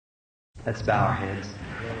Let's bow our heads.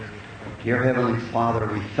 Dear Heavenly Father,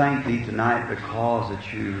 we thank Thee tonight because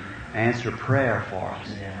that You answer prayer for us.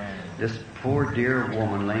 This poor dear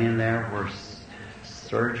woman laying there where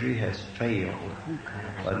surgery has failed.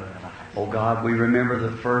 But, oh God, we remember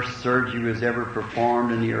the first surgery was ever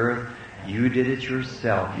performed in the earth. You did it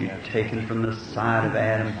Yourself. You'd taken from the side of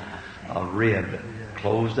Adam a rib,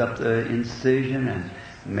 closed up the incision and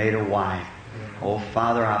made a wife. Oh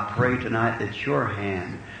Father, I pray tonight that Your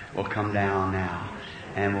hand will come down now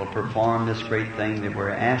and will perform this great thing that we're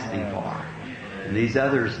asking for. And these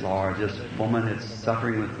others, Lord, this woman that's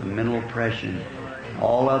suffering with the mental oppression,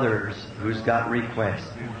 all others who's got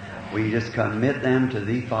requests, we just commit them to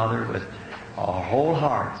Thee, Father, with our whole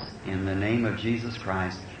hearts in the name of Jesus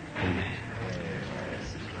Christ. Amen.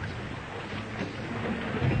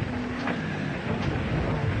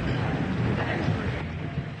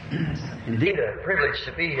 Indeed, a privilege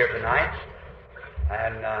to be here tonight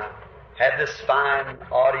and have this fine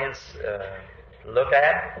audience look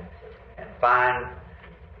at and find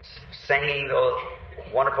singing the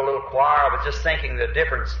wonderful little choir. I was just thinking the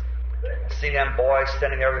difference. See them boys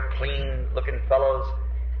standing there with clean-looking fellows,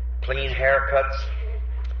 clean haircuts.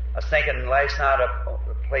 I was thinking last night of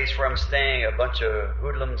the place where I'm staying, a bunch of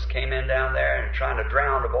hoodlums came in down there and trying to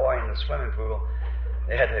drown a boy in the swimming pool.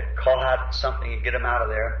 They had to call out something and get him out of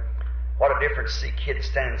there. What a difference to see kids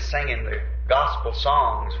standing singing the gospel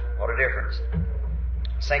songs. What a difference.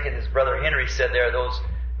 I was thinking, as Brother Henry said there, those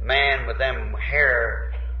men with them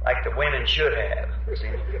hair like the women should have.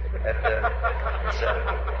 See,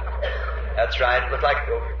 that's right. It looked like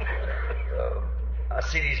I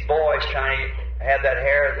see these boys trying to have that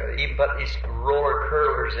hair, even put these roller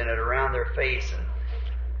curlers in it around their face, and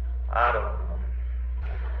I don't know.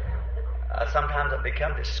 Sometimes I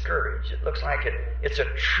become discouraged. It looks like it's a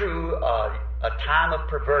true a time of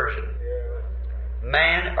perversion.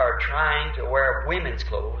 Men are trying to wear women's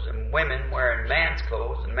clothes, and women wearing man's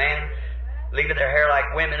clothes, and men leaving their hair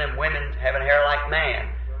like women, and women having hair like man.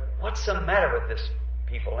 What's the matter with this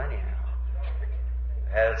people anyhow?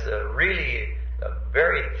 Has really the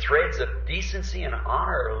very threads of decency and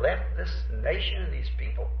honor left this nation and these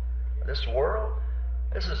people, this world?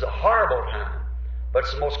 This is a horrible time. But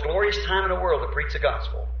it's the most glorious time in the world to preach the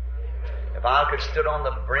gospel. If I could stood on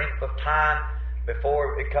the brink of time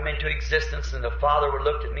before it come into existence and the Father would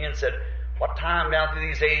looked at me and said, what time down through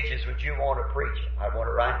these ages would you want to preach? I want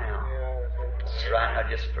it right now. It's right now,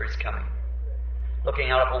 just for His coming. Looking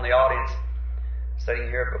out upon the audience, sitting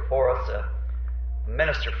here before us, a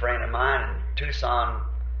minister friend of mine in Tucson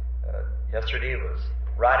yesterday was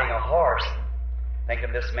riding a horse. Think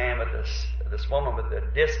of this man with this woman with the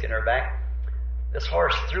disc in her back. This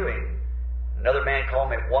horse threw him. Another man called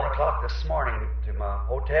me at 1 o'clock this morning to my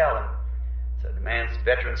hotel and said the man's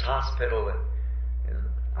Veterans Hospital and his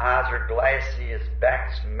eyes are glassy, his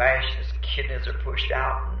back's smashed, his kidneys are pushed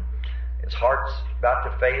out, and his heart's about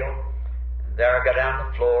to fail. And there I got down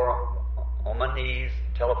on the floor on my knees,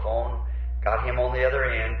 telephone, got him on the other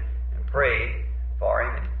end and prayed for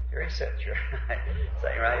him. And here he sits,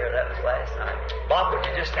 sitting right here. That was last night. Bob, would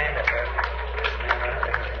you just stand up there? This man right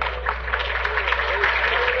there.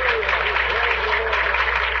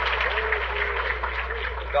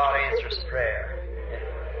 God answers prayer.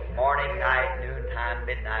 Morning, night, noontime,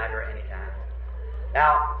 midnight, or any time.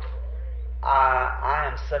 Now, I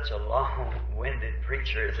am such a long-winded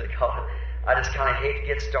preacher, as they call it. I just kind of hate to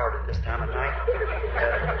get started this time of night.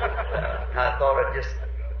 I thought I'd just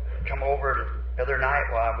come over the other night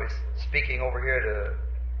while I was speaking over here to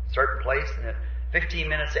a certain place, and 15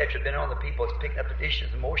 minutes after I'd been on, the people was picking up the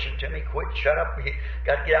dishes and motioning to me, quit, shut up, we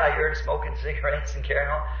got to get out of here and smoking cigarettes and carrying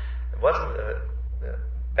on. It wasn't the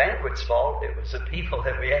banquet's fault, it was the people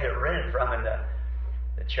that we had to rent it from, and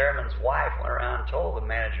the chairman's wife went around and told the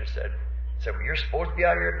manager, said, well, you're supposed to be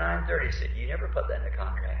out here at 9:30. He said, you never put that in the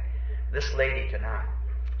contract. This lady tonight,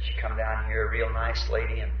 she come down here, a real nice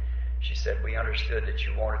lady, and she said, we understood that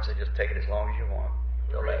you wanted, so just take it as long as you want.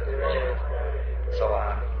 So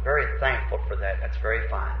I'm very thankful for that. That's very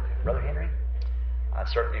fine. Brother Henry, I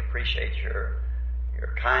certainly appreciate your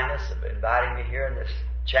kindness of inviting me here in this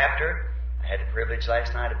chapter. I had the privilege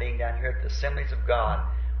last night of being down here at the Assemblies of God,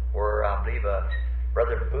 where I believe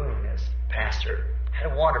Brother Boone is pastor.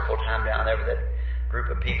 Had a wonderful time down there with that group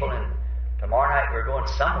of people, and tomorrow night we're going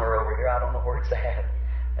somewhere over here. I don't know where it's at.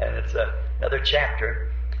 And it's another chapter.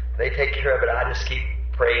 They take care of it. I just keep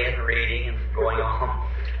praying, reading, and going on.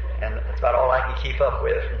 And that's about all I can keep up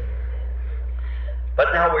with.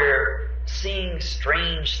 But now we're seeing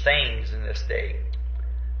strange things in this day.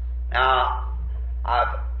 Now,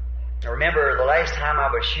 I remember the last time I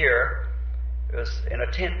was here, it was in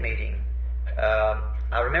a tent meeting.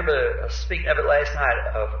 I remember speaking of it last night.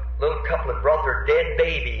 A little couple had brought their dead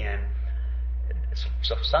baby in.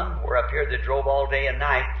 So some were up here that drove all day and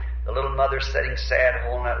night. The little mother sitting sad,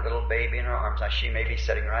 holding that little baby in her arms. Now she may be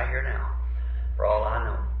sitting right here now, for all I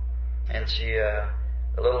know. And she,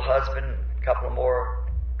 the little husband, a couple more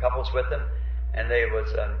couples with them, and they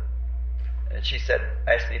was, and she said,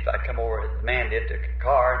 asked me if I'd come over. The man did, took a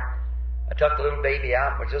car. I took the little baby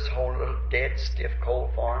out and was just holding a little dead, stiff,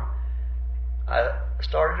 cold form. I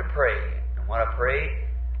started to pray, and when I prayed,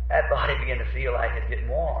 that body began to feel like it getting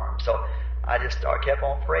warm. So I just kept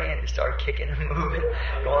on praying, just started kicking and moving,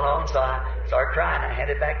 going on. So I started crying. I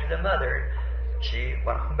handed it back to the mother. She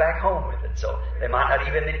went back home with it. So they might not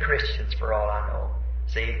even been Christians for all I know.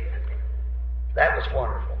 See, that was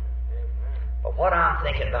wonderful. But what I'm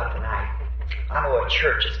thinking about tonight, I know a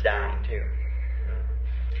church is dying too.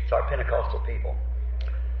 It's our Pentecostal people.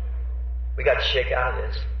 We got to shake out of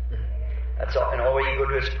this. That's all. And all we can go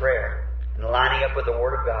do is prayer and lining up with the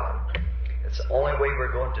Word of God. It's the only way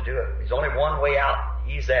we're going to do it. There's only one way out.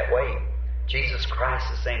 He's that way. Jesus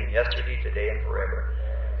Christ is the same yesterday, today, and forever.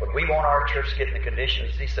 But we want our church to get in the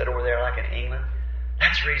conditions he said over there like in England.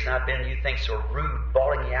 That's the reason I've been, you think, so rude,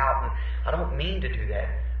 bawling you out. And I don't mean to do that.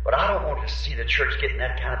 But I don't want to see the church get in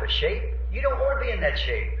that kind of a shape. You don't want to be in that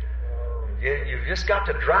shape. You've just got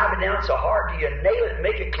to drive it down so hard till you nail it and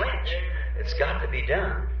make it clinch. It's got to be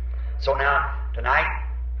done. So now, tonight,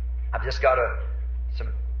 I've just got some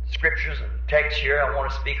scriptures and texts here I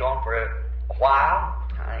want to speak on for a while.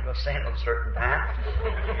 I ain't going to say it at a certain time.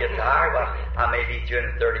 If you get tired, well, I may be through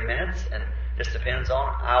in 30 minutes, and just depends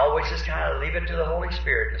on. I always just kind of leave it to the Holy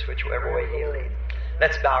Spirit, just whichever way He leads.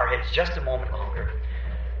 Let's bow our heads just a moment longer.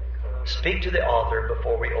 Speak to the author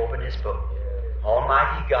before we open his book.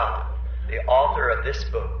 Almighty God, the author of this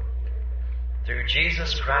book, through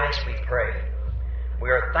Jesus Christ we pray. We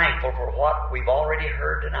are thankful for what we've already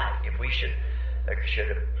heard tonight. If we should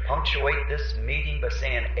punctuate this meeting by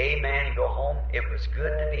saying amen and go home, it was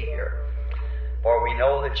good to be here. For we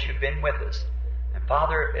know that you've been with us. And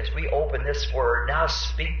Father, as we open this Word, now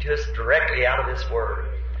speak to us directly out of this Word,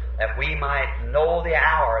 that we might know the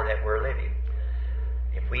hour that we're living.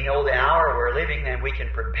 If we know the hour we're living, then we can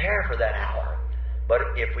prepare for that hour. But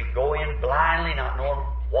if we go in blindly, not knowing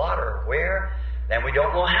what or where, then we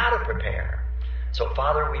don't know how to prepare. So,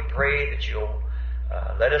 Father, we pray that you'll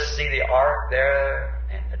let us see the ark there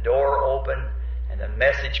and the door open and the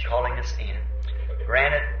message calling us in.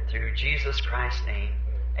 Grant it through Jesus Christ's name.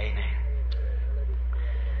 Amen.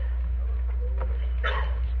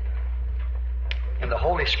 In the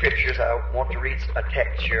Holy Scriptures, I want to read a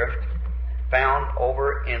text here found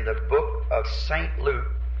over in the book of St. Luke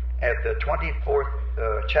at the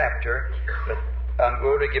 24th chapter. I'm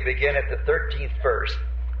going to begin at the 13th verse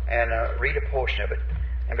and read a portion of it.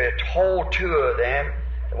 And behold, two of them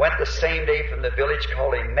went the same day from the village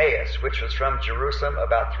called Emmaus, which was from Jerusalem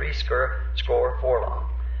about threescore furlong.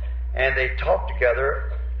 And they talked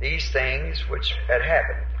together these things which had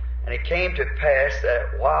happened. And it came to pass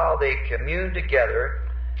that while they communed together,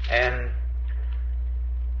 and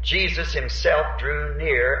Jesus himself drew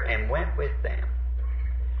near and went with them.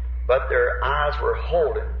 But their eyes were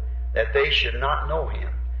holden, that they should not know him.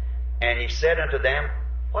 And he said unto them,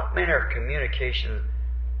 What manner of communication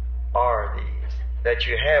are these, that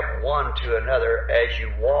you have one to another as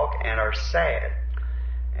you walk and are sad?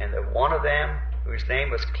 And the one of them, whose name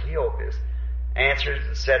was Cleopas, answered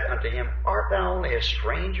and said unto him, Art thou only a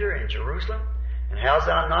stranger in Jerusalem? And hast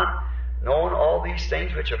thou not known all these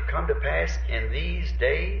things which have come to pass in these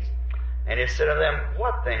days? And he said unto them,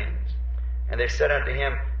 What things? And they said unto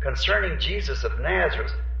him, Concerning Jesus of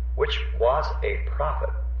Nazareth, which was a prophet,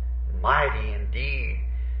 mighty in deed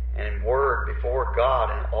and in word before God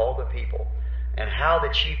and all the people, and how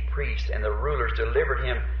the chief priests and the rulers delivered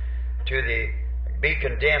him to be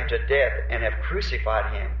condemned to death, and have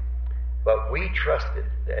crucified him. But we trusted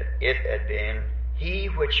that it had been he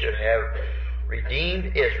which should have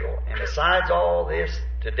redeemed Israel. And besides all this,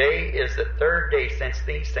 today is the third day since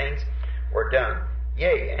these things were done.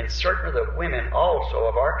 Yea, and certain of the women also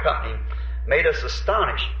of our company made us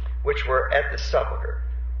astonished, which were at the sepulchre.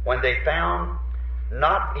 When they found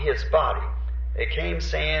not his body, they came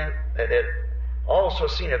saying that they had also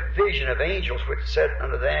seen a vision of angels, which said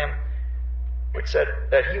unto them, which said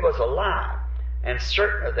that he was alive. And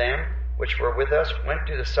certain of them which were with us went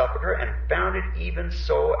to the sepulchre and found it even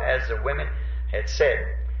so as the women had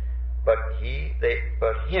said. But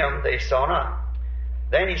him they saw not.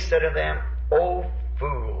 Then he said to them, O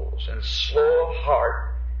fools, and slow of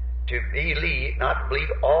heart to not believe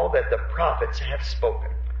all that the prophets have spoken.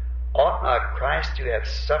 Ought not Christ to have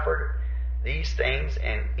suffered these things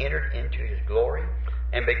and entered into his glory?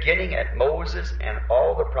 And beginning at Moses and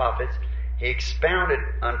all the prophets, he expounded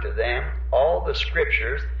unto them all the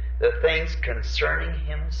Scriptures, the things concerning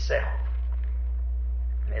himself.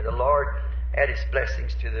 May the Lord add His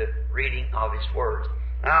blessings to the reading of His words.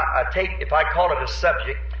 Now, if I call it a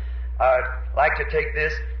subject, I'd like to take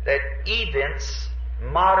this, that events,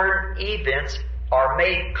 modern events, are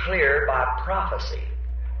made clear by prophecy.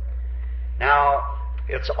 Now,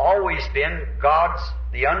 it's always been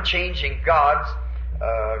the unchanging God's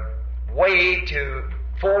way to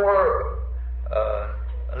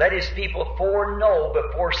let His people foreknow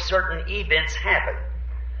before certain events happen.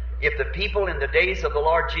 If the people in the days of the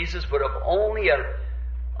Lord Jesus would have only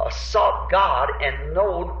sought God and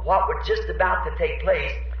known what was just about to take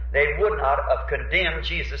place, they would not have condemned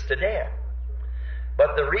Jesus to death.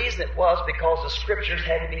 But the reason it was because the Scriptures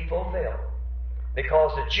had to be fulfilled.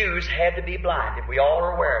 Because the Jews had to be blinded. We all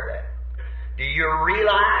are aware of that. Do you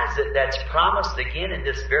realize that that's promised again in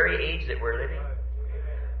this very age that we're living?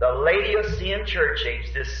 The Laodicean church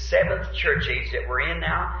age, this seventh church age that we're in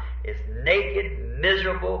now, is naked,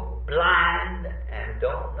 miserable, blind, and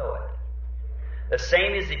don't know it. The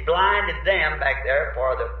same as He blinded them back there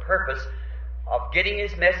for the purpose of getting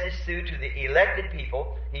His message through to the elected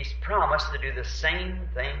people. He's promised to do the same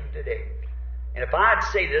thing today. And if I'd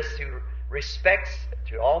say this to respects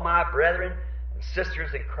to all my brethren and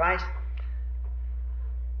sisters in Christ,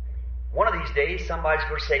 one of these days somebody's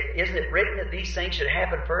going to say, isn't it written that these things should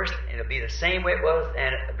happen first? And it'll be the same way it was.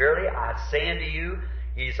 And verily I say unto you,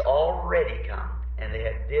 He's already come. And they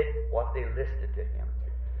had did what they listed to Him.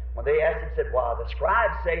 When they asked Him, said, well, the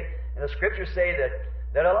scribes say, and the Scriptures say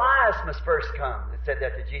that Elias must first come. They said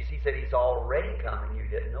that to Jesus. He said, He's already come and you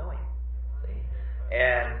didn't know Him. See?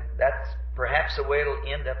 And that's perhaps the way it'll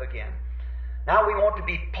end up again. Now we want to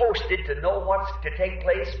be posted to know what's to take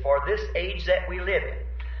place for this age that we live in.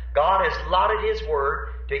 God has allotted His Word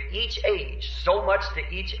to each age, so much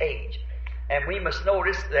to each age. And we must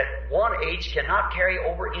notice that one age cannot carry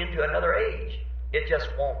over into another age. It just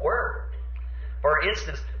won't work. For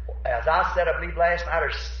instance, as I said, I believe last night,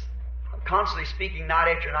 I'm constantly speaking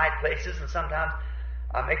night after night places, and sometimes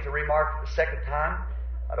I make the remark the second time.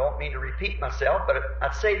 I don't mean to repeat myself, but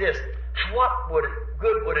I'd say this. What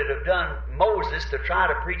good would it have done Moses to try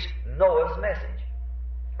to preach Noah's message?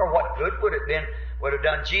 Or what good would have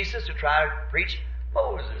done Jesus to try to preach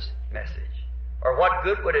Moses' message? Or what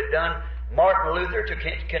good would it have done Martin Luther to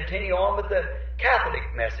continue on with the Catholic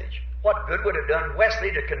message? What good would it have done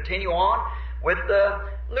Wesley to continue on with the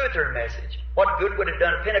Lutheran message? What good would it have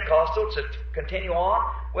done Pentecostals to continue on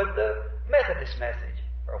with the Methodist message?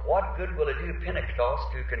 Or what good will it do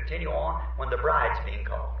Pentecost to continue on when the bride's being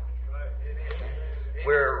called?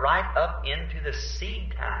 We're right up into the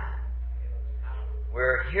seed time.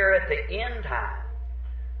 We're here at the end time.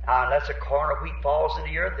 Now, unless a corn of wheat falls in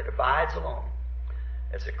the earth, it abides alone.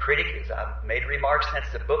 As a critic, as I've made remarks since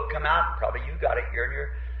the book come out, probably you got it here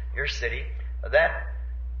in your city, that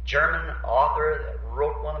German author that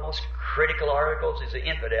wrote one of the most critical articles is an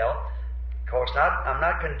infidel. Of course, I'm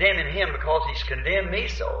not condemning him because he's condemned me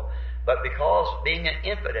so, but because being an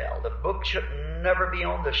infidel, the book should never be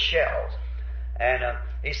on the shelves. And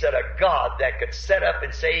he said a God that could set up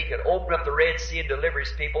and say He could open up the Red Sea and deliver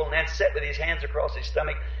His people, and then sit with His hands across His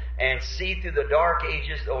stomach and see through the dark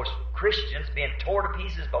ages those Christians being torn to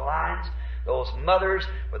pieces by lions, those mothers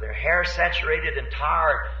with their hair saturated and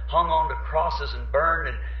tired, hung on to crosses and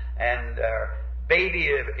burned, and baby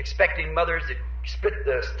expecting mothers that split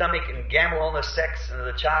the stomach and gamble on the sex of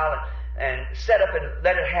the child and set up and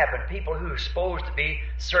let it happen. People who are supposed to be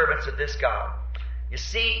servants of this God. You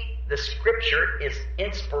see, the Scripture is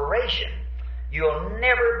inspiration. You'll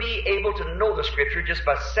never be able to know the Scripture just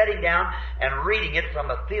by sitting down and reading it from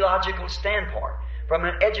a theological standpoint, from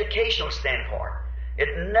an educational standpoint.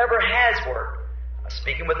 It never has worked. I was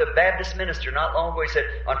speaking with a Baptist minister not long ago. He said,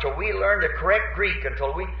 until we learn the correct Greek,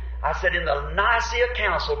 I said in the Nicaea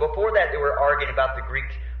Council, before that they were arguing about the Greek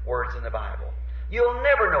words in the Bible. You'll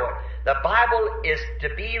never know it. The Bible is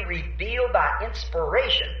to be revealed by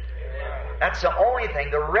inspiration. That's the only thing,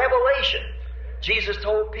 the revelation. Jesus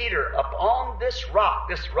told Peter, upon this rock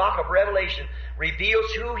of revelation,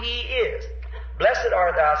 reveals who He is. Blessed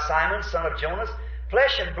art thou, Simon, son of Jonas.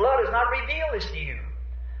 Flesh and blood has not revealed this to you,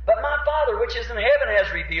 but my Father which is in heaven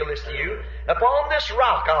has revealed this to you. Upon this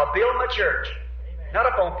rock I'll build my church. Not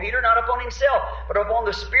upon Peter, not upon himself, but upon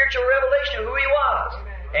the spiritual revelation of who He was.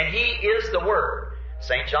 And He is the Word.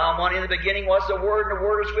 St. John 1, in the beginning was the Word, and the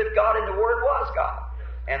Word was with God, and the Word was God.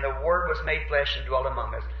 And the Word was made flesh and dwelt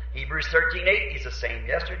among us. Hebrews 13:8, He's the same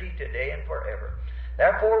yesterday, today, and forever.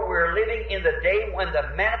 Therefore, we're living in the day when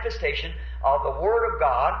the manifestation of the Word of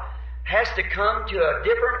God has to come to a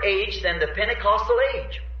different age than the Pentecostal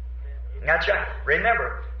age. That's right.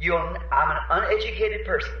 Remember, I'm an uneducated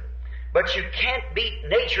person, but you can't beat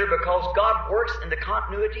nature because God works in the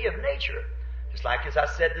continuity of nature. Just like as I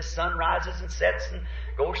said, the sun rises and sets and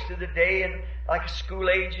goes through the day and like a school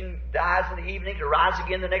age and dies in the evening to rise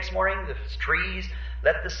again the next morning. The trees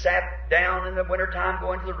let the sap down in the wintertime,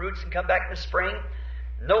 go into the roots and come back in the spring.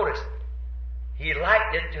 Notice, He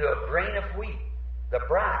likened it to a grain of wheat, the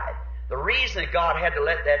bride. The reason that God had to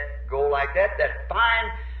let that go like that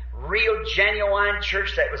fine, real, genuine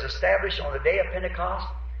church that was established on the day of Pentecost,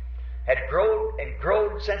 had grown and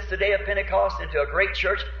grown since the day of Pentecost into a great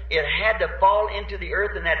church. It had to fall into the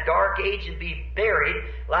earth in that dark age and be buried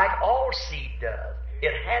like all seed does.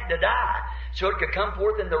 It had to die so it could come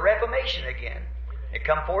forth in the Reformation again. It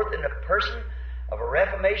come forth in the person of a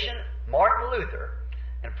Reformation, Martin Luther.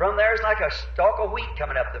 And from there it's like a stalk of wheat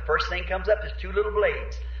coming up. The first thing comes up is 2 little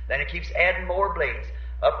blades. Then it keeps adding more blades.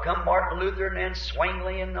 Up come Martin Luther and then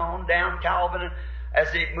Zwingli and on down Calvin and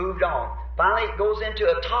as it moved on. Finally it goes into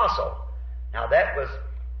a tassel. Now that was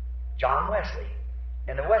John Wesley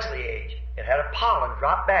in the Wesley age. It had a pollen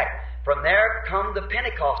drop back. From there come the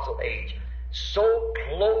Pentecostal age. So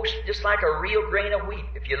close, just like a real grain of wheat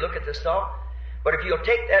if you look at the stalk. But if you'll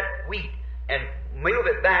take that wheat and move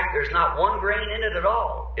it back, there's not one grain in it at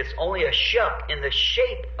all. It's only a shuck in the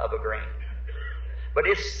shape of a grain. But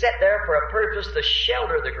it's set there for a purpose to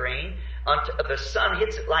shelter the grain until the sun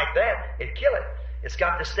hits it like that, it'd kill it. It's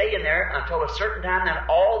got to stay in there until a certain time, then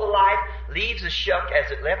all the life leaves the shuck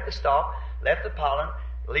as it left the stalk, left the pollen,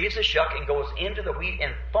 leaves the shuck and goes into the wheat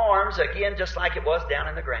and forms again just like it was down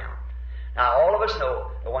in the ground. Now all of us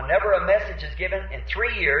know that whenever a message is given, in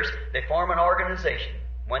 3 years they form an organization.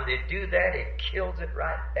 When they do that, it kills it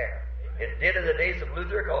right there. It did in the days of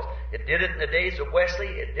Luther, because it did it in the days of Wesley,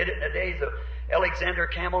 it did it in the days of Alexander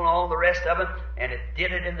Campbell and all the rest of them, and it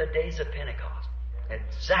did it in the days of Pentecost.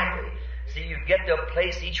 Exactly. See, you get to a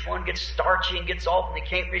place, each one gets starchy and gets off, and they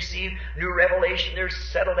can't receive new revelation. They're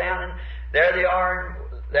settled down, and there they are, and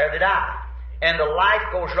there they die. And the life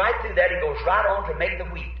goes right through that. It goes right on to make the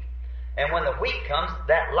wheat. And when the wheat comes,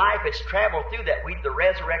 that life that's traveled through that wheat, the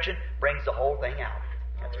resurrection, brings the whole thing out.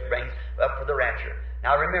 That's what brings up for the rapture.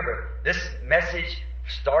 Now remember, this message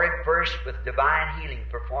started first with divine healing,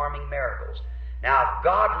 performing miracles. Now, if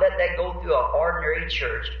God let that go through an ordinary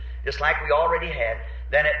church, just like we already had,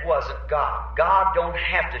 then it wasn't God. God don't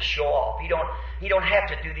have to show off. He don't have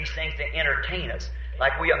to do these things to entertain us,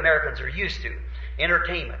 like we Americans are used to,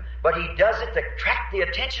 entertainment. But He does it to attract the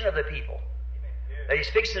attention of the people, that He's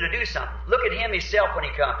fixing to do something. Look at Him Himself when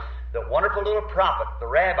He comes. The wonderful little prophet, the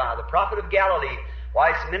rabbi, the prophet of Galilee.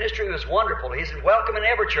 Why, His ministry was wonderful. He's welcome in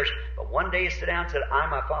every church. But one day He sat down and said, I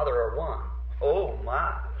and my Father are one. Oh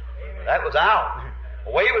my. That was out.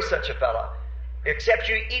 Away with such a fellow. Except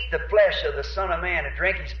you eat the flesh of the Son of Man and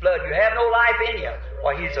drink His blood, you have no life in you.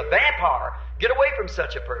 Why, he's a vampire. Get away from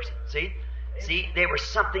such a person. See, there was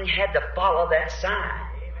something had to follow that sign.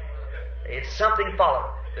 It's something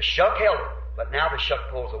followed. The shuck held it, but now the shuck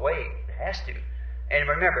pulls away. It has to. And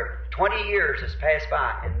remember, 20 years has passed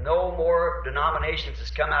by, and no more denominations has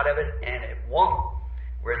come out of it, and it won't.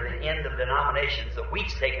 We're at the end of denominations. The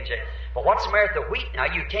wheat's taking shape. But what's the matter with the wheat now?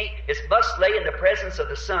 You can't. It must lay in the presence of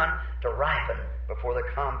the sun to ripen before the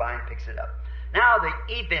combine picks it up. Now,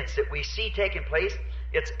 the events that we see taking place,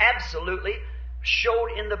 it's absolutely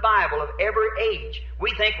showed in the Bible of every age.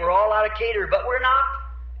 We think we're all out of cater, but we're not.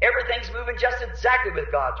 Everything's moving just exactly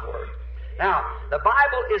with God's Word. Now, the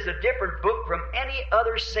Bible is a different book from any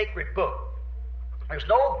other sacred book. There's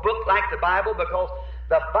no book like the Bible because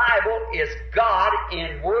the Bible is God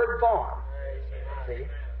in word form. See?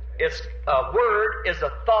 It's a word is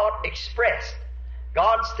a thought expressed.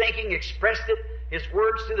 God's thinking expressed it, His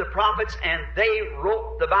words through the prophets, and they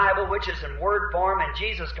wrote the Bible, which is in word form, and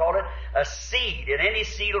Jesus called it a seed. And any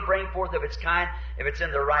seed will bring forth of its kind if it's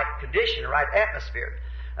in the right condition, the right atmosphere.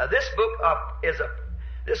 This book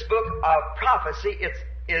of prophecy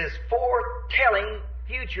is foretelling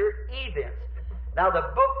future events. Now, the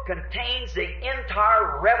book contains the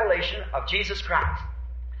entire revelation of Jesus Christ.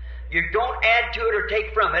 You don't add to it or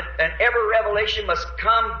take from it, and every revelation must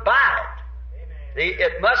come by it. See,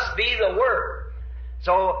 it must be the Word.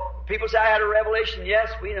 So, people say, I had a revelation.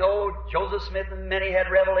 Yes, we know Joseph Smith and many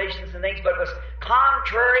had revelations and things, but it was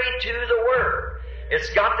contrary to the Word. It's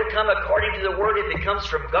got to come according to the Word if it comes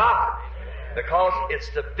from God, because it's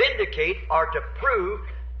to vindicate or to prove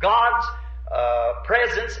God's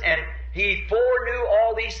presence, and He foreknew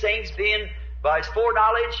all these things, being by His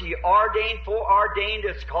foreknowledge, He foreordained,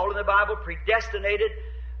 it's called in the Bible, predestinated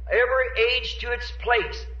every age to its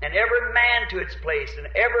place, and every man to its place, and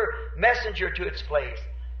every messenger to its place.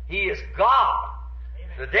 He is God.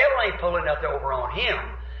 The devil ain't pulling nothing over on Him.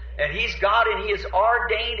 And He's God, and He has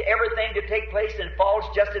ordained everything to take place, and falls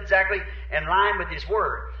just exactly in line with His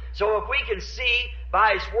Word. So if we can see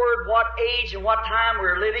by His Word what age and what time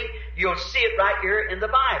we're living, you'll see it right here in the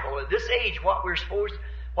Bible. At this age, what's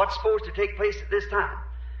supposed to take place at this time.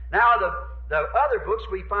 Now, the other books,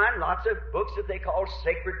 we find lots of books that they call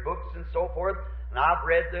sacred books and so forth. And I've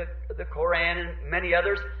read the Koran and many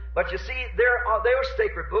others. But you see, those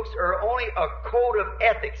sacred books are only a code of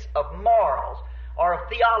ethics, of morals, or of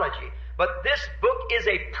theology. But this book is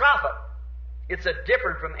a prophet. It's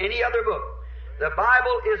different from any other book. The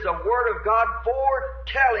Bible is a Word of God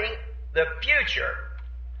foretelling the future.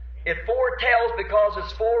 It foretells because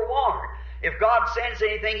it's forewarned. If God sends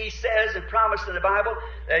anything, He says and promised in the Bible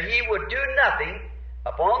that He would do nothing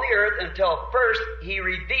upon the earth until first He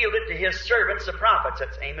revealed it to His servants, the prophets.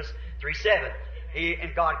 That's Amos 3:7.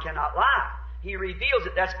 And God cannot lie. He reveals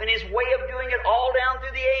it. That's been His way of doing it all down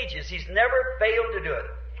through the ages. He's never failed to do it.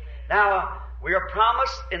 Now, we are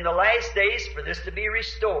promised in the last days for this to be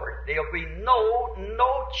restored. There'll be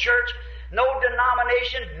no church, no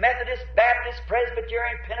denomination, Methodist, Baptist,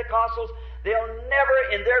 Presbyterian, Pentecostals. They'll never,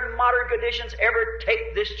 in their modern conditions, ever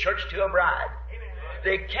take this church to a bride.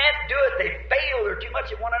 They can't do it. They fail. They're too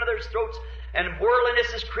much at one another's throats, and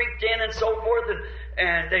worldliness has creeped in and so forth,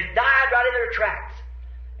 and they died right in their tracks.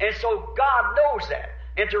 And so God knows that.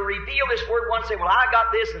 And to reveal this Word once, say, well, I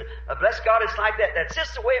got this, and bless God, it's like that. That's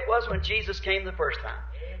just the way it was when Jesus came the first time.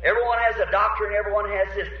 Everyone has a doctrine, everyone has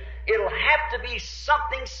this. It'll have to be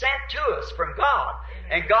something sent to us from God,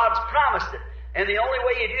 and God's promised it. And the only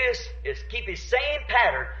way you do this is keep His same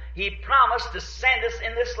pattern. He promised to send us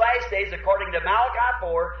in this last days, according to Malachi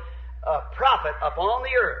 4, a prophet upon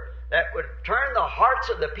the earth that would turn the hearts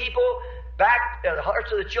of the people back, the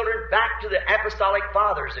hearts of the children back to the apostolic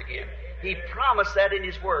fathers again. He promised that in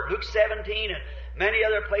His Word. Luke 17 and many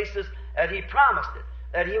other places that He promised it.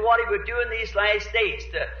 That what He would do in these last days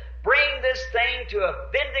to bring this thing to a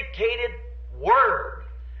vindicated Word.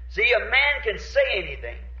 See, a man can say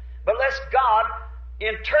anything, but unless God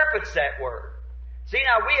interprets that Word. See,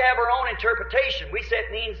 now we have our own interpretation. We say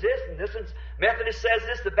it means this, and this is Methodist says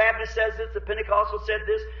this, the Baptist says this, the Pentecostal said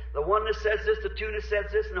this, the Oneness says this, the Tunist says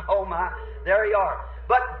this, and oh my, there you are.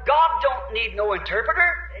 But God don't need no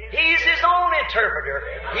interpreter. He's His own interpreter.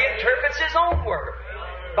 He interprets His own Word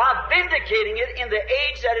by vindicating it in the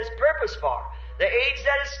age that it's purposed for, the age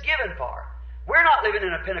that it's given for. We're not living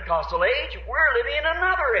in a Pentecostal age. We're living in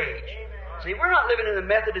another age. See, we're not living in the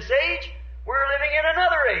Methodist age. We're living in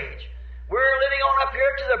another age. We're living on up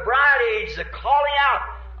here to the bride age, the calling out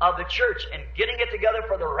of the church and getting it together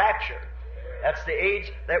for the rapture. That's the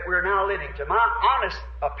age that we're now living. To my honest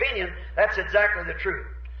opinion, that's exactly the truth.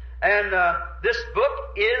 And this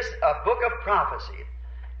book is a book of prophecy.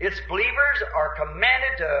 Its believers are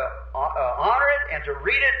commanded to honor it and to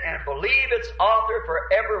read it and believe its author, for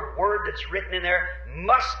every word that's written in there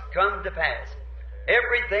must come to pass.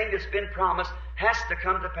 Everything that's been promised has to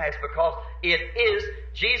come to pass because it is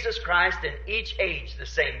Jesus Christ in each age the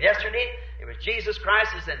same. Yesterday, it was Jesus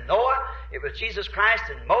Christ as in Noah. It was Jesus Christ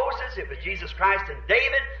in Moses. It was Jesus Christ in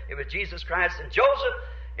David. It was Jesus Christ in Joseph.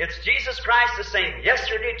 It's Jesus Christ the same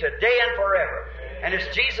yesterday, today, and forever. And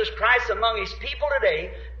it's Jesus Christ among His people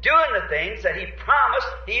today doing the things that He promised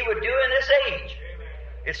He would do in this age.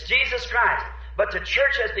 It's Jesus Christ. But the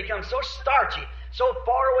church has become so starchy, so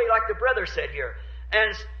far away, like the brother said here.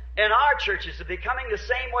 And our churches are becoming the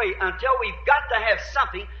same way until we've got to have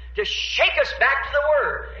something to shake us back to the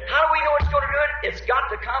Word. How do we know it's going to do it? It's got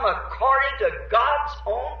to come according to God's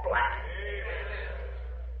own plan.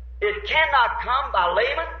 It cannot come by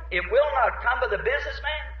laymen. It will not come by the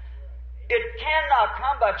businessman. It cannot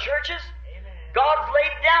come by churches. God's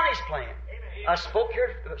laid down His plan. I spoke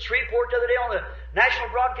here at Shreveport the other day on the national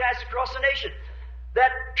broadcast across the nation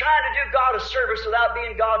that trying to do God a service without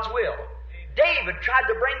being God's will. David tried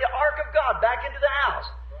to bring the ark of God back into the house.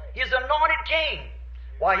 His anointed king.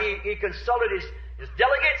 Why, he consulted his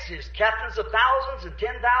delegates, his captains of thousands and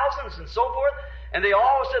 10,000s and so forth, and they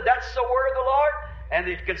all said, that's the word of the Lord. And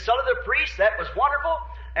they consulted the priests. That was wonderful.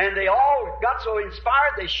 And they all got so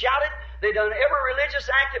inspired, they shouted. They done every religious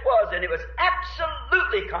act it was, and it was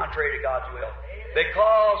absolutely contrary to God's will.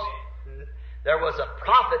 Because there was a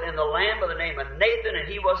prophet in the land by the name of Nathan, and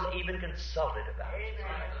he wasn't even consulted about it.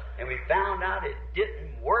 And we found out it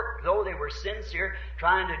didn't work, though they were sincere,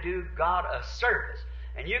 trying to do God a service.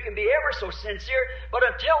 And you can be ever so sincere, but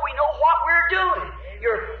until we know what we're doing,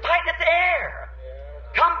 you're fighting at the air.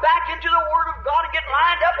 Come back into the Word of God and get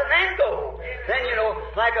lined up and then go. Then,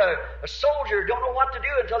 like a soldier don't know what to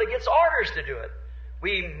do until he gets orders to do it.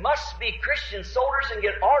 We must be Christian soldiers and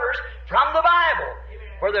get orders from the Bible.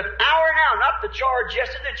 For the hour now, not the charge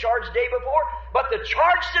yesterday, the charge the day before, but the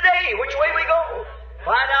charge today, which way we go.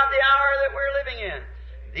 Find out the hour that we're living in.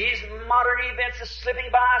 These modern events are slipping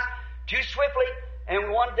by us too swiftly,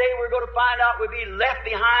 and one day we're going to find out we'll be left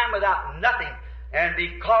behind without nothing and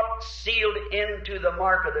be caught, sealed into the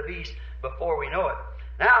mark of the beast before we know it.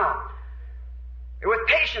 Now, with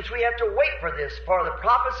patience we have to wait for this, for the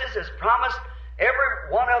prophecies as promised,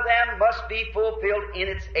 every one of them must be fulfilled in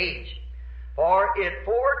its age. For it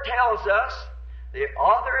foretells us, the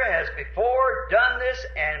author has before done this,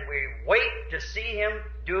 and we wait to see him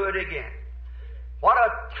do it again. What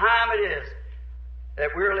a time it is that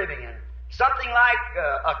we're living in. Something like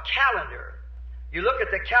a calendar. You look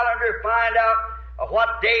at the calendar and find out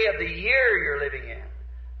what day of the year you're living in.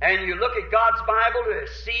 And you look at God's Bible to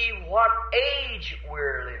see what age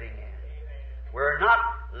we're living in. We're not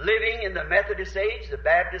living in the Methodist age, the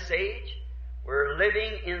Baptist age. We're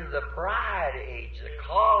living in the bride age, the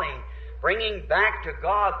calling, bringing back to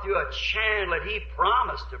God through a channel that He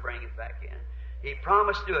promised to bring it back in. He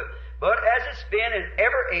promised to do it. But as it's been in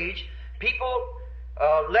every age, people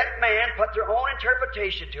let man put their own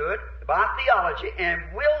interpretation to it by theology and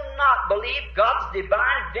will not believe God's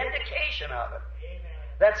divine vindication of it. Amen.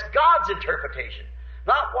 That's God's interpretation.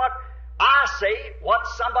 Not what I say, what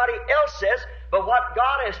somebody else says, but what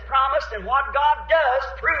God has promised, and what God does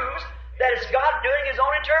proves that it's God doing His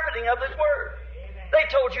own interpreting of His Word. Amen. They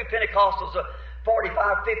told you Pentecostals 45,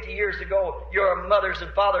 50 years ago, your mothers and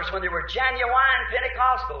fathers, when they were genuine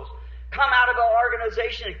Pentecostals, come out of an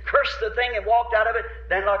organization and cursed the thing and walked out of it,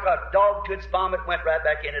 then like a dog to its vomit, went right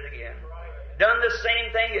back in it again. Done the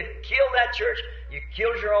same thing. You killed that church. You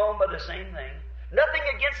killed your own by the same thing. Nothing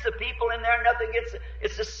against the people in there, nothing against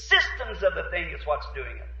it's the systems of the thing that's what's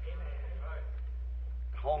doing it.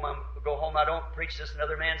 Go home, I don't preach this in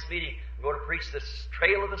another man's meeting. I'm going to preach this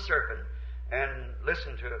trail of the serpent and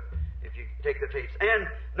listen to it if you take the tapes. And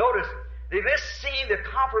notice, this seeing the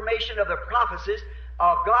confirmation of the prophecies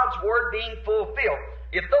of God's Word being fulfilled.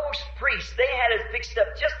 If those priests, they had it fixed up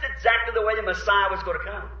just exactly the way the Messiah was going to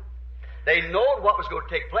come. They knew what was going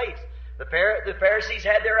to take place. The Pharisees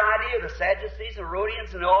had their idea, the Sadducees and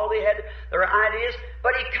Herodians, and all they had their ideas,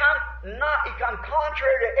 but he come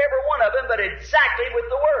contrary to every one of them, but exactly with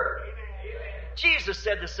the Word. Amen. Jesus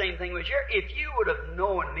said the same thing was here. If you would have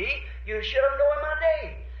known me, you should have known my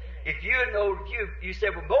day. If you had known, you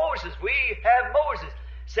said, well, Moses, we have Moses.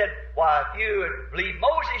 Said, why, if you had believed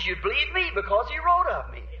Moses, you'd believe me because he wrote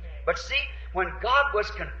of me. Amen. But see, when God was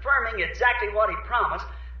confirming exactly what He promised,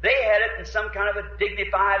 they had it in some kind of a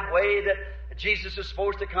dignified way that Jesus was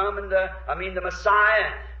supposed to come, and the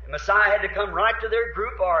Messiah. The Messiah had to come right to their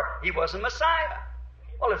group, or He wasn't Messiah.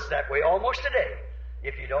 Well, it's that way almost today.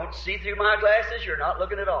 If you don't see through my glasses, you're not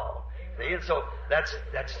looking at all. See? And so that's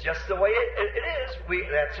just the way it is.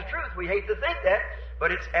 That's the truth. We hate to think that,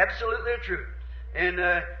 but it's absolutely the truth. In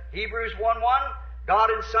Hebrews 1:1, God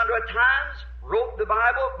in sundry times wrote the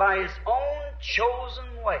Bible by His own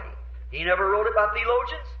chosen way. He never wrote it by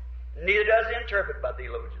theologians, neither does He interpret by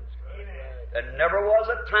theologians. Amen. There never was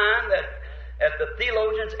a time that the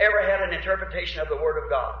theologians ever had an interpretation of the Word of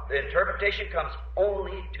God. The interpretation comes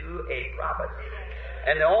only to a prophet.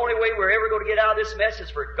 Amen. And the only way we're ever going to get out of this mess is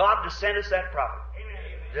for God to send us that prophet.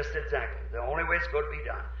 Amen. Just exactly. The only way it's going to be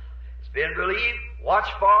done. It's been believed,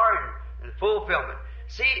 watched for, and fulfillment.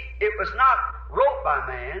 See, it was not wrote by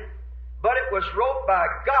man, but it was wrote by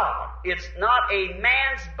God. It's not a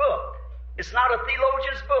man's book. It's not a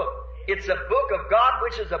theologian's book. It's a book of God,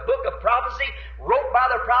 which is a book of prophecy, wrote by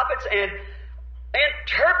the prophets and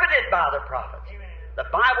interpreted by the prophets. Amen. The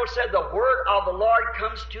Bible said the word of the Lord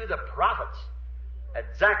comes to the prophets.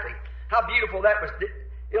 Exactly. How beautiful that was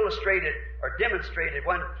illustrated or demonstrated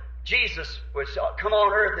when Jesus was come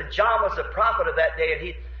on earth, and John was the prophet of that day,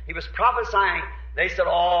 and he was prophesying. They said,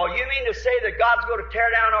 oh, you mean to say that God's going to tear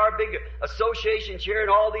down our big associations here and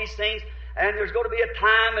all these things, and there's going to be a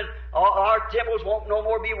time and our temples won't no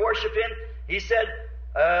more be worshipped in? He said,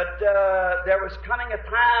 there was coming a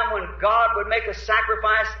time when God would make a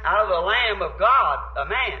sacrifice out of the Lamb of God, a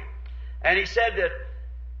man. And He said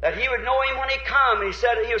that He would know Him when He come. And He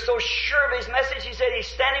said He was so sure of His message, He said He's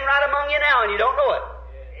standing right among you now and you don't know it.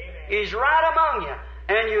 Amen. He's right among you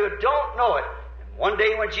and you don't know it. And one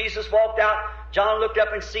day when Jesus walked out, John looked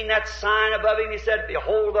up and seen that sign above him. He said,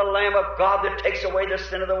 behold the Lamb of God that takes away the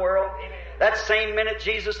sin of the world. Amen. That same minute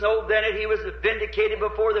Jesus knew then that He was vindicated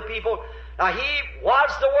before the people. Now He was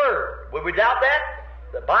the Word. Would we doubt that?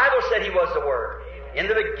 The Bible said He was the Word. Amen. In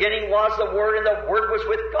the beginning was the Word, and the Word was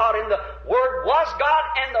with God, and the Word was God,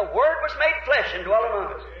 and the Word was made flesh and dwelt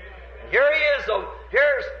among us. And here He is.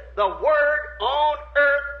 Here's the Word on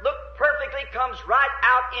earth. Look, perfectly comes right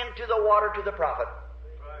out into the water to the prophet.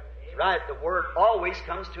 Right. The Word always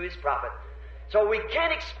comes to His prophet. So we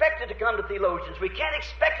can't expect it to come to theologians. We can't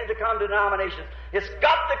expect it to come to denominations. It's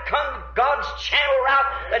got to come God's channel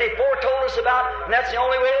route that He foretold us about, and that's the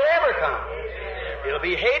only way it'll ever come. It'll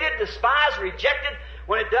be hated, despised, rejected.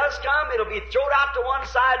 When it does come, it'll be thrown out to one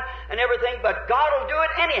side and everything, but God will do it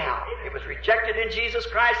anyhow. It was rejected in Jesus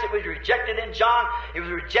Christ. It was rejected in John. It was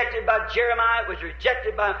rejected by Jeremiah. It was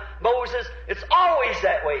rejected by Moses. It's always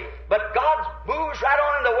that way. But God moves right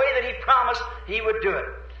on in the way that He promised He would do it.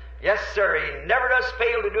 Yes, sir. He never does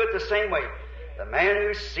fail to do it the same way. The man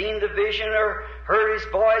who's seen the vision or heard His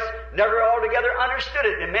voice never altogether understood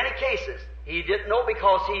it in many cases. He didn't know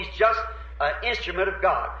because he's just an instrument of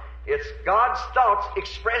God. It's God's thoughts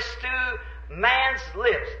expressed to man's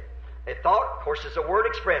lips. A thought, of course, is a word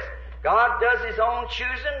expressed. God does His own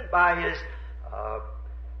choosing by His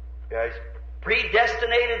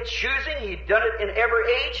predestinated choosing. He's done it in every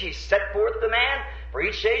age. He set forth the man for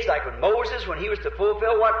each age, like with Moses, when he was to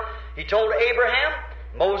fulfill what He told Abraham.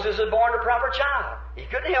 Moses was born a proper child. He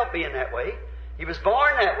couldn't help being that way. He was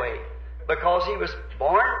born that way because he was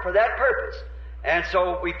born for that purpose. And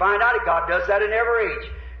so we find out that God does that in every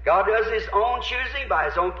age. God does His own choosing by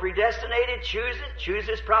His own predestinated choosing,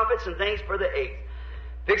 chooses prophets and things for the age.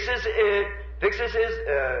 Fixes His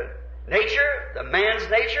nature, the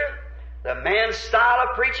man's style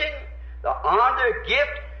of preaching, the honor,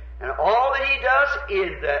 gift, and all that He does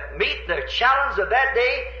in meet the challenge of that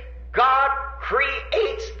day. God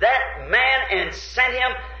creates that man and sent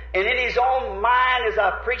him, and in His own mind, as I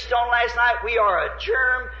preached on last night, we are a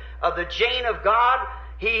germ of the gene of God.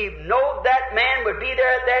 He knew that man would be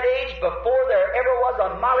there at that age before there ever was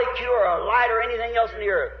a molecule or a light or anything else in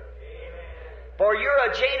the earth. Amen. For you're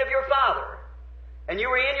a gene of your father. And you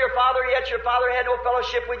were in your father, yet your father had no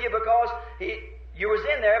fellowship with you because you was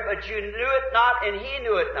in there, but you knew it not, and he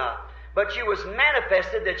knew it not. But you was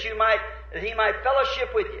manifested that he might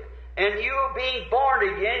fellowship with you. And you being born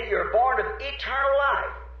again, you're born of eternal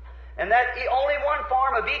life. And that only one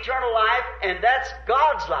form of eternal life, and that's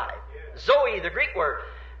God's life. Zoe, the Greek word.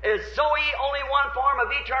 Is Zoe only one form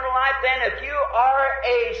of eternal life? Then if you are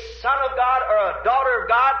a son of God or a daughter of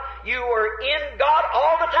God, you were in God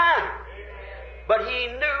all the time. But He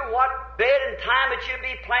knew what bed and time that you'd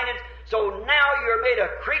be planted. So now you're made a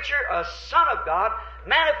creature, a son of God,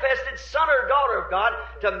 manifested son or daughter of God,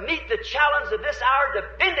 to meet the challenge of this hour, to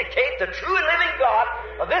vindicate the true and living God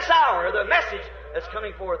of this hour, the message that's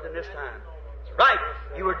coming forth in this time. Right.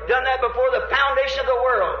 You were done that before the foundation of the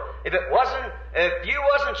world. If you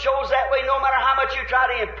wasn't chose that way, no matter how much you try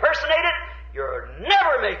to impersonate it, you'll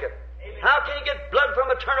never make it. Amen. How can you get blood from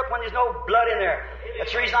a turnip when there's no blood in there? Amen.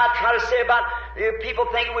 That's the reason I try to say about people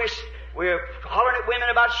thinking we're hollering at women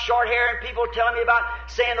about short hair, and people telling me about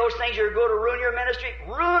saying those things are going to ruin your ministry.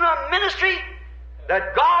 Ruin a ministry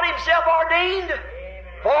that God Himself ordained? Amen.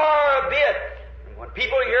 Far be it. When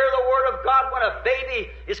people hear the Word of God, when a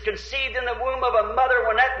baby is conceived in the womb of a mother,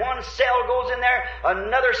 when that one cell goes in there,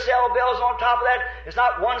 another cell builds on top of that. It's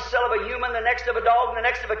not one cell of a human, the next of a dog, the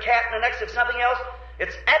next of a cat, and the next of something else.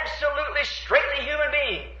 It's absolutely straightly human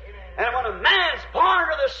being. And when a man's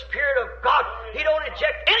born of the Spirit of God, he don't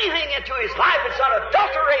inject anything into his life. It's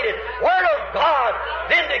unadulterated Word of God,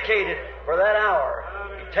 vindicated for that hour.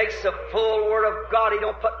 Takes the full Word of God. He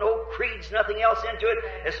don't put no creeds, nothing else into it.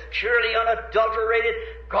 It's purely unadulterated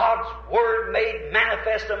God's Word made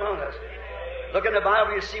manifest among us. Look in the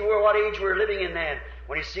Bible, you see what age we're living in then.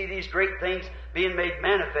 When you see these great things being made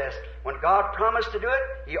manifest. When God promised to do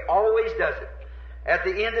it, He always does it. At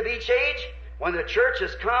the end of each age, when the church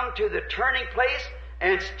has come to the turning place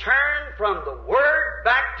and it's turned from the Word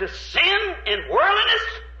back to sin and worldliness.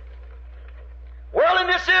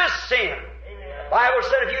 Worldliness is sin. The Bible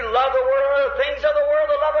said if you love the world or the things of the world,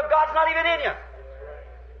 the love of God's not even in you.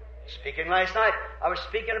 Speaking last night, I was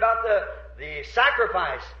speaking about the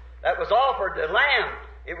sacrifice that was offered, the lamb.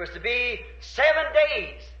 It was to be 7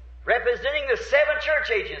 days, representing the 7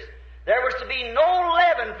 church ages. There was to be no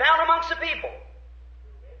leaven found amongst the people.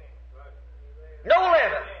 No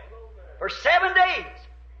leaven. For 7 days.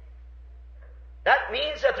 That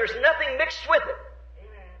means that there's nothing mixed with it.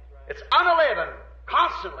 It's unleavened,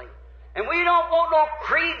 constantly. And we don't want no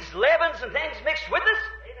creeds, leavens, and things mixed with us.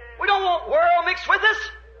 We don't want world mixed with us.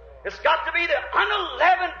 It's got to be the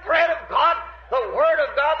unleavened bread of God, the Word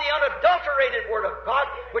of God, the unadulterated Word of God,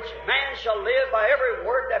 which man shall live by every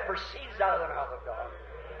word that proceeds out of the mouth of God.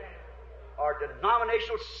 our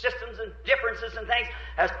denominational systems and differences and things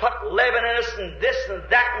has put leaven in us and this and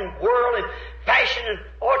that and world and fashion and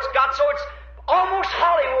it's got so it's almost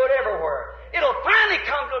Hollywood everywhere. It'll finally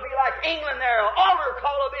come to be like England there. An altar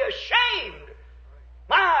call will be ashamed.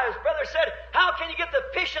 My, his brother said, how can you get the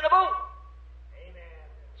fish in the boat? Amen.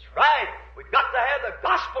 That's right. We've got to have the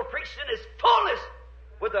gospel preached in its fullness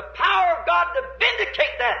with the power of God to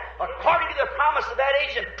vindicate that according to the promise of that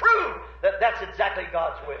age and prove that that's exactly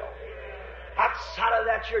God's will. Amen. Outside of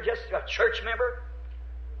that, you're just a church member.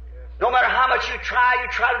 No matter how much you try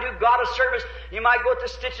to do God a service. You might go to the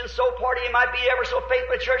Stitch and Sew party, you might be ever so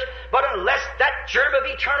faithful to church, but unless that germ of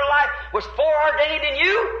eternal life was foreordained in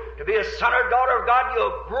you to be a son or daughter of God,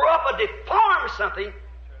 you'll grow up and deform something,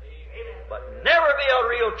 but never be a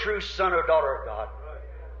real true son or daughter of God.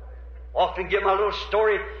 Often give my little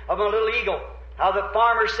story of my little eagle. How the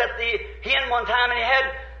farmer set the hen one time and he had,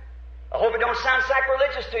 I hope it don't sound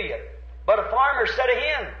sacrilegious to you, but a farmer set a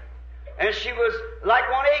hen. And she was like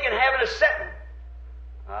one egg and having a setting.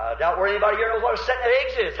 I doubt whether anybody here knows what a setting of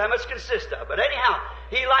eggs is, how much it consists of. But anyhow,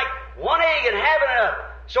 he liked one egg and having it up.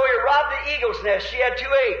 So he robbed the eagle's nest. She had 2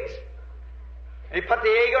 eggs. And he put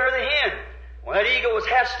the egg under the hen. When that eagle was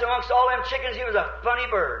hatched amongst all them chickens, he was a funny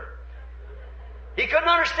bird. He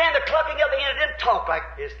couldn't understand the clucking of the hen. It didn't talk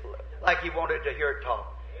like he wanted to hear it talk.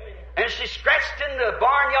 And she scratched in the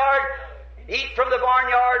barnyard, and eat from the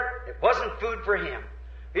barnyard. It wasn't food for him.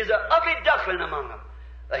 He's an ugly duckling among them.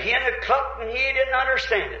 The hen had clucked and he didn't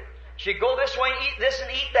understand it. She'd go this way, eat this and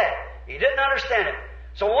eat that. He didn't understand it.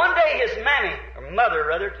 So one day his mammy, or mother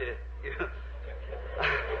rather, in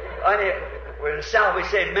the South we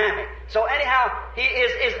say mammy. So anyhow,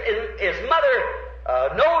 his mother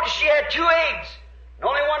noticed she had 2 eggs. And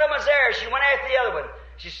only one of them was there. She went after the other one.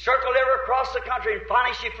 She circled ever across the country and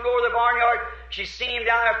finally she flew over the barnyard. She seen him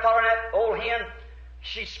down there following that old hen.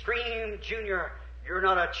 She screamed, Junior, you're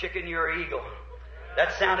not a chicken, you're an eagle.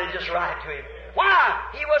 That sounded just right to him. Why?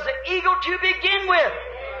 He was an eagle to begin with.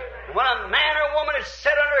 And when a man or woman is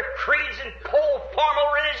set under creeds and cold formal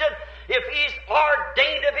religion, if he's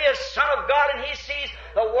ordained to be a son of God and he sees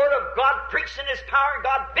the Word of God preached in His power and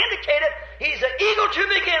God vindicated, he's an eagle to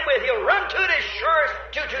begin with. He'll run to it as sure as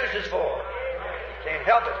 2 2s is 4. Can't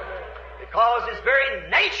help it. Because his very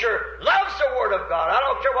nature loves the Word of God. I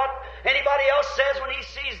don't care what anybody else says when he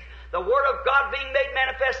sees the Word of God being made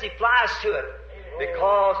manifest, he flies to it.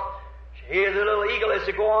 Because here the little eagle is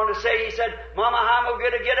to go on to say, he said, Mama, how am I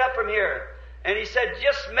going to get up from here? And he said,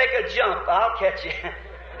 just make a jump. I'll catch you.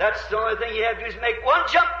 That's the only thing you have to do is make one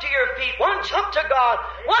jump to your feet, one jump to God,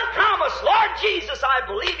 one promise. Lord Jesus, I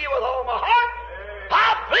believe you with all my heart.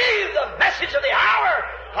 I believe the message of the hour.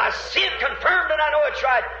 I see it confirmed and I know it's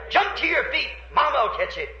right. Jump to your feet. Mama will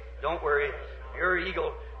catch you. Don't worry. Your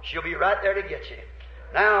eagle, she'll be right there to get you.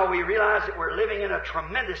 Now we realize that we're living in a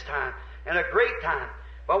tremendous time and a great time.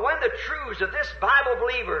 But when the truths of this Bible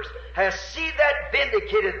believers has seen that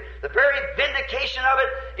vindicated, the very vindication of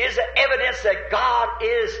it is the evidence that God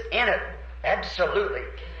is in it. Absolutely.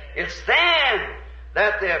 It's then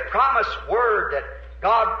that the promised word that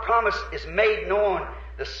God promised is made known.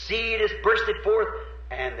 The seed is bursted forth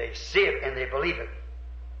and they see it and they believe it.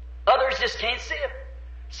 Others just can't see it.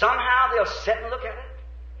 Somehow they'll sit and look at it.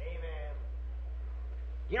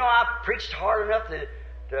 You know, I've preached hard enough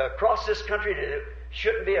to across this country that there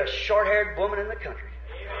shouldn't be a short-haired woman in the country.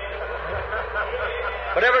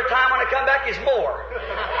 But every time when I come back, there's more.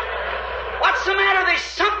 What's the matter? There's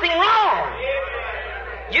something wrong.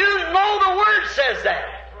 You know the Word says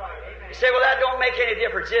that. You say, well, that don't make any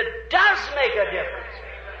difference. It does make a difference.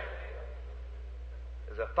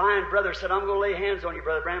 There's a fine brother said, I'm going to lay hands on you,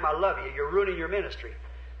 Brother Branham. I love you. You're ruining your ministry.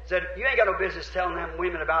 Said, you ain't got no business telling them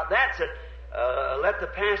women about that. Said, let the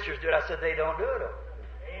pastors do it. I said, they don't do it.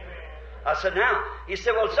 I said, now. He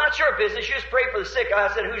said, well, it's not your business. You just pray for the sick.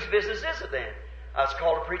 I said, whose business is it then? I was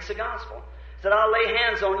called to preach the gospel. He said, I'll lay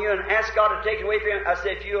hands on you and ask God to take it away from you. I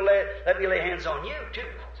said, if you'll let me lay hands on you too.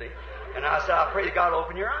 See? And I said, I pray that God will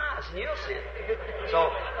open your eyes and you'll see it.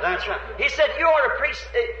 So, that's right. He said, you ought to preach,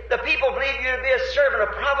 the people believe you to be a servant,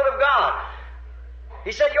 a prophet of God.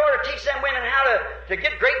 He said, you ought to teach them women how to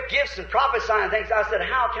get great gifts and prophesying things. I said,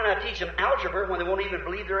 how can I teach them algebra when they won't even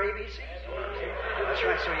believe their ABCs? That's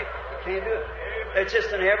right. So you can't do it. It's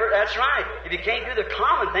just an effort. That's right. If you can't do the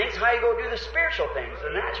common things, how you go do the spiritual things,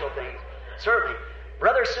 the natural things? Certainly.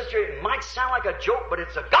 Brother, sister, it might sound like a joke, but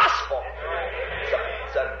it's a gospel.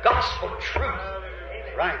 It's a gospel truth.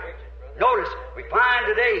 Right. Notice, we find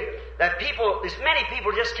today that there's many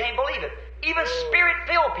people just can't believe it. Even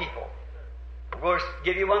spirit-filled people. We'll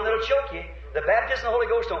give you one that'll choke you. The baptism of the Holy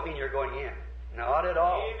Ghost don't mean you're going in. Not at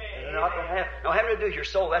all. Not going to have. No, having to do with your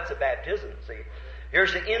soul, that's a baptism, see.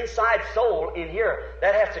 Here's the inside soul in here.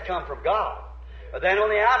 That has to come from God. But then on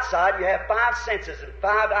the outside, you have 5 senses and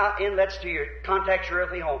 5 inlets to your contacts your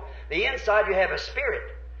earthly home. The inside, you have a spirit.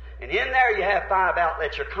 And in there, you have 5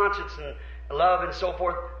 outlets, your conscience and love and so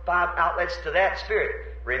forth, 5 outlets to that spirit.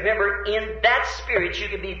 Remember, in that spirit, you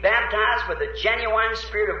can be baptized with the genuine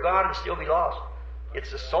Spirit of God and still be lost.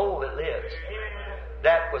 It's the soul that lives.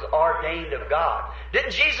 That was ordained of God.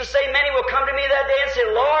 Didn't Jesus say, many will come to me that day and say,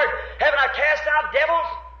 Lord, haven't I cast out devils,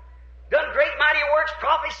 done great mighty works,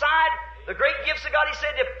 prophesied the great gifts of God? He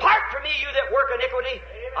said, depart from me, you that work iniquity.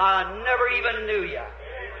 I never even knew you.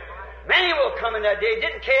 Many will come in that day.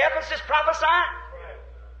 Didn't Caiaphas prophesy?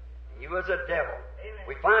 He was a devil.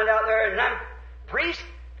 We find out there in them priests,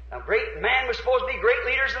 a great man was supposed to be great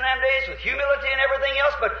leaders in them days with humility and everything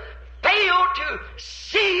else, but failed to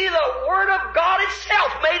see the Word of God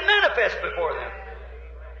itself made manifest before them.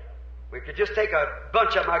 We could just take a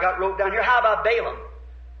bunch of them I got wrote down here. How about Balaam?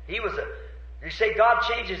 You say God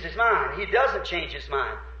changes his mind. He doesn't change his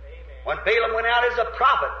mind. When Balaam went out as a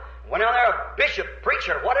prophet, went out there a bishop,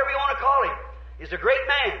 preacher, whatever you want to call him, he's a great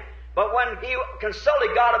man. But when he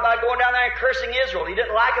consulted God about going down there and cursing Israel, he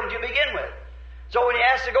didn't like him to begin with. So when he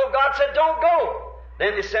asked to go, God said, don't go.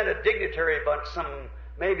 Then they sent a dignitary,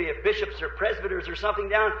 maybe a bishops or presbyters or something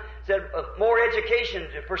down, said more education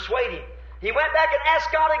to persuade him. He went back and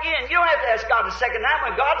asked God again. You don't have to ask God the second time.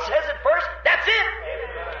 When God says it first, that's it.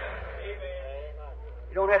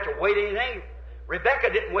 You don't have to wait anything.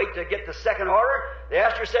 Rebecca didn't wait to get the second order. They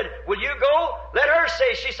asked her, said, will you go? Let her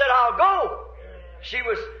say. She said, I'll go. She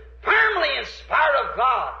was firmly inspired of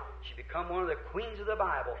God. She became one of the queens of the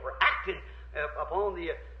Bible for acting upon the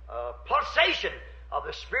pulsation of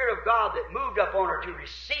the Spirit of God that moved upon her to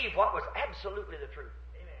receive what was absolutely the truth.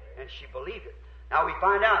 And she believed it. Now we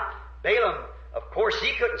find out, Balaam, of course,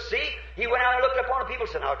 he couldn't see. He went out and looked upon the people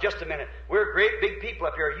and said, now just a minute, we're great big people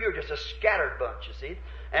up here. You're just a scattered bunch, you see.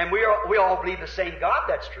 And we all believe the same God,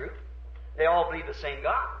 that's true. They all believe the same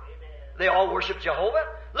God. They all worship Jehovah.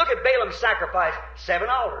 Look at Balaam's sacrifice. 7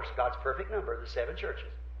 altars, God's perfect number, the 7 churches.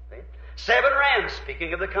 See? 7 rams,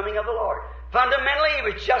 speaking of the coming of the Lord. Fundamentally,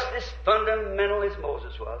 he was just as fundamental as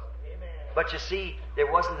Moses was. Amen. But you see,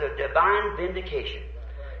 there wasn't a divine vindication.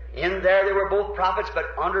 In there, they were both prophets, but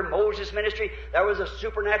under Moses' ministry, there was a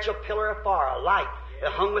supernatural pillar of fire, a light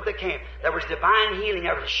that hung with the camp. There was divine healing.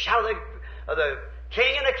 There was a shout of the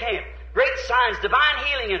king in the camp. Great signs, divine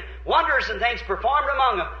healing, and wonders and things performed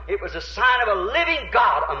among them. It was a sign of a living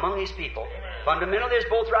God among His people. Amen. Fundamentally, it's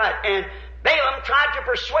both right. And Balaam tried to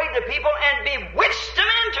persuade the people and bewitched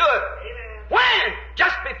them into it. Amen. When?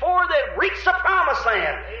 Just before they reached the promised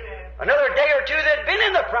land. Amen. Another day or two they'd been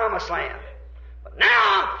in the promised land. But now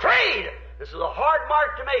I'm afraid. This is a hard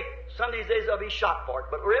mark to make. Some of these days they'll be shot for it.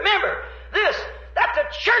 But remember this, that the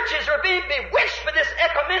churches are being bewitched with this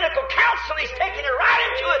ecumenical council. He's taking it right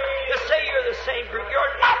into it to say you're the same group.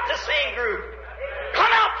 You're not the same group.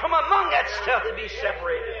 Come out from among that stuff and be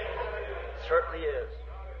separated. It certainly is.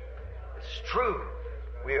 It's true.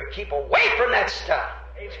 We'll keep away from that stuff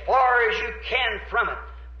as far as you can from it.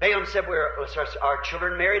 Balaam said, our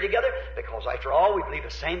children marry together because after all we believe the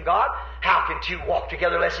same God. How can two walk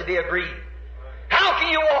together unless they be agreed? How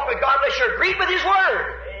can you walk with God unless you're agreed with His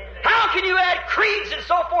Word? How can you add creeds and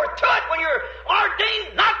so forth to it when you're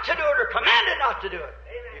ordained not to do it or commanded not to do it?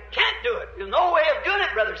 You can't do it. There's no way of doing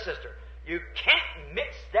it, brother, sister. You can't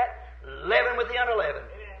mix that leaven with the unleavened.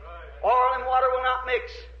 Oil and water will not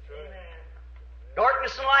mix.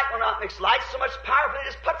 Darkness and light will not mix. Light so much powerful it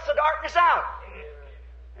just puts the darkness out.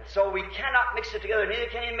 And so we cannot mix it together. Neither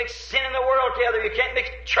can you mix sin in the world together. You can't mix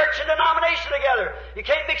church and denomination together. You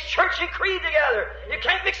can't mix church and creed together. You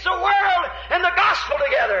can't mix the world and the gospel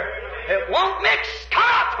together. It won't mix. Come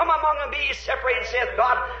out from among them, be ye separated, saith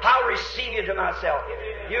God. I'll receive you to myself.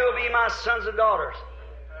 You'll be my sons and daughters.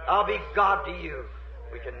 I'll be God to you.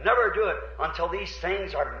 We can never do it until these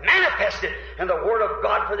things are manifested in the Word of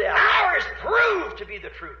God, for the hour is proved to be the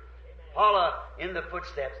truth. Follow in the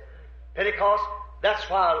footsteps. Pentecost, that's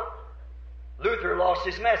why Luther lost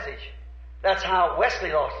his message. That's how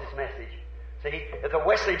Wesley lost his message. See, if the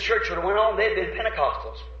Wesley church would have went on, they'd been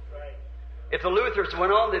Pentecostals. If the Luthers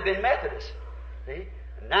went on, they'd been Methodists. See?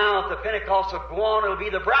 And now if the Pentecostals go on, it'll be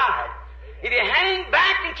the bride. If you hang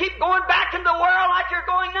back and keep going back in the world like you're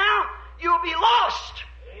going now, you'll be lost.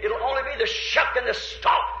 It'll only be the shuck and the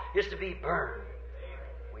stalk is to be burned.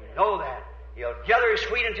 We know that. He'll gather his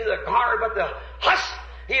wheat into the garner, but the husk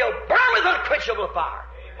He'll burn with unquenchable fire.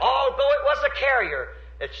 Although it was a carrier,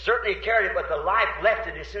 it certainly carried it, but the life left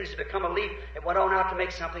it as soon as it became a leaf. It went on out to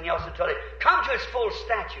make something else until it come to its full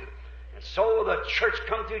stature. And so the church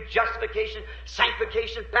come through justification,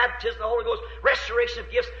 sanctification, baptism of the Holy Ghost, restoration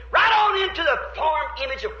of gifts, right on into the form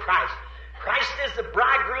image of Christ. Christ is the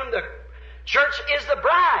bridegroom, the church is the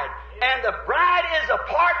bride, and the bride is a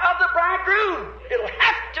part of the bridegroom. It'll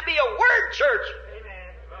have to be a word church,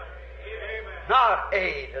 not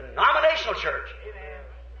a denominational church.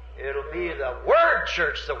 It'll be the Word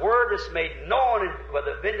church, the Word that's made known with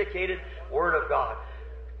the vindicated Word of God.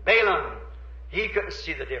 Balaam, he couldn't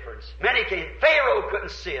see the difference. Many came. Pharaoh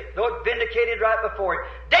couldn't see it, though it vindicated right before him.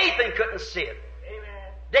 Dathan couldn't see it.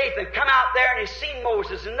 Amen. Dathan come out there and he seen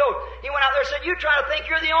Moses, and note, he went out there and said, you try to think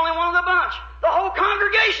you're the only one of the bunch. The whole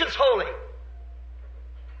congregation's holy.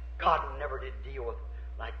 God never did deal with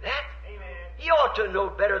it like that. Amen. He ought to know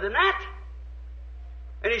better than that.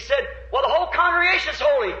 And he said, well, the whole congregation's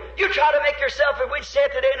holy. You try to make yourself, as we'd say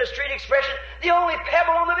it today in a street expression, the only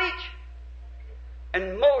pebble on the beach.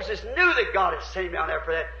 And Moses knew that God had sent him down there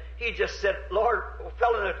for that. He just said, Lord,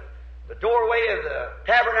 fell in the doorway of the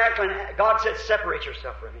tabernacle, and God said, separate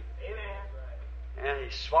yourself from me. Amen. And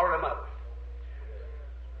he swallowed him up.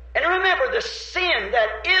 And remember, the sin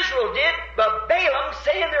that Israel did, but Balaam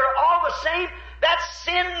saying they're all the same, that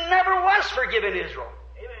sin never was forgiven Israel.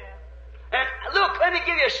 And look, let me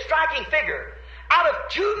give you a striking figure. Out of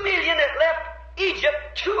 2 million that left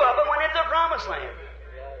Egypt, 2 of them went into the Promised Land.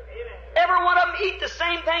 Every one of them eat the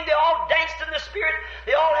same thing. They all danced in the Spirit.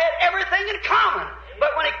 They all had everything in common.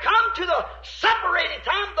 But when it come to the separating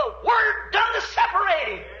time, the Word done the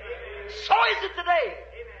separating. So is it today.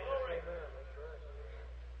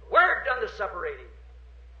 The Word done the separating.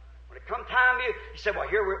 When it come time, you said, well,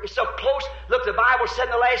 here it's so close. Look, the Bible said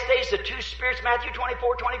in the last days, the 2 spirits, Matthew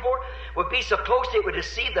 24, would be so close it would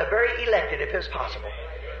deceive the very elected if it's possible.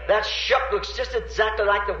 That shuck looks just exactly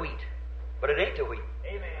like the wheat. But it ain't the wheat.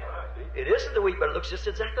 It isn't the wheat, but it looks just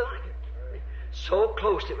exactly like it. So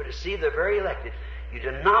close it would deceive the very elected. You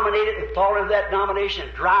denominate it and fall into that denomination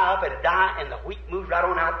and dry up and die, and the wheat moves right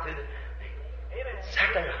on out through the...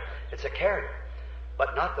 Exactly right. It's a carrier,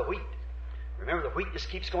 but not the wheat. Remember, the wheat just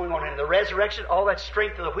keeps going on. And in the resurrection, all that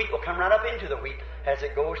strength of the wheat will come right up into the wheat as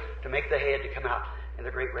it goes to make the head to come out in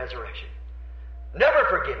the great resurrection. Never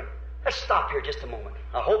forgive him. Let's stop here just a moment.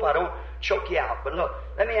 I hope I don't choke you out. But look,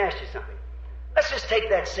 let me ask you something. Let's just take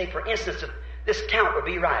that, say, for instance, this count would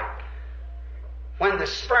be right. When the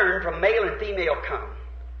sperm from male and female come,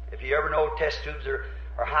 if you ever know test tubes or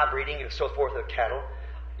high breeding and so forth of cattle,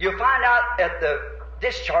 you'll find out that the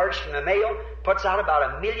discharge from the male puts out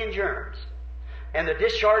about 1 million germs. And the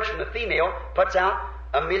discharge from the female puts out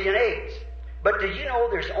 1 million eggs. But did you know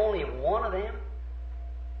there's only one of them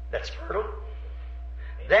that's fertile?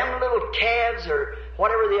 Them little calves or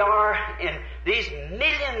whatever they are, in these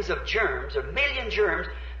millions of germs, a million germs,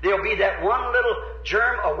 there'll be that one little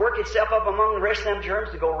germ will work itself up among the rest of them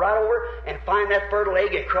germs to go right over and find that fertile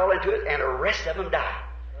egg and crawl into it, and the rest of them die.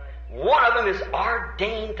 One of them is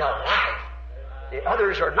ordained to life. The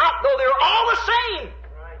others are not, though they're all the same.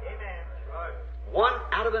 1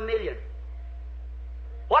 out of 1 million.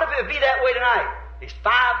 What if it would be that way tonight? These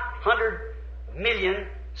 500 million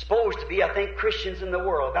supposed to be, I think, Christians in the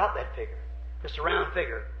world, about that figure. Just a round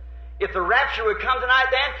figure. If the rapture would come tonight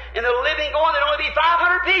then, and the living going, there'd only be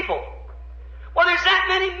 500 people. Well, there's that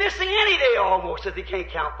many missing any day almost that they can't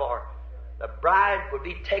count for. The bride would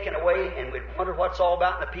be taken away, and we'd wonder what's all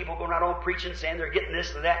about, and the people going right on preaching, saying they're getting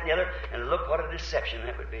this and that and the other, and look what a deception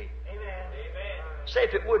that would be. Amen. Say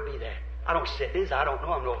if it would be that. I don't say it is. I don't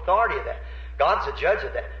know. I'm no authority of that. God's the judge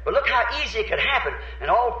of that. But look how easy it could happen,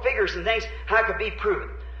 and all figures and things, how it could be proven.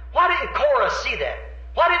 Why didn't Korah see that?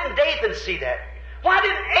 Why didn't Dathan see that? Why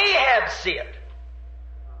didn't Ahab see it?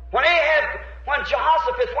 When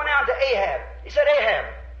Jehoshaphat went out to Ahab, he said, Ahab,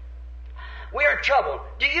 we're in trouble.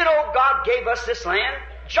 Do you know God gave us this land?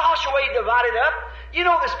 Joshua divided up. You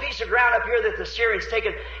know this piece of ground up here that the Syrians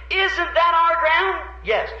taken, isn't that our ground?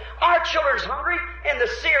 Yes. Our children's hungry, and the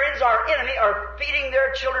Syrians, our enemy, are feeding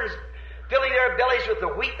their children, filling their bellies with the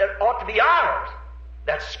wheat that ought to be ours.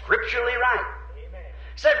 That's scripturally right. Amen.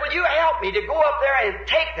 Said, will you help me to go up there and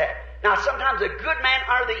take that? Now, sometimes a good man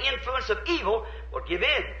under the influence of evil will give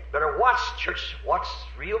in. Better watch, church, watch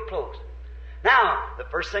real close. Now, the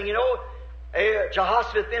first thing you know,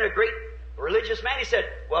 Jehoshaphat being a great religious man, he said,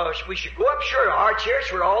 well, we should go up, sure, our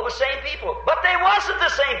church, we're all the same people. But they wasn't the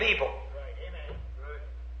same people. Right. Amen. Right.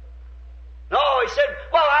 No, he said,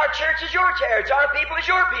 well, our church is your church, our people is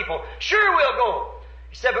your people. Sure, we'll go.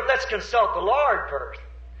 He said, but let's consult the Lord first.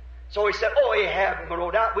 So he said, oh, Ahab, no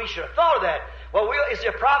doubt we should have thought of that. Well, is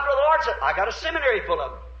there a prophet of the Lord? Said, I got a seminary full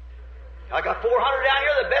of them. I got 400 down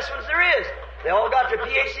here, the best ones there is. They all got their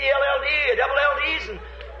PhD, LLD, double LDs, and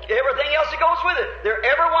everything else that goes with it. They're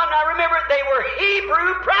everyone. Now remember, they were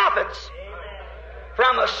Hebrew prophets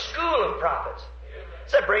from a school of prophets.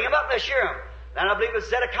 Said, bring them up, let's hear them. And I believe it was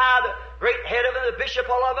Zedekiah, the great head of them, the bishop,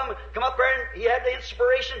 all of them, come up there and he had the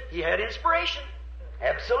inspiration. He had inspiration.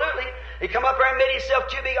 Absolutely. He come up there and made himself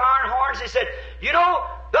 2 big iron horns. He said, you know,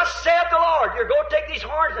 thus saith the Lord, you're going to take these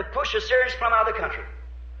horns and push the Syrians from out of the country.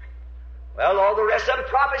 Well, all the rest of them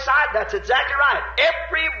prophesied. That's exactly right.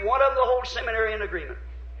 Every one of them, the whole seminary in agreement.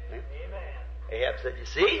 Amen. Ahab said, you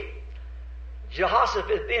see, Jehoshaphat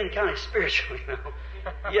is being kind of spiritual, you know.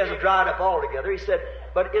 He hasn't dried up altogether. He said,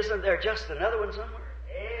 but isn't there just another one somewhere?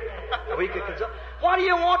 Amen. We could consult. Why do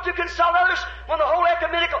you want to consult others when the whole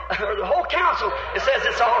ecumenical, or the whole council, it says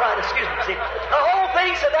it's all right, excuse me, see. The whole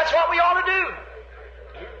thing said that's what we ought to do.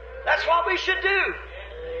 That's what we should do.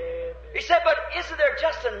 He said, but isn't there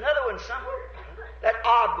just another one somewhere? That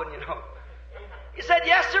odd one, you know. He said,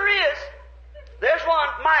 yes, there is. There's one,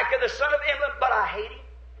 Micah, the son of Imlan, but I hate him.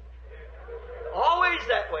 Always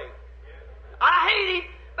that way. I hate him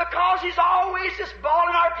because he's always just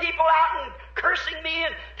bawling our people out and cursing me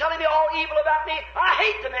and telling me all evil about me. I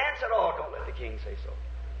hate the man. Said, oh, don't let the king say so.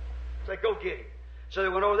 Said, go get him. So they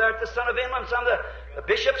went over there at the son of Imlan, some of the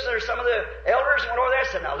bishops or some of the elders went over there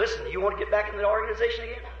and said, now listen, you want to get back in the organization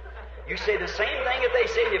again? You say the same thing that they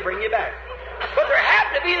say, they bring you back. But there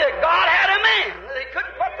happened to be that God had a man. They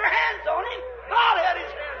couldn't put their hands on him. God had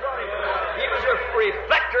his hands on him. He was a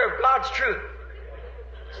reflector of God's truth.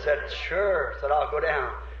 Said, sure. Said, I'll go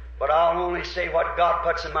down. But I'll only say what God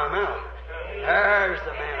puts in my mouth. There's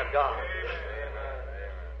the man of God.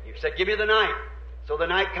 He said, give me the night. So the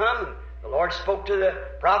night come, and the Lord spoke to the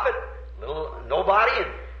prophet, little nobody,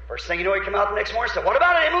 and first thing you know, he came out the next morning and said, what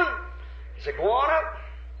about Imlan? He said, go on up.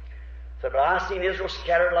 He said, but I seen Israel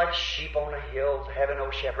scattered like sheep on the hills, having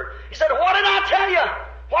no shepherd. He said, what did I tell you?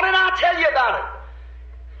 What did I tell you about it?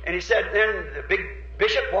 And he said, then the big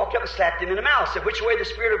bishop walked up and slapped him in the mouth. Said, which way the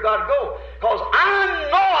Spirit of God go? Because I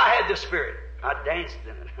know I had the Spirit. I danced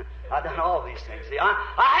in it. I done all these things. See, I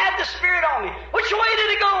had the Spirit on me. Which way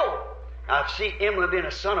did it go? Now, see, Imlan being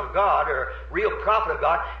a son of God or a real prophet of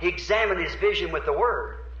God, he examined his vision with the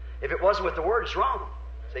Word. If it wasn't with the Word, it's wrong.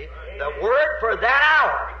 See, the Word for that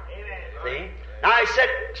hour. See? Now he said,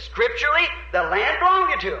 scripturally, the land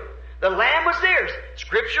belonged to him. The land was theirs.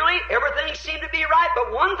 Scripturally, everything seemed to be right,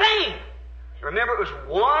 but one thing. Remember, it was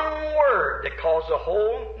one word that caused the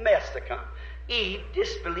whole mess to come. Eve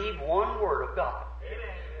disbelieved one word of God.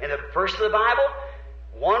 In the first of the Bible,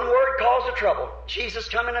 one word caused the trouble. Jesus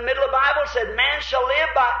come in the middle of the Bible and said, man shall live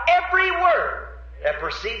by every word that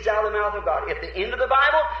proceeds out of the mouth of God. At the end of the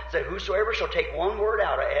Bible, it said, whosoever shall take one word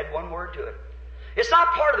out or add one word to it. It's not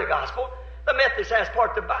part of the gospel. The Methodists has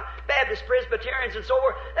part, the Baptist, Presbyterians, and so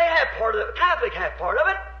forth, they have part of it. Catholic have part of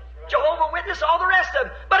it. Jehovah Witness, all the rest of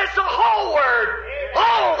them. But it's the whole Word.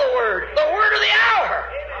 All the Word of the hour.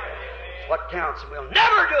 It's what counts. And we'll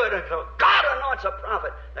never do it until God anoints a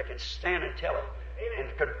prophet that can stand and tell it and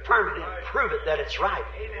confirm it and prove it that it's right.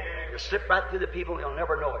 You'll slip right through the people and you'll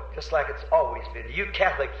never know it, just like it's always been. You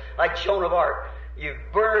Catholic, like Joan of Arc, you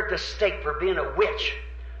burned at the stake for being a witch.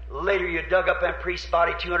 Later you dug up that priest's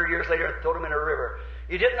body 200 years later and threw him in a river.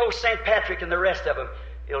 You didn't know St. Patrick and the rest of them.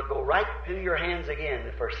 It'll go right through your hands again,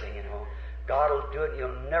 the first thing you know. God will do it and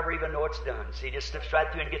you'll never even know it's done. See, he just slips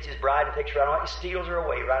right through and gets his bride and takes her out and steals her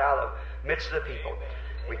away right out of the midst of the people.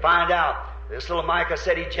 We find out, this little Micah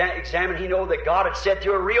said he examined, he knew that God had said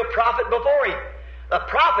to a real prophet before him. A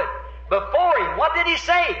prophet before him. What did he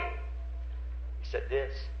say? He said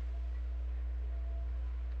this.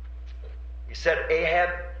 He said, Ahab,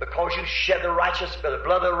 because you shed the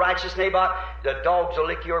blood of the righteous Naboth, the dogs will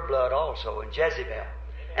lick your blood also, and Jezebel.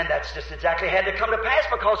 And that's just exactly had to come to pass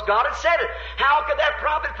because God had said it. How could that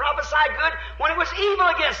prophet prophesy good when it was evil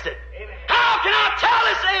against it? Amen. How can I tell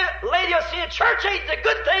this Laodicean church ate the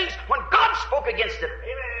good things when God spoke against it?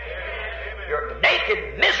 Amen. You're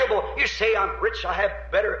naked, miserable. You say, I'm rich, I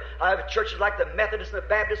have churches like the Methodists and the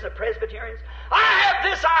Baptists and the Presbyterians. I have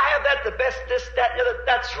this, I have that, the best, this, that, and the other.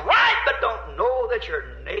 That's right, but don't know that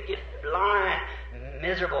you're naked, blind,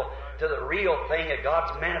 miserable to the real thing that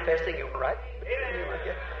God's manifesting you right.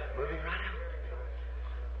 Moving right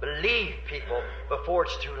out. Believe, people, before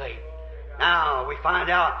it's too late. Now, we find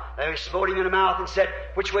out that he smote him in the mouth and said,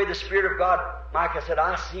 which way the Spirit of God? Micah said,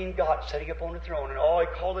 I seen God sitting upon the throne, and all he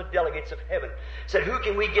called the delegates of heaven. Said, who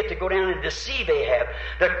can we get to go down and deceive Ahab?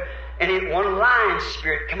 And one lying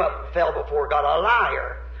spirit come up and fell before God, a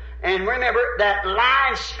liar. And remember, that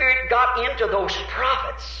lying spirit got into those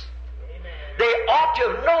prophets. They ought to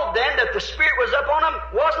have known then that the Spirit was up on them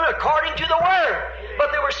wasn't according to the Word.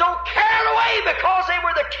 But they were so carried away because they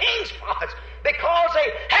were the king's prophets. because they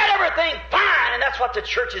had everything fine, and that's what the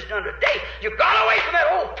church has done today. You got away from that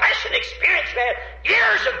old-fashioned experience you had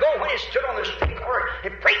years ago when you stood on the street corner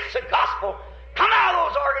and preached the gospel. Come out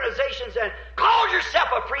of those organizations and call yourself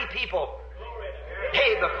a free people.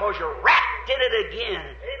 Hey, because you're wrapped in it again,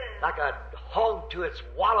 like a hog to its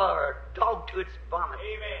wallow or a dog to its vomit.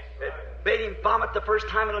 It made him vomit the first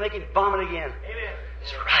time, it'll make him vomit again.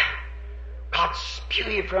 That's right. God spew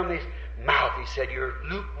you from his mouth, he said. You're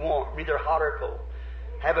lukewarm, neither hot or cold.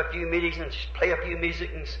 Have a few meetings and play a few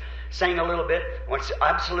music and sing a little bit.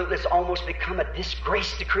 It's almost become a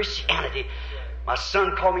disgrace to Christianity. My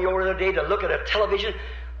son called me over the other day to look at a television,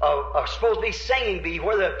 supposed to be singing bee,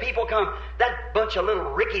 where the people come, that bunch of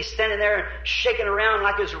little rickies standing there shaking around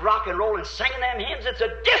like it's rock and roll and singing them hymns. It's a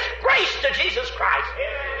disgrace to Jesus Christ.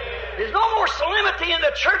 There's no more solemnity in the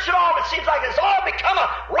church at all. It seems like it's all become a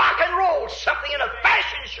rock and roll, something in a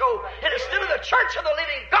fashion show, and instead of the church of the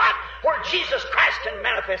living God, where Jesus Christ can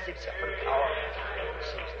manifest himself in power. It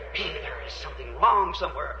seems to me there is something wrong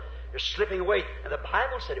somewhere. You're slipping away, and the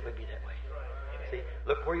Bible said it would be that way. See,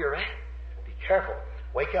 look where you're at. Be careful.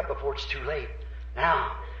 Wake up before it's too late.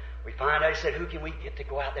 Now, we find, I said, who can we get to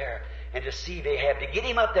go out there and deceive Ahab, to get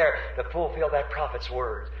him up there to fulfill that prophet's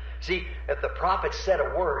words? See, if the prophet said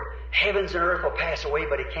a word, heavens and earth will pass away,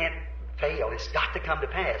 but it can't fail. It's got to come to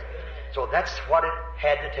pass. So that's what it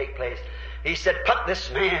had to take place. He said, put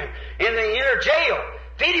this man in the inner jail.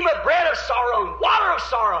 Feed him with bread of sorrow and water of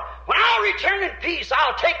sorrow. When I'll return in peace,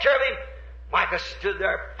 I'll take care of him. Micah stood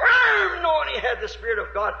there firm, knowing he had the Spirit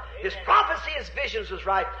of God. His prophecy, his visions was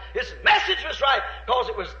right. His message was right, because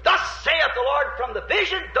it was thus saith the Lord from the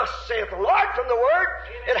vision, thus saith the Lord from the Word.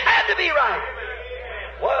 It had to be right.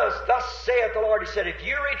 It was thus saith the Lord. He said, if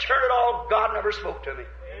you return at all, God never spoke to me.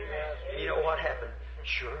 You know what happened?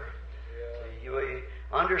 Sure. You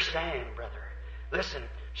understand, brother. Listen,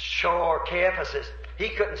 sure, Caiaphas, he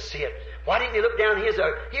couldn't see it. Why didn't he look down?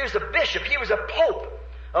 He was a bishop. He was a pope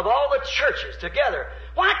of all the churches together.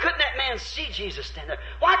 Why couldn't that man see Jesus stand there?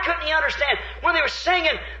 Why couldn't he understand when they were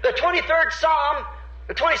singing the 23rd Psalm,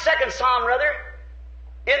 the 22nd Psalm rather,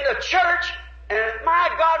 in the church, and my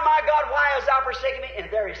God, why hast thou forsaken me? And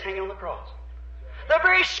there he's hanging on the cross. The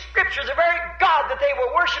very scriptures, the very God that they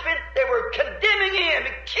were worshiping, they were condemning him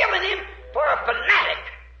and killing him for a fanatic.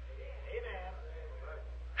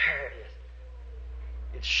 There it is.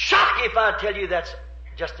 It's shocking if I tell you that's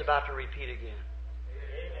just about to repeat again.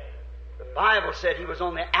 The Bible said he was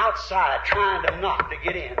on the outside trying to knock to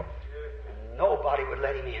get in. And nobody would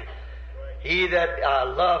let him in. He that I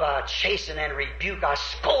love, I chasten and rebuke. I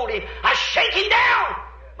scold him. I shake him down.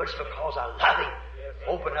 But it's because I love him.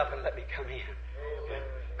 Open up and let me come in.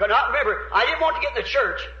 Because remember, I didn't want to get in the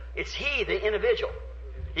church. It's he, the individual.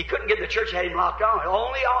 He couldn't get in the church, had him locked on. The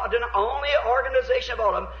only organization of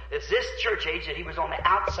all of them is this church age that he was on the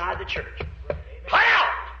outside of the church. Put out!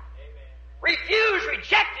 Refused,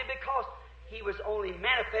 rejected, because he was only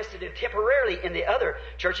manifested temporarily in the other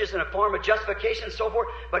churches in a form of justification and so forth.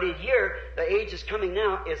 But in here, the age is coming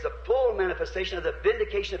now, is the full manifestation of the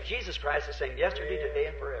vindication of Jesus Christ, the same yesterday, today,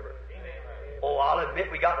 and forever. Oh, I'll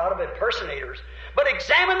admit we got a lot of impersonators. But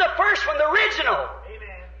examine the first one, the original.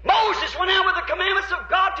 Moses went out with the commandments of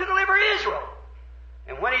God to deliver Israel.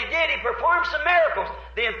 And when he did, he performed some miracles.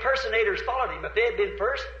 The impersonators followed him. If they had been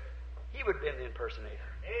first, he would have been the impersonator.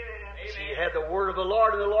 See, you had the word of the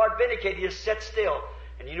Lord, and the Lord vindicated. He just sat still.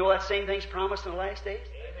 And you know that same thing's promised in the last days?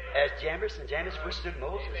 As Jambres and Jannes withstood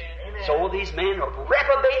Moses, so will these men of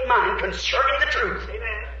reprobate mind concerning the truth.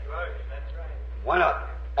 When an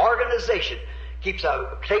organization takes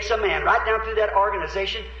a man right down through that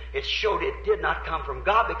organization, it showed it did not come from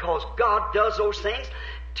God, because God does those things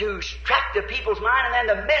to track the people's mind, and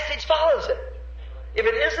then the message follows it. If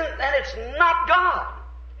it isn't, then it's not God.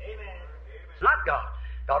 It's not God.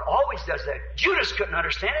 God always does that. Judas couldn't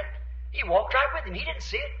understand it. He walked right with him. He didn't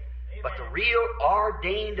see it. But the real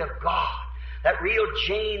ordained of God, that real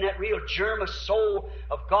gene, that real germ of soul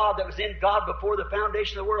of God that was in God before the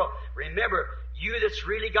foundation of the world. Remember, you that's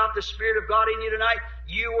really got the Spirit of God in you tonight,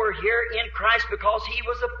 you were here in Christ because He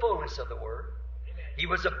was the fullness of the Word. He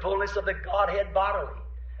was the fullness of the Godhead bodily.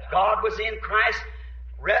 God was in Christ,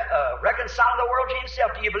 reconciling the world to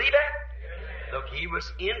Himself. Do you believe that? Look, He was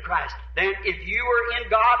in Christ. Then if you were in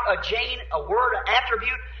God, a gene, a word, an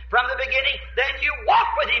attribute from the beginning, then you walk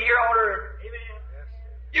with Him here on earth.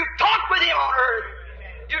 You talked with Him on earth.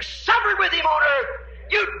 You suffered with Him on earth.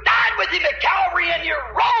 You died with Him at Calvary, and you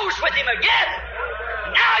rose with Him again.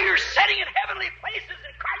 Now you're sitting in heavenly places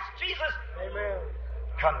in Christ Jesus. Amen.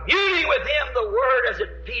 Communing with Him, the Word, as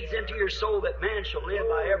it feeds into your soul, that man shall live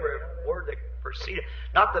by every word that proceedeth.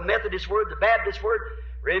 Not the Methodist word, the Baptist word,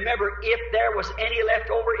 Remember, if there was any left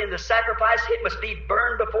over in the sacrifice, it must be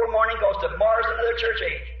burned before morning, because tomorrow's another church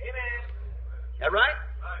age. Amen. Is that right?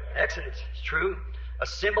 Exodus. It's true. A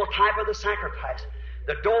symbol type of the sacrifice.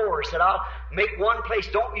 The door said, I'll make one place.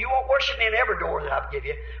 You won't worship me in every door that I'll give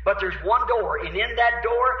you, but there's one door, and in that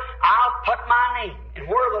door, I'll put my name. And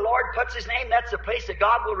where the Lord puts His name, that's the place that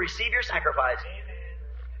God will receive your sacrifice. Amen.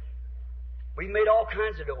 We've made all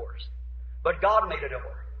kinds of doors, but God made a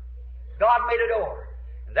door. God made a door.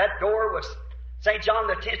 And that door was St. John,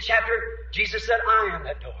 the 10th chapter. Jesus said, I am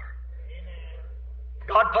that door. Amen.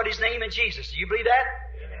 God put His name in Jesus. Do you believe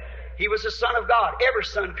that? Amen. He was the Son of God. Every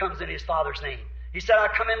son comes in His Father's name. He said, I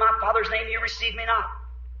come in my Father's name, you receive me not.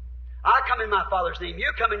 I come in my Father's name,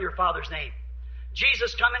 you come in your Father's name.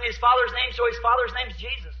 Jesus come in His Father's name, so His Father's name is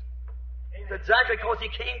Jesus. Amen. Exactly because He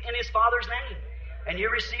came in His Father's name. And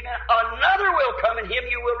you receive me. Another will come, and Him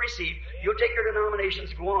you will receive. You'll take your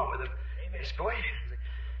denominations, go on with them. Amen. Just go ahead.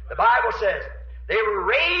 The Bible says, they were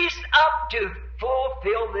raised up to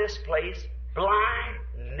fulfill this place, blind,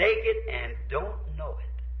 naked, and don't know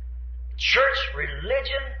it. Church,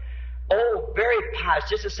 religion, oh, very pious,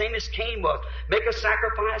 just the same as Cain was. Make a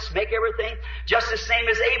sacrifice, make everything, just the same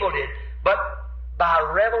as Abel did. But by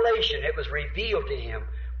revelation, it was revealed to him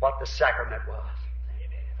what the sacrament was.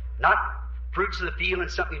 Amen. Not fruits of the field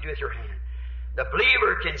and something you do with your hand. The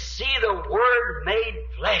believer can see the Word made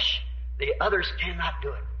flesh. The others cannot do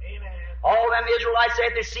it. Amen. All them Israelites,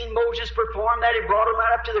 after they seen Moses perform that, he brought them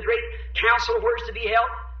right up to the great council where it's to be held.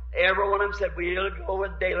 Every one of them said, we'll go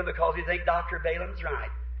with Balaam because we think Dr. Balaam's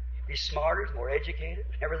right. He's smarter, he's more educated,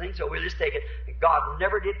 everything, so we'll just take it. And God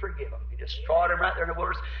never did forgive them. He destroyed them right there in the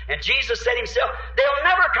wilderness. And Jesus said Himself, they'll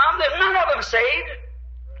never come, there's none of them saved.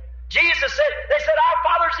 Jesus said, they said, our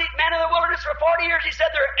fathers eat manna in the wilderness for 40 years. He said,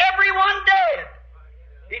 they're everyone dead.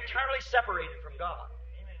 Eternally separated from God.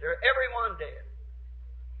 They're everyone dead.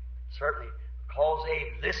 Certainly, because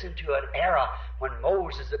they listened to an era when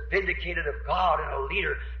Moses had vindicated of God and a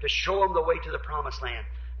leader to show them the way to the promised land.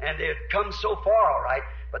 And they had come so far, all right,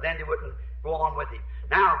 but then they wouldn't go on with Him.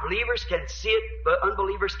 Now, believers can see it, but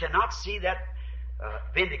unbelievers cannot see that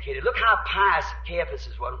vindicated. Look how pious Caiaphas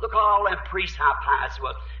was. Look all them priests, how pious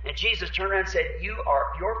was. And Jesus turned around and said, you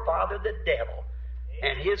are your father the devil,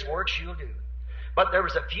 and his works you'll do. But there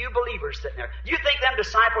was a few believers sitting there. You think them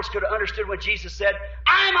disciples could have understood when Jesus said,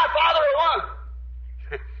 I and my Father are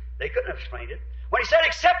one? They couldn't have explained it. When He said,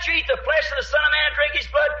 except you eat the flesh of the Son of Man and drink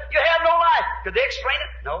His blood, you have no life. Could they explain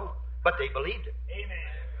it? No. But they believed it.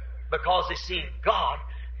 Amen. Because they seen God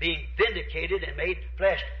being vindicated and made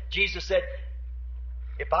flesh. Jesus said,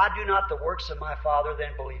 if I do not the works of my Father,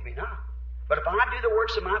 then believe me not. But if I do the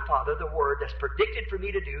works of my Father, the Word that's predicted for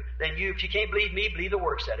me to do, then you, if you can't believe me, believe the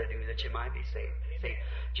works that I do, that you might be saved. See?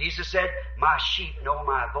 Jesus said, my sheep know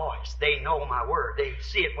my voice. They know my Word. They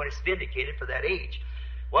see it when it's vindicated for that age.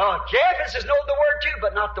 Well, Caiaphas know the Word too,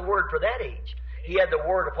 but not the Word for that age. He had the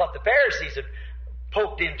Word of what the Pharisees had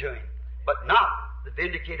poked into him, but not the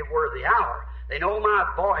vindicated Word of the hour. They know my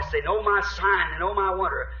voice. They know my sign. They know my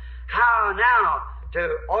wonder. How now?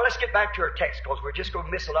 Let's get back to our text, because we're just going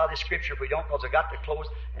to miss a lot of the Scripture if we don't, because I've got to close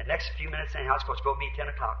in the next few minutes anyhow. It's going to be 10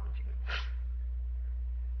 o'clock in a few minutes.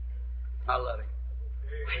 I love Him.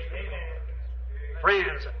 Amen.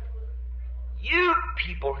 Friends, you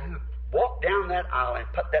people who walked down that aisle and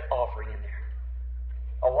put that offering in there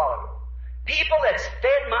a while ago, people that's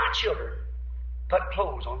fed my children, put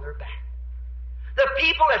clothes on their back. The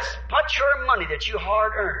people that put your money that you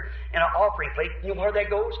hard earned in an offering plate, you know where that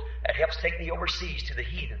goes? That helps take me overseas to the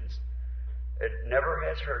heathens. It never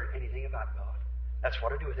has heard anything about God. That's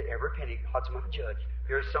what I do with it. Every penny, God's my judge.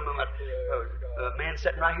 Here's some of my man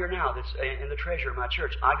sitting right here now that's in the treasury of my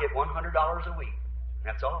church. I get $100 a week.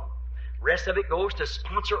 That's all. Rest of it goes to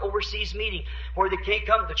sponsor overseas meeting where they can't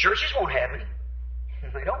come. The churches won't have me.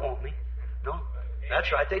 They don't want me. No. That's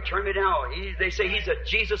right. They turn me down. They say he's a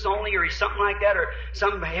Jesus only, or he's something like that, or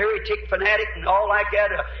some heretic fanatic and all like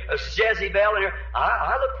that, a Jezebel. And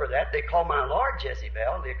I look for that. They call my Lord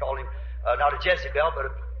Jezebel. They call him not a Jezebel, but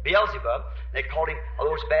a Beelzebub. They called him all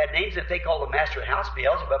those bad names. If they call the master of the house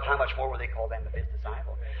Beelzebub, how much more will they call them the fifth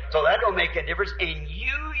disciple? So that don't make a difference. And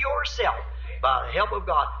you yourself, by the help of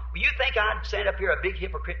God, you think I'd stand up here a big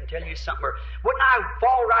hypocrite and tell you something? Or wouldn't I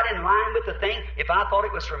fall right in line with the thing if I thought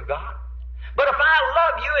it was from God? But if I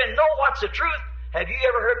love you and know what's the truth, have you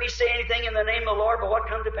ever heard me say anything in the name of the Lord but what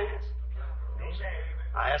come to pass? No, sir.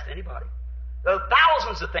 I asked anybody. There are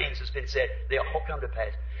thousands of things that's been said. They all come to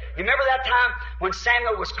pass. You remember that time when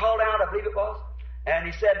Samuel was called out, I believe it was? And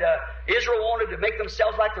he said Israel wanted to make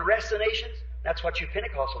themselves like the rest of the nations. That's what you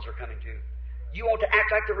Pentecostals are coming to. You want to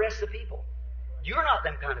act like the rest of the people. You're not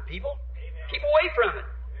them kind of people. Keep away from it.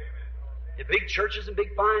 The big churches and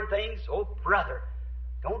big fine things, oh brother,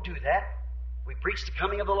 don't do that. We preach the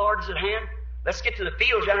coming of the Lord is at hand. Let's get to the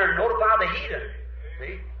fields down there and notify the heathen.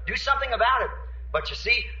 See? Do something about it. But you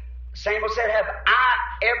see, Samuel said, have I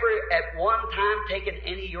ever at one time taken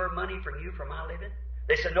any of your money from you for my living?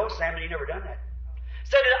 They said, no, Samuel, you never done that.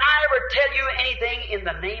 Said, did I ever tell you anything in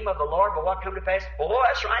the name of the Lord but what come to pass? Oh,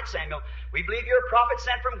 that's right, Samuel. We believe you're a prophet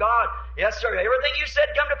sent from God. Yes, sir. Everything you said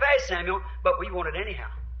come to pass, Samuel, but we want it anyhow.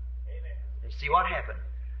 Amen. You see what happened?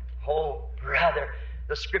 Oh, brother,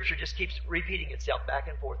 the Scripture just keeps repeating itself back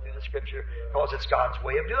and forth through the Scripture because it's God's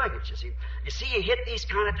way of doing it, you see. You hit these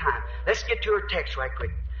kind of times. Let's get to our text right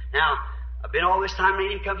quick. Now, I've been all this time and I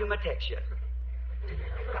ain't even come to my text yet.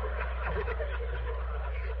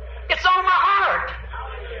 It's on my heart.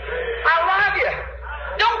 I love you.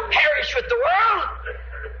 Don't perish with the world.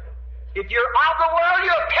 If you're of the world,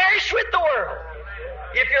 you'll perish with the world.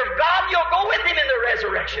 If you're of God, you'll go with Him in the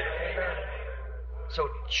resurrection. So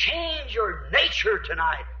change your nature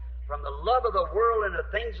tonight from the love of the world and the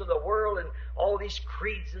things of the world and all these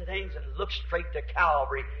creeds and things and look straight to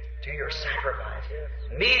Calvary, to your sacrifice.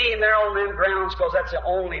 Meet Him there on them grounds because that's the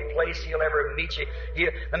only place He'll ever meet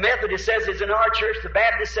you. The Methodist says it's in our church, the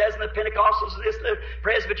Baptist says, and the Pentecostals and this, and the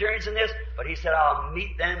Presbyterians and this. But He said, I'll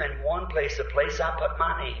meet them in one place, the place I put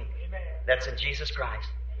my name. Amen. That's in Jesus Christ.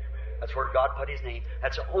 That's where God put His name.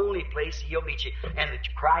 That's the only place He'll meet you. And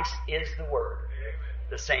Christ is the Word.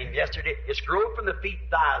 The same yesterday. It's grown from the feet to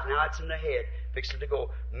the eyes. Now it's in the head, fixing to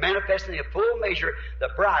go. Manifesting in full measure the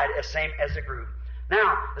bride as same as the groom.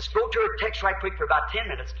 Now, let's go to our text right quick for about 10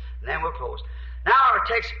 minutes, and then we'll close. Now our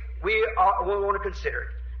text, we want to consider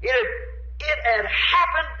it. It had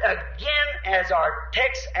happened again as our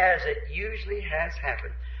text, as it usually has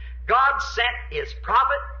happened. God sent His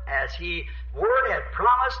prophet, as Word had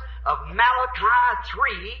promised, of Malachi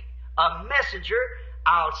 3, a messenger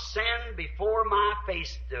I'll send before my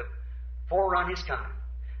face to forerun His coming.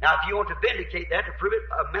 Now, if you want to vindicate that, to prove it,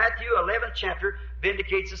 Matthew 11th chapter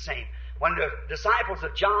vindicates the same. When the disciples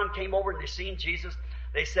of John came over and they seen Jesus,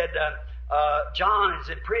 they said, John is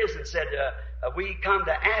in prison, said, we come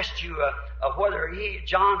to ask you whether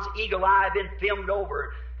John's eagle eye had been filmed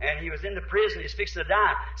over, and he was in the prison, he's fixing to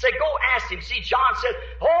die. Say, go ask him. See, John said,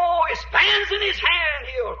 oh, his fan's in his hand,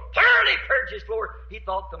 he'll thoroughly purge his floor. He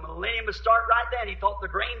thought the millennium would start right then. He thought the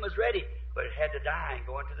grain was ready, but it had to die and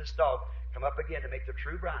go into the stalk, come up again to make the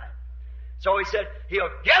true bride. So he said, he'll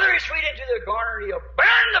gather his wheat into the garner, he'll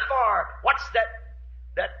burn the fire. What's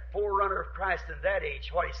that forerunner of Christ in that age?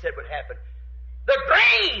 What he said would happen. The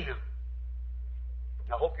grain!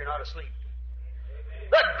 I hope you're not asleep.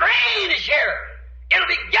 The grain is here. It'll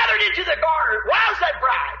be gathered into the garner. Why's that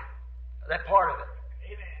bride? That part of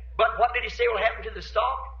it. Amen. But what did he say will happen to the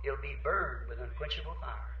stalk? It'll be burned with unquenchable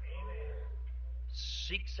fire. Amen.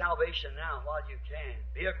 Seek salvation now while you can.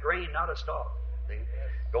 Be a grain, not a stalk. See?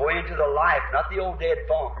 Go into the life, not the old dead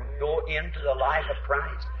farm. Go into the life of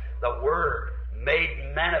Christ. The Word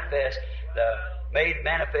made manifest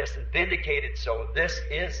and vindicated. So this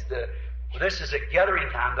is a gathering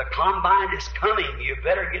time. The combine is coming. You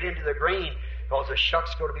better get into the grain because the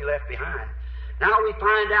shuck's going to be left behind. Now we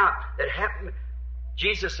find out that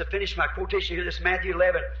Jesus, to finish my quotation here, this Matthew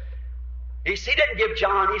 11, he didn't give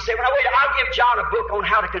John, he said, well, wait, I'll give John a book on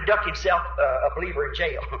how to conduct himself a believer in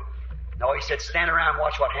jail. No, he said, stand around and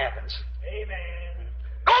watch what happens. Amen.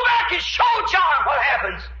 Go back and show John what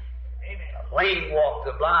happens. Amen. The lame walk,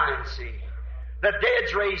 the blind see. The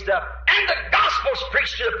dead's raised up. And the gospel's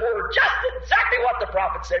preached to the poor. Just exactly what the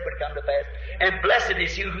prophet said would come to pass. And blessed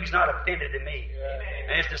is he who's not offended in me. Amen.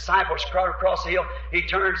 And his disciples crowded across the hill. He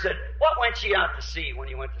turned and said, what went ye out to see when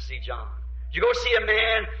you went to see John? Did you go see a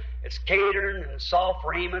man that's catering and soft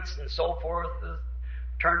raiments and so forth,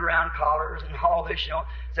 turned around collars and all this,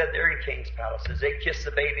 said they're in king's palaces. They kiss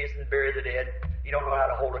the babies and bury the dead. You don't know how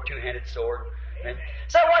to hold a two-handed sword. And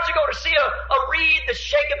so why'd you go to see a reed that's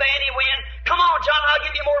shaken by any wind? Come on, John, I'll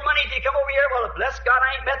give you more money if you come over here. Well, bless God,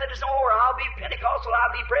 I ain't Methodist no more. I'll be Pentecostal,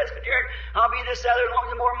 I'll be Presbyterian, I'll be this, other, as long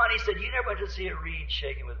as more money. He said, you never went to see a reed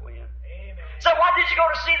shaken with wind. Amen. So why did you go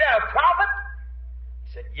to see that? A prophet? He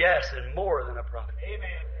said, yes, and more than a prophet.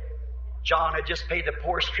 Amen. John had just paid the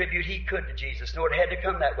poorest tribute he could to Jesus. No, it had to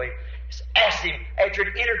come that way. He asked him, after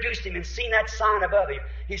he introduced him and seen that sign above him,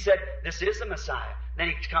 he said, this is the Messiah. Then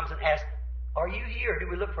he comes and asks, are you here or do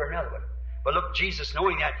we look for another one? But look, Jesus,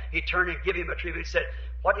 knowing that, he turned and gave him a tribute. He said,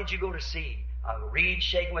 what did you go to see? A reed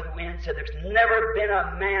shaken with the wind? Said, there's never been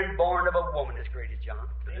a man born of a woman as great as John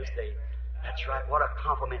to this day. That's right. What a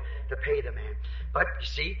compliment to pay the man. But you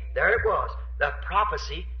see, there it was. The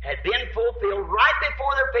prophecy had been fulfilled right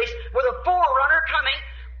before their face with a forerunner coming.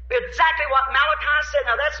 Exactly what Malachi said.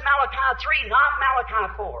 Now that's Malachi 3, not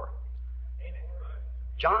Malachi 4. Amen.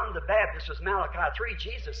 John the Baptist was Malachi 3.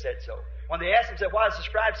 Jesus said so. When they asked him, said, why does the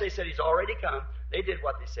scribes say? He said, he's already come. They did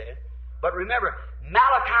what they said. But remember,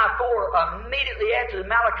 Malachi 4, immediately after the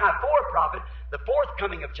Malachi 4 prophet, the fourth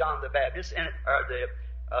coming of John the Baptist,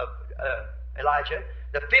 of Elijah,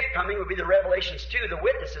 the fifth coming would be the Revelations 2, the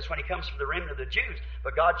witnesses when he comes from the remnant of the Jews.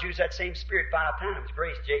 But God's used that same Spirit 5 times.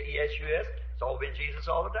 Grace, J-E-S-U-S. It's all been Jesus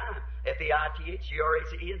all the time.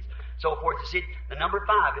 F-A-I-T-H-G-R-A-C-E, and so forth. You see, the number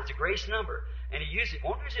 5 is a grace number. And he uses it.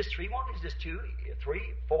 Won't use this 3, won't use this 2, 3,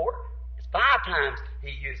 4. It's 5 times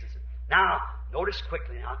he uses it. Now, notice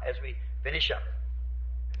quickly now as we finish up.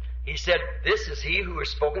 He said, this is he who has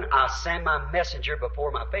spoken, I'll send my messenger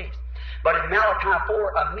before my face. But in Malachi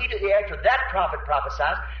 4, immediately after that prophet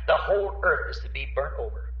prophesies, the whole earth is to be burnt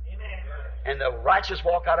over. Amen. And the righteous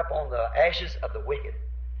walk out upon the ashes of the wicked.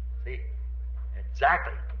 See?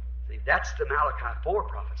 Exactly. See, that's the Malachi 4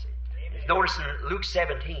 prophecy. Notice in Luke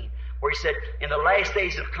 17, where he said, in the last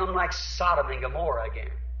days it'll come like Sodom and Gomorrah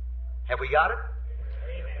again. Have we got it?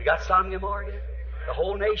 Amen. We got Sodom and Gomorrah again? The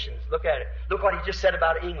whole nations. Look at it. Look what he just said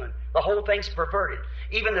about England. The whole thing's perverted.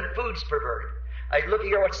 Even the food's perverted. Look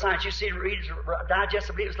here what science. You see, Reader's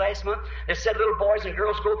Digest, I believe it was last month. They said little boys and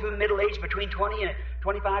girls go through middle age between 20 and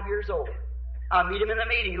 25 years old. I meet them in the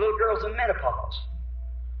meeting. Little girls in menopause.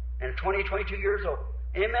 And 20, 22 years old.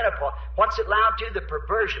 In menopause. What's it allowed to? The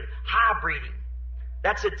perversion. High breeding.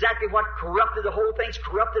 That's exactly what corrupted the whole thing's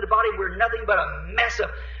corrupted the body. We're nothing but a mess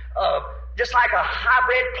of just like a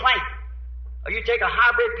hybrid plant. You take a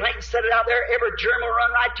hybrid plant and set it out there, every germ will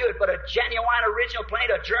run right to it. But a genuine original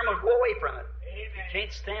plant, a germ will go away from it. Amen. You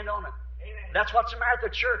can't stand on it. Amen. That's what's the matter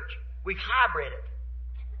with the church. We've hybrid it.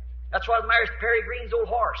 That's what's the matter with Perry Green's old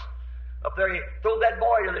horse. Up there, he threw that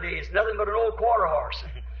boy the other day. It's nothing but an old quarter horse.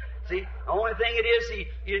 See, the only thing it is,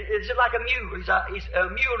 he's just like a mule. He's a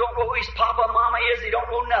mule, don't know who his papa and mama is. He don't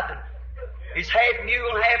know nothing. He's half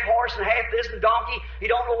mule and half horse and half this and donkey. He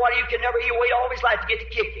don't know what he can never. He wait all his life to get to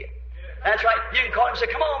kick you. That's right. You can call him and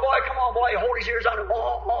say, come on, boy, come on, boy. You hold his ears on him.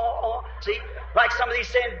 See? Like some of these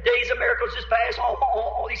saying, days of miracles just passed.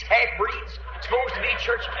 These half-breeds supposed to be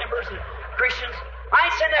church members and Christians. I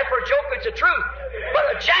ain't saying that for a joke. It's the truth.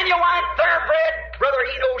 But a genuine, thoroughbred, brother,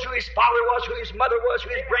 he knows who his father was, who his mother was,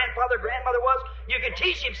 who his grandmother was. You can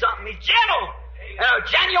teach him something. He's gentle. And a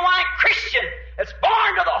genuine Christian that's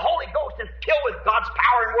born to the Holy Ghost and filled with God's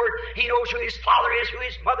power and word. He knows who his father is, who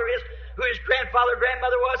his mother is, who his grandmother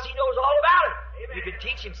was. He knows all about it. Amen. You can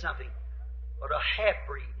teach him something. But a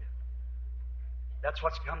half-breed. That's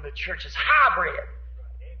what's come to church. It's hybrid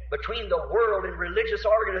between the world and religious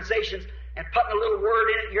organizations and putting a little word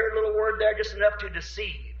in it, your little word there, just enough to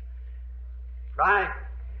deceive. Right?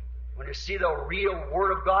 When you see the real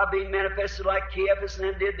Word of God being manifested like Caiaphas and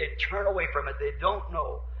them did, they turn away from it. They don't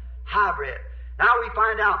know. Hybrid. Now we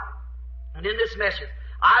find out, and in this message,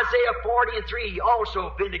 Isaiah 40:3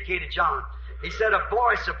 also vindicated John. He said, a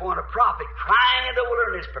voice of one, a prophet, crying in the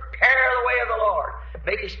wilderness, prepare the way of the Lord,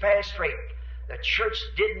 make his path straight. The church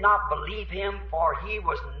did not believe him, for he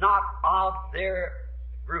was not of their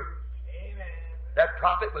group. Amen. That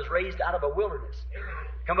prophet was raised out of a wilderness.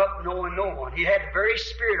 Come up knowing no one. He had the very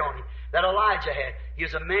spirit on him that Elijah had. He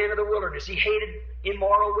was a man of the wilderness. He hated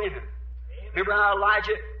immoral women. Remember how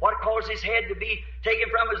Elijah, what caused his head to be taken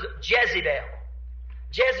from was Jezebel.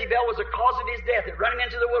 Jezebel was the cause of his death. It ran him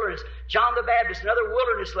into the wilderness. John the Baptist, another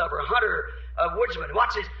wilderness lover, a hunter, a woodsman.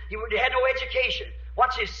 Watch this. He had no education.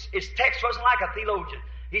 Watch his text wasn't like a theologian.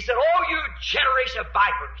 He said, oh, you generation of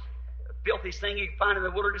vipers. The filthiest thing you can find in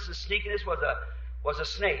the wilderness of sneakiness was a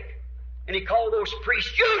snake. And he called those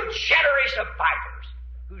priests, you generation of vipers,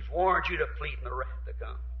 who's warned you to flee from the wrath to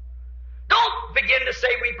come. Don't begin to say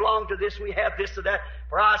we belong to this, we have this or that,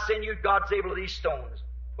 for I send you God's able of these stones.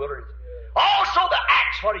 Wilderness. Also the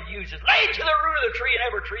axe, what he uses, laid to the root of the tree, and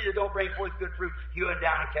every tree that don't bring forth good fruit, hewn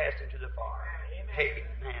down and cast into the fire. Amen.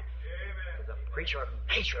 Amen. The preacher of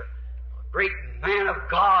nature, a great man of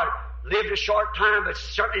God, lived a short time, but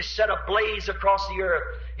certainly set a blaze across the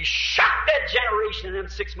earth. He shocked that generation in them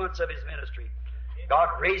 6 months of his ministry. God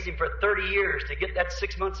raised him for 30 years to get that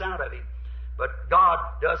 6 months out of him. But God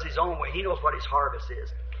does his own way. He knows what his harvest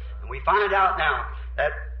is. And we find out now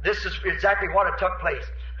that this is exactly what had took place.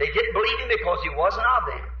 They didn't believe him because he wasn't of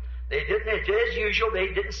them. They didn't, as usual, they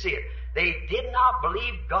didn't see it. They did not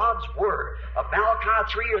believe God's word of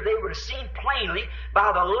Malachi 3, or they would have seen plainly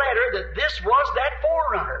by the letter that this was that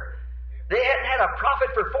forerunner. They hadn't had a prophet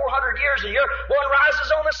for 400 years, and here one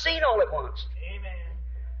rises on the scene all at once. Amen.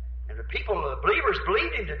 And the people, the believers,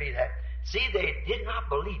 believed him to be that. See, they did not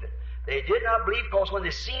believe it. They did not believe because when they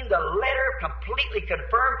seen the letter completely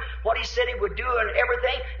confirm what he said he would do and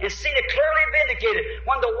everything, and seen it clearly vindicated,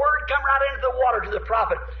 when the word come right into the water to the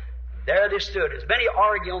prophet, there they stood. As many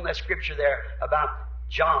argue on that scripture there about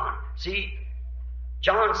John. See,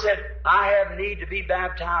 John said, I have need to be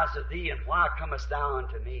baptized of thee, and why comest thou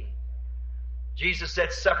unto me? Jesus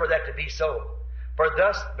said, suffer that to be so. But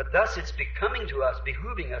thus it's becoming to us,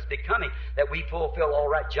 behooving us, becoming that we fulfill all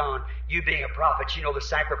right. John, you being a prophet, you know the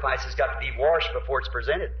sacrifice has got to be washed before it's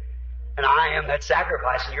presented. And I am that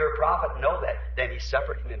sacrifice, and you're a prophet, and know that. Then he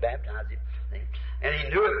suffered him and baptized him. And he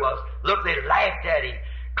knew it was. Look, they laughed at him,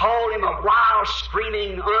 called him a wild,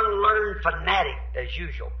 screaming, unlearned fanatic, as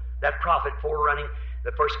usual. That prophet forerunning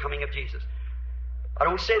the first coming of Jesus. I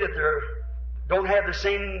don't say that they don't have the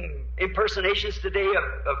same impersonations today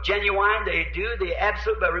of genuine. They do, they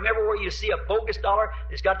absolutely. But remember, where you see a bogus dollar,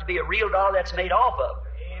 there's got to be a real dollar that's made off of.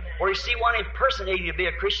 Amen. Where you see one impersonating to be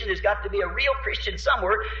a Christian, there's got to be a real Christian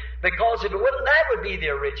somewhere, because if it wasn't, that would be the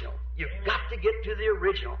original. You've got to get to the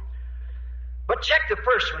original. But check the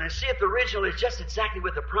first one and see if the original is just exactly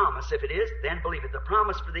with the promise. If it is, then believe it. The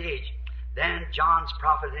promise for the age. Then John's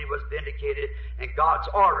prophecy was vindicated, and God's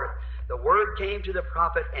order. The word came to the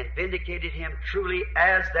prophet and vindicated him truly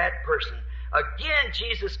as that person. Again,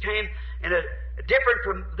 Jesus came in a different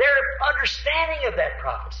from their understanding of that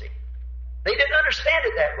prophecy. They didn't understand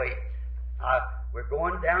it that way. We're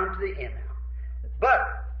going down to the end now. But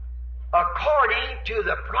according to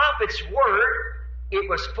the prophet's word, it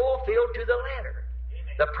was fulfilled to the letter.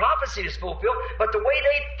 The prophecy is fulfilled, but the way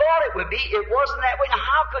they thought it would be, it wasn't that way. Now,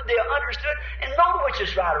 how could they have understood and know which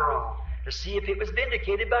is right or wrong? To see if it was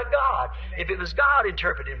vindicated by God. If it was God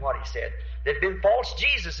interpreting what he said. There'd been false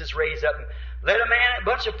Jesuses raised up and led a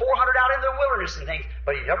bunch of 400 out in the wilderness and things,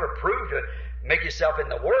 but he never proved to make himself in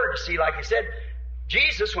the Word to see, like he said,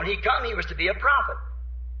 Jesus, when he come, he was to be a prophet.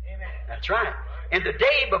 Amen. That's right. And the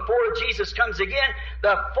day before Jesus comes again,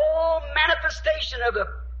 the full manifestation of the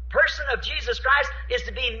person of Jesus Christ is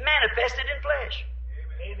to be manifested in flesh.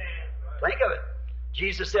 Amen. Think of it.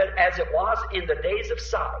 Jesus said, as it was in the days of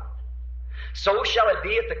Sodom, so shall it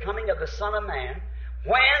be at the coming of the Son of Man,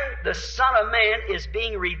 when the Son of Man is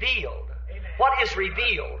being revealed. Amen. What is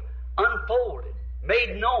revealed? Unfolded,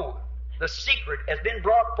 made known. The secret has been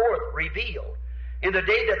brought forth, revealed. In the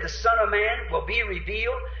day that the Son of Man will be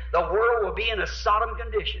revealed, the world will be in a Sodom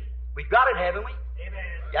condition. We've got it, haven't we? Amen.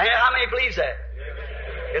 How many believes that?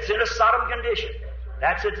 Amen. It's in a Sodom condition.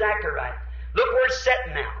 That's exactly right. Look where it's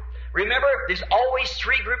sitting now. Remember, there's always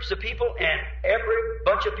three groups of people and every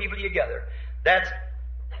bunch of people together. That's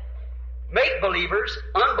make-believers,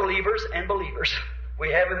 unbelievers, and believers.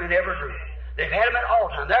 We have them in every group. They've had them at all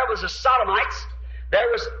times. There was the Sodomites, there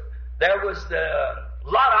was the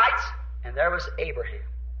Lotites, and there was Abraham.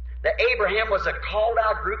 The Abraham was a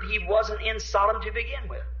called-out group. He wasn't in Sodom to begin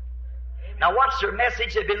with. Now watch their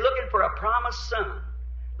message. They've been looking for a promised son.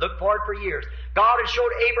 Looked for it for years. God had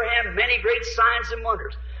showed Abraham many great signs and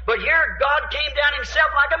wonders. But here God came down himself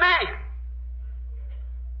like a man.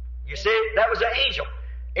 You see, that was an angel.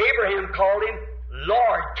 Abraham called him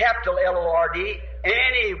Lord, capital L-O-R-D.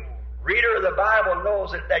 Any reader of the Bible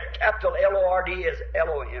knows that capital L-O-R-D is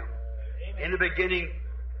Elohim. Amen. In the beginning,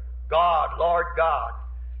 God, Lord God.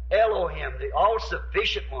 Elohim, the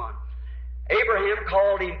all-sufficient one. Abraham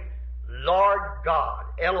called him Lord God,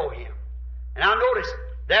 Elohim. And now notice,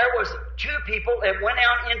 there was two people that went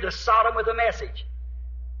out into Sodom with a message.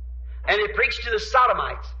 And they preached to the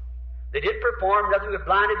Sodomites. They didn't perform nothing but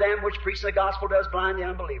blinded them, which preaching the gospel does blind the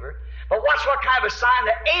unbeliever. But watch what kind of a sign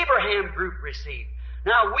the Abraham group received.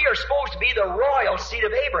 Now, we are supposed to be the royal seed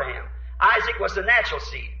of Abraham. Isaac was the natural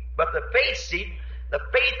seed. But the faith seed, the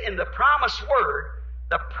faith in the promised word,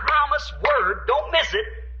 don't miss it,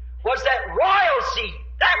 was that royal seed.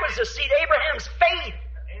 That was the seed, Abraham's faith.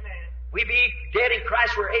 Amen. We be dead in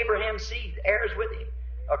Christ, were Abraham's seed, heirs with him,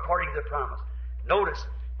 according to the promise. Notice,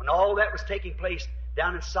 when all that was taking place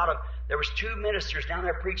down in Sodom, there was two ministers down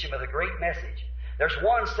there preaching with a great message. There's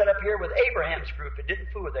one set up here with Abraham's group. It didn't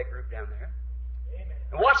fool with that group down there. Amen.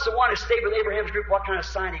 And what's the one who stayed with Abraham's group? What kind of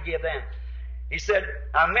sign he gave them? He said,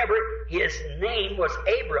 I remember his name was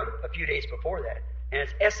Abram a few days before that. And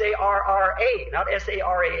it's S-A-R-R-A, not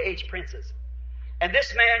S-A-R-A-H, princess. And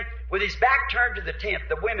this man, with his back turned to the tent,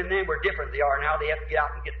 the women then were different than they are now. They have to get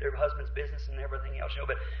out and get their husband's business and everything else,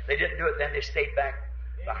 but they didn't do it then. They stayed back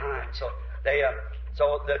behind. So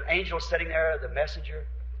the angel sitting there, the messenger,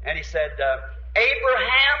 and he said,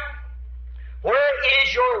 Abraham, where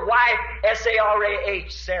is your wife,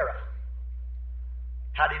 S-A-R-A-H, Sarah?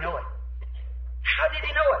 How did he know it? How did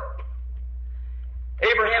he know it?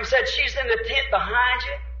 Abraham said, she's in the tent behind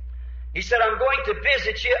you. He said, I'm going to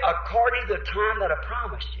visit you according to the time that I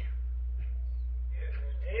promised you.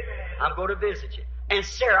 Amen. I'm going to visit you. And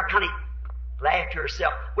Sarah kind of laughed to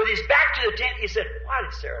herself. With his back to the tent, he said, why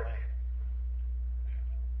did Sarah laugh?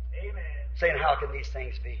 Amen. Saying, how can these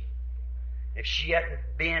things be? If she hadn't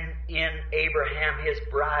been in Abraham, his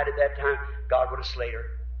bride at that time, God would have slayed her.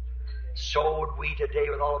 So would we today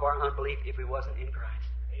with all of our unbelief if we wasn't in Christ.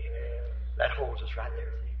 Amen. That holds us right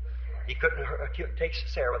there. See? He couldn't take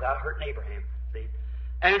Sarah without hurting Abraham. See?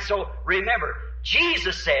 And so, remember,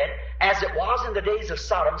 Jesus said, as it was in the days of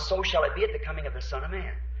Sodom, so shall it be at the coming of the Son of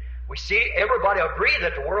Man. We see everybody agree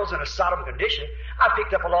that the world's in a Sodom condition. I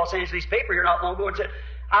picked up a Los Angeles paper here not long ago and said,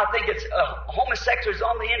 I think it's homosexuals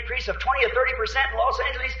on the increase of 20 or 30% in Los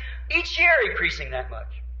Angeles each year, increasing that much.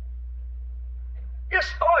 Yes,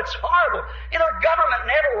 it's horrible. In our government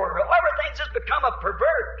and everywhere, everything's just become a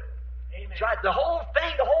pervert. Amen. That's right. The whole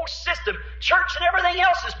thing, the whole system, church and everything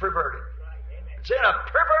else is perverted. Right. Amen. It's in a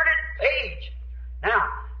perverted age. Now,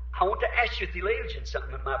 I want to ask you, theologians,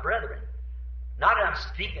 something, my brethren. Not that I'm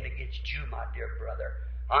speaking against you, my dear brother.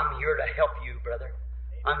 I'm here to help you, brother.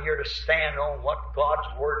 I'm here to stand on what God's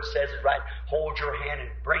Word says is right. Hold your hand and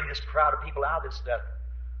bring this crowd of people out of this stuff.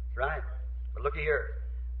 Right? But look here.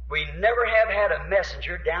 We never have had a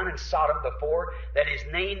messenger down in Sodom before that his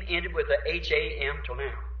name ended with a H-A-M till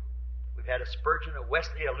now. We've had a Spurgeon, a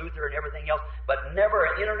Wesley, a Luther, and everything else, but never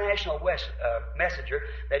an international messenger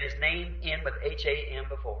that his name ended with H-A-M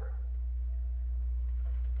before.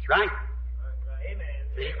 That's right. Amen.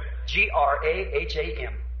 See?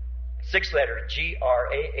 G-R-A-H-A-M. 6 letters,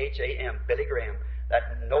 G-R-A-H-A-M, Billy Graham,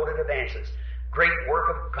 that noted evangelist. Great work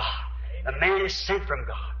of God. The man is sent from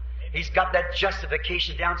God. He's got that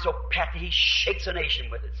justification down so pat that he shakes a nation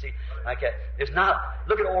with it. See, like that. There's not.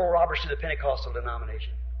 Look at Oral Roberts to the Pentecostal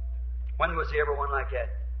denomination. When was there ever one like that?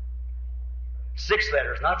 6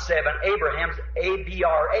 letters, not 7. Abraham's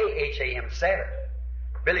A-B-R-A-H-A-M, 7.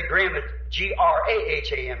 Billy Graham is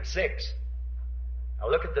G-R-A-H-A-M, 6. Now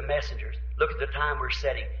look at the messengers. Look at the time we're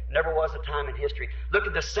setting. Never was a time in history. Look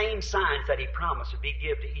at the same signs that he promised would be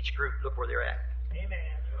given to each group. Look where they're at. Amen.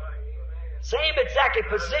 Same exactly,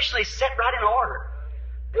 positionally set right in order.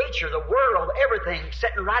 Nature, the world, everything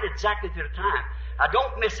setting right exactly to the time. Now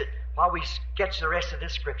don't miss it while we sketch the rest of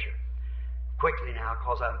this scripture. Quickly now,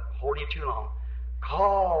 because I'm holding you too long.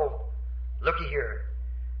 Call, looky here.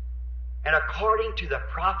 And according to the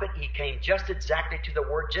prophet, he came just exactly to the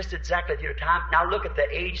word, just exactly to the time. Now look at the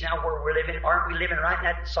age now where we're living. Aren't we living right in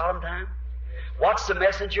that Sodom time? What's the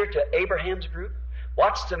messenger to Abraham's group?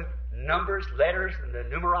 What's the numbers, letters, and the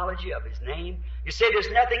numerology of his name? You say there's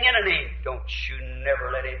nothing in a name. Don't you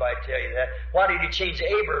never let anybody tell you that. Why did he change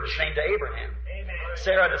Abram's name to Abraham? Amen.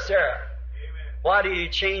 Sarah to Sarah. Amen. Why did he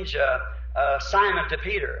change Simon to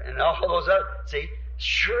Peter and all those other? See,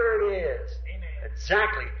 sure it is. Amen.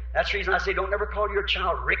 Exactly. That's the reason I say don't never call your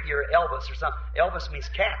child Ricky or Elvis or something. Elvis means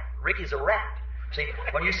cat. Ricky's a rat. See,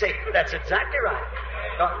 when you say that's exactly right.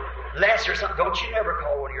 Les or something, don't you never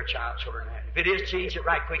call one of your children that. If it is, change it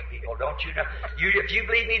right quick, people. Don't you know? If you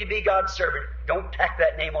believe me to be God's servant, don't tack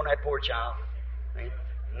that name on that poor child.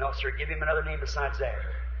 No, sir, give him another name besides that.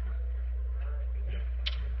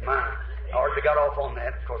 I already got off on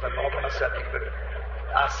that because I'm off on my subject, but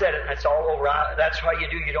I said it and it's all over. That's how you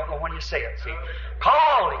do. You don't know when you say it, see.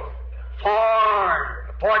 Call him,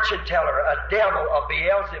 a fortune teller, a devil, a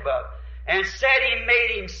Beelzebub, and said he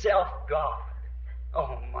made himself God.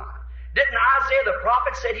 Oh, my. Didn't Isaiah the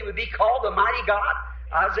prophet said he would be called the mighty God?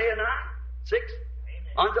 Isaiah 9:6.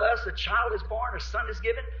 Unto us a child is born, a son is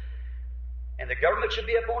given, and the government shall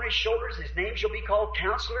be upon his shoulders. His name shall be called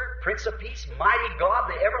Counselor, Prince of Peace, Mighty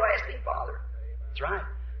God, the Everlasting Father. That's right.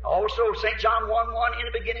 Also, St. John 1:1, in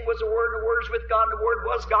the beginning was the Word, and the Word was with God, and the Word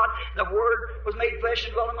was God, and the Word was made flesh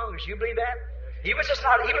and dwelt among us. You believe that? He was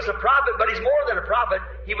a prophet, but he's more than a prophet.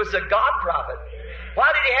 He was a God prophet.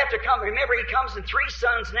 Why did he have to come? Remember, he comes in 3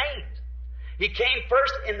 sons' names. He came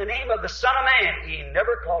first in the name of the Son of Man. He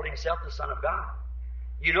never called himself the Son of God.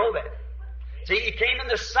 You know that. See, he came in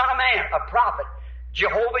the Son of Man, a prophet.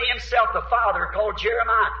 Jehovah himself, the Father, called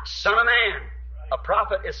Jeremiah Son of Man. A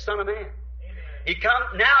prophet is Son of Man. He come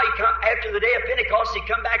after the day of Pentecost, he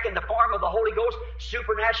come back in the form of the Holy Ghost,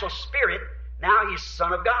 supernatural spirit. Now he's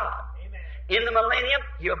Son of God. Amen. In the millennium,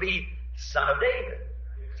 he'll be Son of David,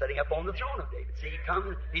 sitting up on the throne of David. See,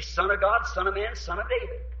 he's Son of God, Son of Man, Son of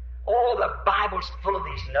David. Oh, the Bible's full of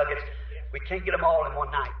these nuggets. We can't get them all in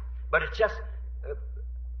one night. But it's just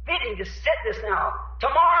fitting to set this now.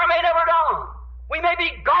 Tomorrow may never dawn. We may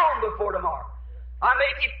be gone before tomorrow. I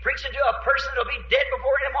may be preaching to a person that'll be dead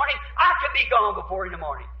before in the morning. I could be gone before in the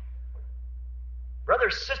morning.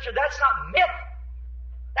 Brother, sister, that's not myth.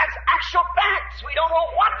 That's actual facts. We don't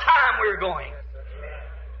know what time we're going.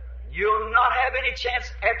 You'll not have any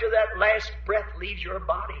chance after that last breath leaves your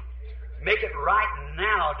body. Make it right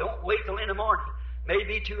now. Don't wait till in the morning. May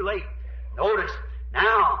be too late. Notice,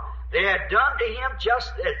 now, they had done to him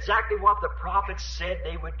just exactly what the prophets said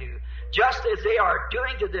they would do. Just as they are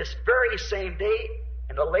doing to this very same day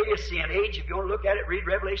in the Laodicean age. If you want to look at it, read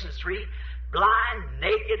Revelation 3. Blind,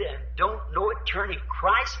 naked, and don't know it, turning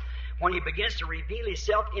Christ. When he begins to reveal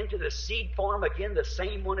himself into the seed form again, the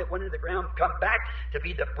same one that went into the ground, come back to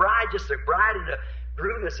be the bride, just the bride and the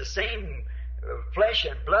groom is the same flesh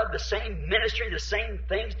and blood, the same ministry, the same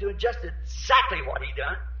things, doing just exactly what he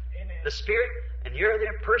done. Amen. The Spirit, and here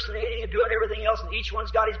they're impersonating and doing everything else, and each one's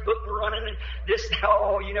got his book and running, and this,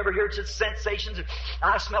 oh, you never heard such sensations, and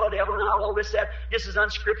I smell a devil, and all this, that. This is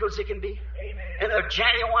unscriptural as it can be. Amen. And a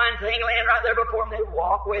genuine thing laying right there before them, they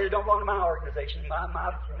walk away. They don't belong to my organization.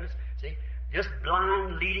 See, just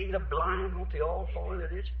blind, leading the blind, won't they all fall in the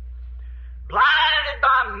ditch? Blinded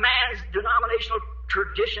by man's denominational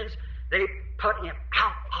traditions, they put him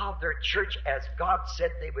out of their church as God said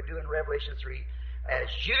they would do in Revelation 3. As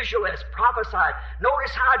usual, as prophesied.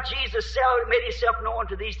 Notice how Jesus made himself known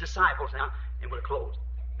to these disciples now, and we'll close.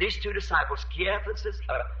 These two disciples, Cleopas,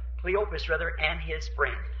 and his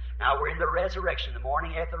friends. Now we're in the resurrection, the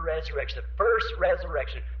morning after the resurrection, the first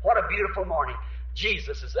resurrection. What a beautiful morning.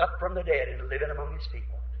 Jesus is up from the dead and living among his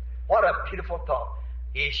people. What a beautiful thought.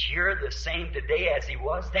 He's here the same today as he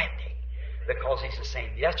was that day. Because he's the same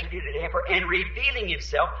yesterday, today, and forever, and revealing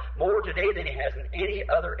himself more today than he has in any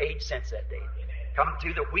other age since that day. Come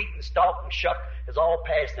through the wheat and stalk and shuck is all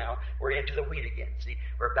past now. We're into the wheat again. See,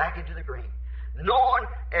 we're back into the grain. Known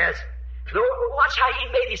as, watch how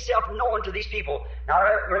he made himself known to these people. Now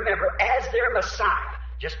remember, as their Messiah,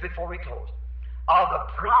 just before we close, of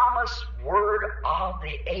the promised word of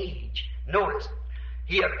the age. Notice,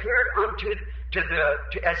 he appeared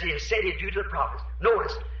as he has said he'd do to the prophets.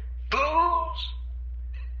 Notice, fools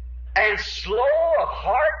and slow of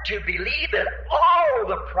heart to believe that all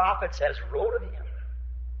the prophets has wrote of him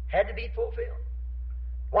had to be fulfilled.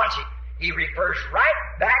 Watch it. He refers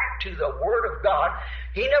right back to the Word of God.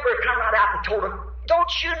 He never come right out and told them,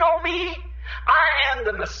 don't you know me? I am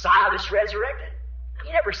the Messiah that's resurrected.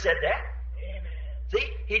 He never said that. Amen. See,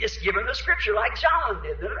 he just gave them the Scripture like John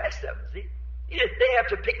did, the rest of them. See, they have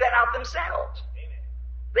to pick that out themselves. Amen.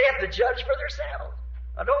 They have to judge for themselves.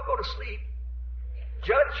 Now don't go to sleep.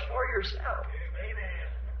 Judge for yourself. Amen.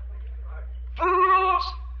 Fools,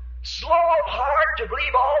 slow of heart to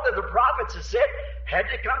believe all that the prophets have said had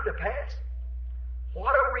to come to pass.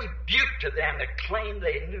 What a rebuke to them that claimed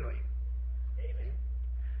they knew him. Amen.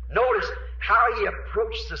 Notice how he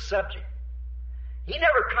approached the subject. He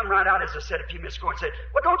never come right out, as I said a few minutes ago, and said,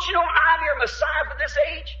 well, don't you know I'm your Messiah for this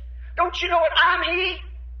age? Don't you know what I'm he?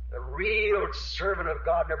 The real servant of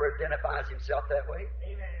God never identifies himself that way.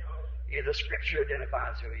 Amen. The Scripture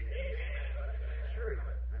identifies who he is. Amen. Sure.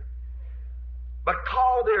 But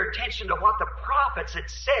call their attention to what the prophets had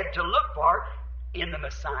said to look for in the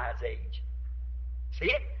Messiah's age.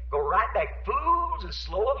 See it? Go right back. Fools and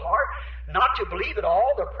slow of heart, not to believe that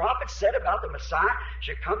all the prophets said about the Messiah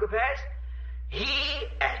should come to pass. He,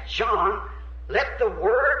 as John, let the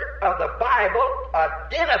word of the Bible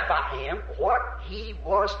identify him, what he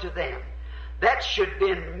was to them. That should have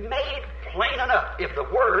been made plain enough. If the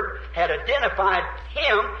Word had identified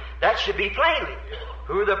him, that should be plainly.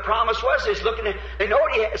 Who the promise was is looking at, they know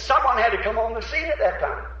someone had to come on the scene at that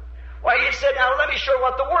time. Why, he said, now let me show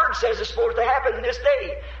what the Word says is supposed to happen in this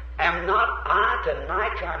day. Am not I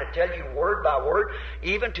tonight trying to tell you word by word,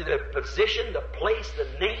 even to the position, the place, the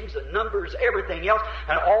names, the numbers, everything else,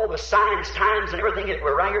 and all the signs, times, and everything that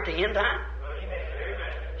we're right here at the end time? Amen.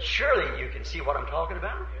 Surely you can see what I'm talking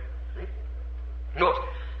about. Note,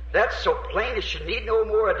 that's so plain it should need no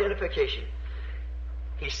more identification.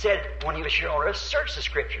 He said when he was here on earth, search the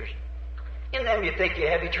Scriptures. In them you think you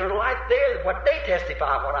have eternal life. There, what they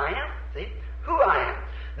testify what I am. See? Who I am.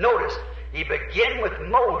 Notice, he began with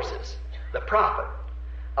Moses, the prophet.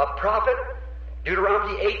 A prophet,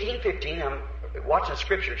 Deuteronomy 18:15. I'm watching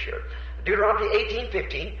Scriptures here. Deuteronomy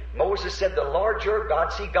 18:15, Moses said, the Lord your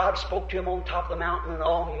God, see, God spoke to him on top of the mountain and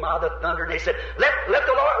on the thunder, and they said, let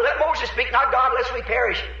Moses speak, not God, lest we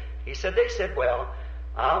perish. They said, well,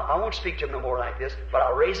 I won't speak to him no more like this, but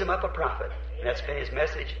I'll raise him up a prophet. And that's been his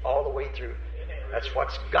message all the way through. That's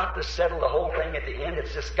what's got to settle the whole thing at the end.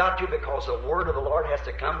 It's just got to, because the word of the Lord has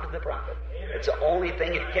to come to the prophet. It's the only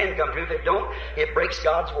thing it can come to. If it don't, it breaks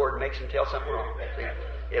God's word and makes him tell something wrong. See?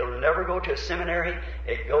 It'll never go to a seminary.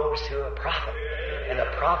 It goes to a prophet. And the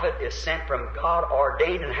prophet is sent from God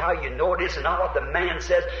ordained, and how you know it is, and not what the man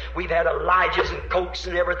says. We've had Elijahs and coats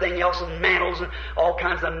and everything else, and mantles and all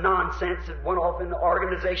kinds of nonsense that went off into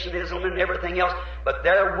organizationism and everything else. But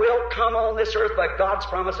there will come on this earth by God's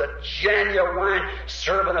promise a genuine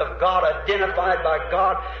servant of God, identified by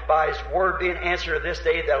God, by His Word being answered to this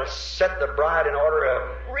day, that'll set the bride in order,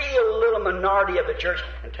 a real little minority of the church,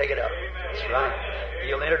 and take it up. Amen. That's right.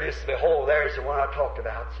 He'll introduce, behold, there's the one I talked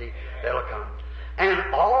about. See, that'll come.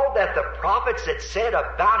 And all that the prophets had said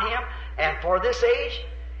about Him, and for this age,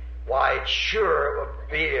 why, it sure would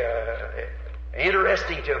be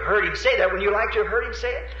interesting to have heard Him say that. When you like to have heard Him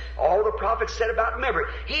say it, all the prophets said about Him. Remember,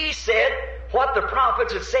 He said what the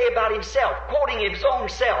prophets would say about Himself, quoting His own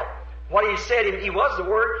self. What He said, He was the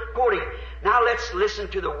Word, quoting. Now let's listen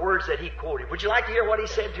to the words that He quoted. Would you like to hear what He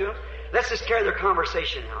said to them? Let's just carry their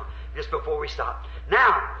conversation now, just before we stop.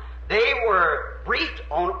 Now, they were briefed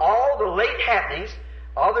on all the late happenings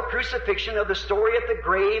of the crucifixion, of the story at the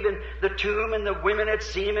grave and the tomb, and the women had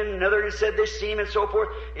seen Him, and another had said they seen Him, and so forth.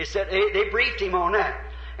 He said they briefed Him on that.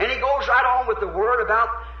 And he goes right on with the Word about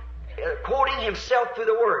quoting Himself through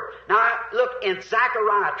the Word. Now, look, in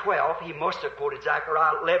Zechariah 12, he must have quoted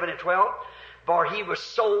Zechariah 11 and 12, for He was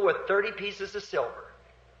sold with 30 pieces of silver.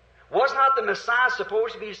 Was not the Messiah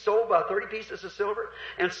supposed to be sold by 30 pieces of silver?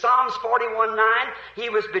 In Psalms 41:9, He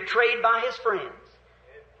was betrayed by His friends.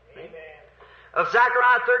 Amen. Of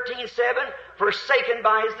Zechariah 13:7, forsaken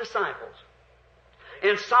by His disciples.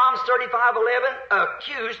 In Psalms 35:11,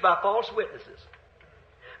 accused by false witnesses.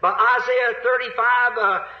 By Isaiah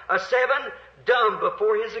 35:7, dumb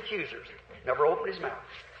before his accusers. Never opened his mouth.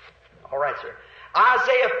 All right, sir.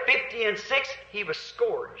 Isaiah 50:6, He was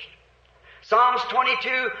scourged. Psalms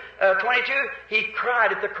 22, He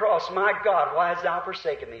cried at the cross, my God, why hast Thou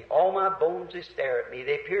forsaken me? All my bones they stare at me.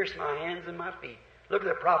 They pierce my hands and my feet. Look at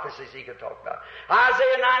the prophecies He could talk about.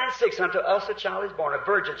 Isaiah 9:6, unto us a child is born, a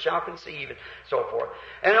virgin shall conceive, and so forth.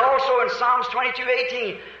 And also in Psalms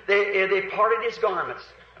 22:18, they parted His garments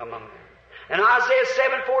among them. And Isaiah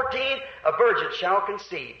 7:14, a virgin shall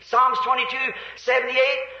conceive. Psalms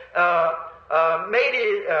 22:78,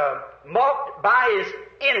 mocked by His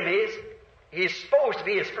enemies. He's supposed to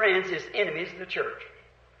be His friends, His enemies in the church.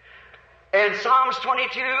 And Psalms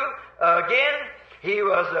 22, again, He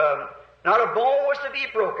was, not a bone was to be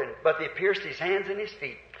broken, but they pierced His hands and His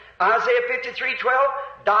feet. Isaiah 53:12,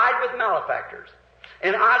 died with malefactors.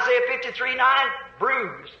 And Isaiah 53:9,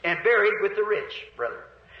 bruised and buried with the rich, brother.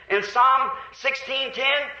 In Psalm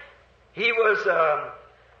 16:10, He was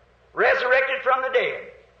resurrected from the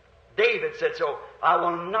dead. David said so, I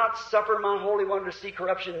will not suffer my Holy One to see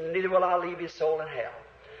corruption, neither will I leave His soul in hell.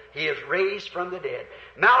 He is raised from the dead.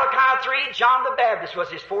 Malachi 3, John the Baptist was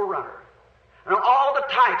His forerunner. And all the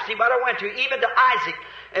types He might have went to, even to Isaac,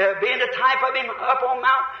 being the type of him up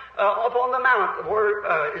on the mount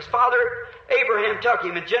where his father Abraham took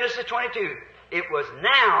him in Genesis 22. It was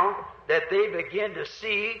now that they began to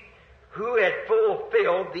see who had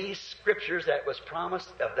fulfilled these scriptures that was promised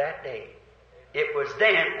of that day. It was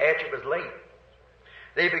then, after it was late,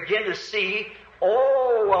 they began to see,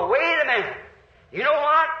 oh, well, wait a minute. You know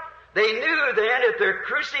what? They knew then that their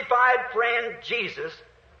crucified friend Jesus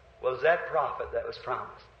was that prophet that was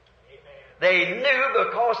promised. Amen. They knew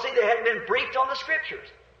because, see, they hadn't been briefed on the scriptures.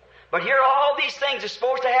 But here all these things are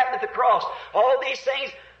supposed to happen at the cross. All these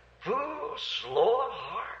things, fool, slow of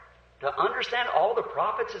heart, to understand all the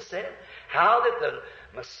prophets have said, how that the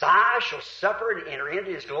Messiah shall suffer and enter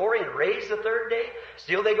into His glory and raise the third day.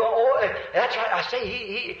 Still they go, oh, that's right. I say,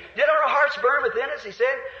 He did our hearts burn within us? He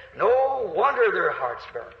said, no wonder their hearts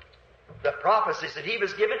burn. The prophecies that He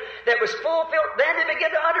was given that was fulfilled. Then they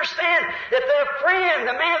began to understand that their friend,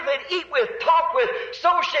 the man they'd eat with, talk with,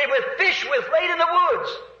 associate with, fish with, laid in the woods.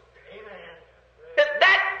 Amen.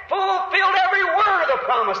 That fulfilled every word of the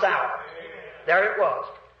promised hour. Amen. There it was.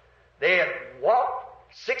 They had walked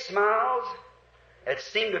 6 miles. It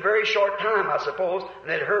seemed a very short time, I suppose, and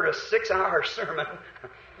they'd heard a 6-hour sermon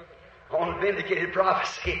on vindicated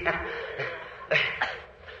prophecy.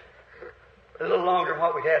 A little longer than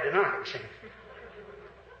what we had tonight.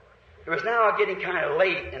 It was now getting kind of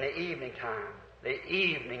late in the evening time. The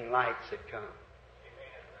evening lights had come.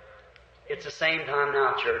 It's the same time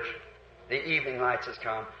now, church. The evening lights has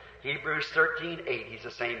come. Hebrews 13:8. He's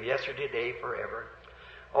the same yesterday, today, forever.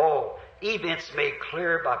 Oh, events made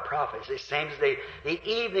clear by prophets. The same as the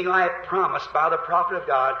evening light promised by the prophet of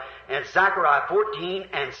God. And Zechariah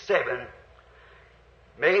 14:7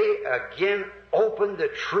 may again open the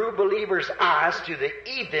true believer's eyes to the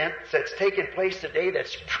events that's taken place today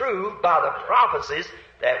that's true by the prophecies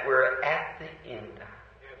that we're at the end time.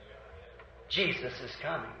 Jesus is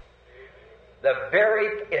coming.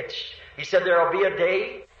 He said there will be a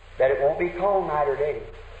day that it won't be called night or day.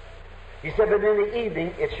 He said, but in the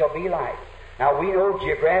evening it shall be light. Now we know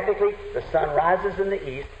geographically the sun rises in the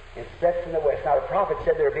east and sets in the west. Now the prophet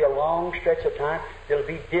said there will be a long stretch of time that will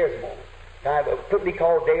be dismal. Couldn't be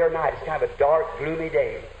called day or night. It's kind of a dark, gloomy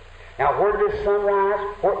day. Now where did the sun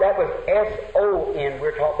rise? That was S-O-N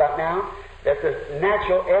we're talking about now. That the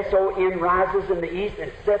natural S-O-N rises in the east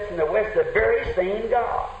and sets in the west. The very same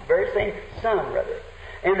God. Very same sun, rather.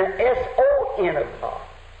 And the S-O-N of God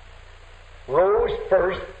rose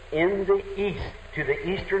first in the east to the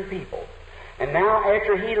eastern people. And now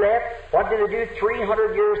after he left, what did they do?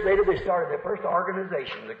 300 years later they started the first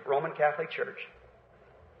organization, the Roman Catholic Church.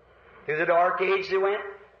 Through the Dark Age they went,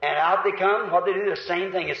 and out they come. What they do? The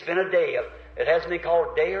same thing. It's been a day. It hasn't been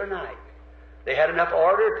called day or night. They had enough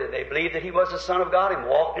order that they believed that He was the Son of God and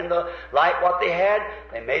walked in the light what they had.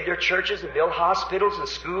 They made their churches and built hospitals and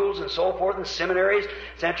schools and so forth and seminaries,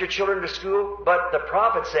 sent their children to school. But the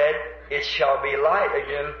prophet said, it shall be light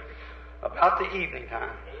again about the evening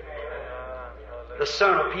time. The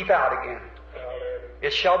sun will peep out again.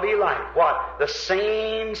 It shall be light. What? The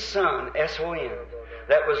same sun, S-O-N,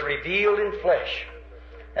 that was revealed in flesh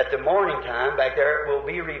at the morning time back there will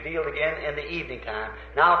be revealed again in the evening time.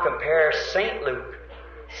 Now compare St. Luke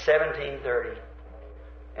 17:30.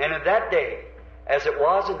 And in that day, as it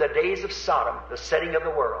was in the days of Sodom, the setting of the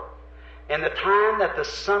world, and the time that the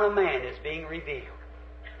Son of Man is being revealed,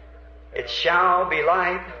 it shall be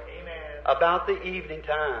light about the evening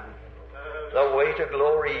time. The way to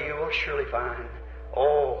glory you will surely find.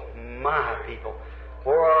 Oh, my people,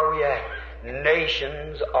 where are we at?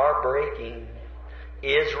 Nations are breaking.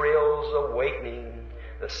 Israel's awakening.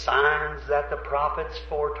 The signs that the prophets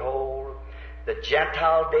foretold. The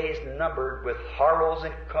Gentile days numbered, with harlots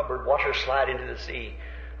encumbered. Watch her slide into the sea.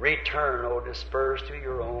 Return, O dispersed to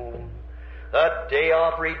your own. The day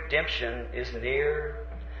of redemption is near.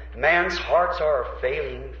 Man's hearts are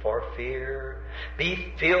failing for fear.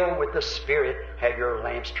 Be filled with the Spirit. Have your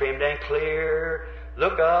lamps trimmed and clear.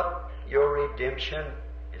 Look up, your redemption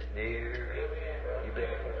is near.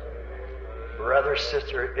 Brother,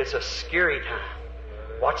 sister, it's a scary time.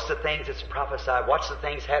 Watch the things that's prophesied. Watch the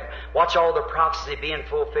things happen. Watch all the prophecy being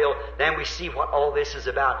fulfilled. Then we see what all this is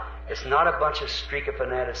about. It's not a bunch of streak of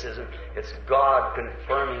fanaticism. It's God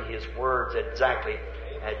confirming His words exactly.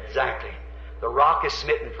 The rock is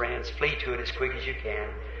smitten, friends. Flee to it as quick as you can.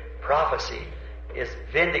 Prophecy is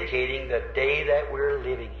vindicating the day that we're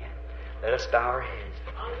living in. Let us bow our heads.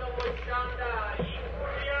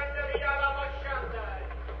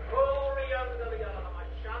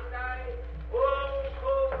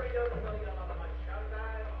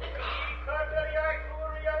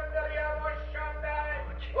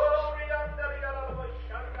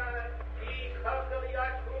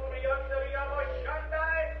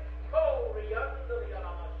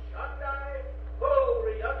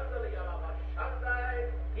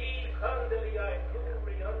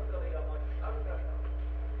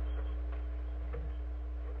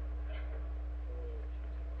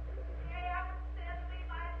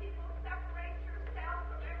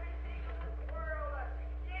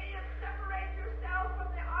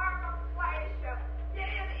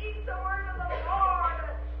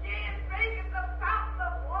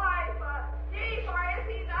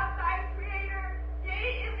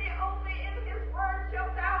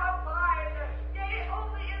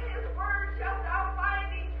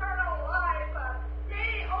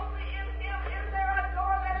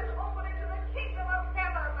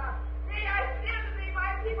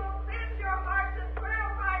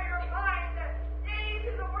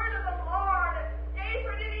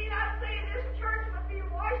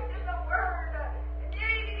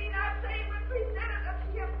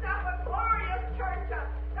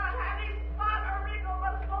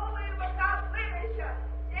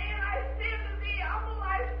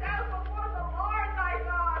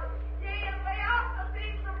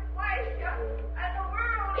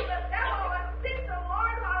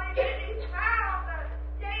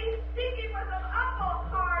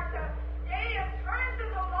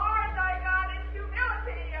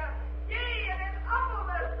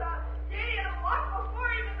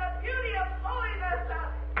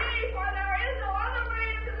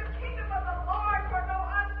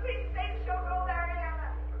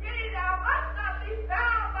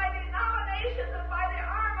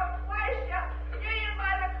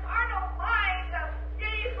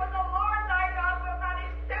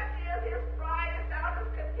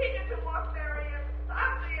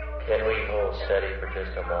 Can we hold steady for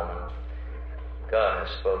just a moment? God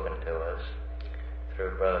has spoken to us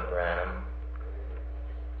through Brother Branham,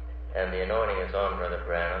 and the anointing is on Brother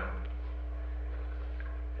Branham.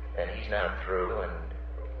 and he's not through. And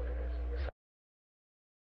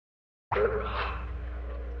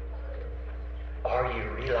are you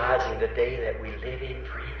realizing the day that we live in,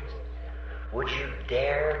 friends? Would you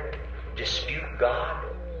dare dispute God?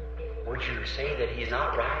 Would you say that He's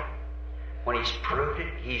not right? When He's proved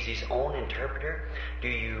it, He's His own interpreter. Do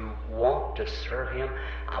you want to serve Him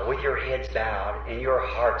with your heads bowed and your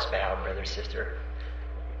hearts bowed, brother, sister?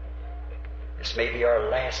 This may be our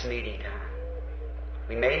last meeting time.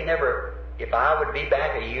 We may never, if I would be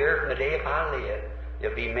back a year from the day if I live,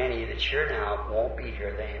 there'll be many that sure now won't be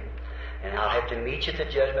here then. And I'll have to meet you at the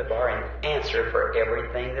judgment bar and answer for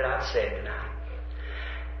everything that I've said tonight.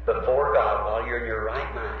 Before God, while you're in your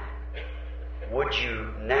right mind, would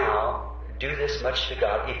you now do this much to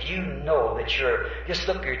God? If you know that just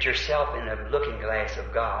look at yourself in a looking glass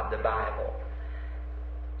of God, the Bible,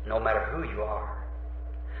 no matter who you are,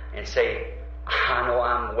 and say, I know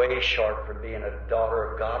I'm way short from being a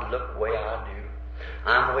daughter of God. Look the way I do.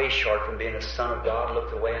 I'm way short from being a son of God.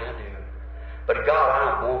 Look the way I do. But God,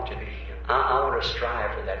 I want to be. I want to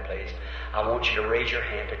strive for that place. I want you to raise your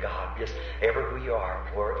hand to God, just ever who you are,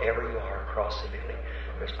 wherever you are across the building.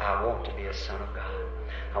 Because I want to be a son of God.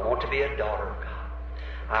 I want to be a daughter of God.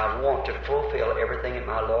 I want to fulfill everything that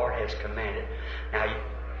my Lord has commanded. Now,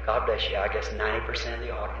 God bless you, I guess 90% of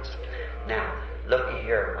the audience. Now, look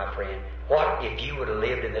here, my friend. What if you would have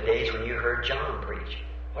lived in the days when you heard John preach?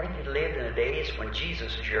 What if you lived in the days when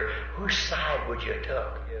Jesus was here? Whose side would you have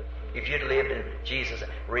took? If you'd lived in Jesus,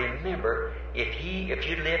 remember, if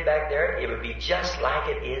you'd lived back there, it would be just like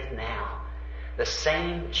it is now. The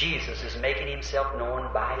same Jesus is making Himself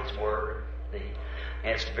known by His Word.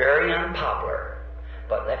 And it's very unpopular.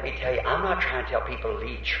 But let me tell you, I'm not trying to tell people to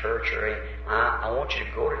leave church or anything. I want you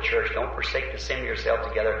to go to church. Don't forsake to assemble yourself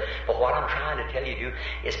together. But what I'm trying to tell you to do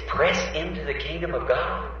is press into the kingdom of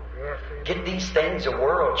God. Get these things of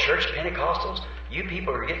world. Church Pentecostals, you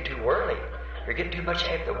people are getting too worldly. You're getting too much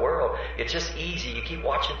after the world. It's just easy. You keep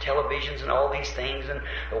watching televisions and all these things and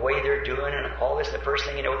the way they're doing and all this. The first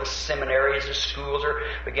thing you know, the seminaries, the schools are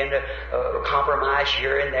begin to compromise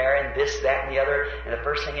here and there and this, that, and the other. And the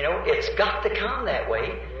first thing you know, it's got to come that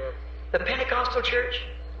way. The Pentecostal church,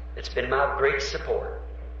 it's been my great support.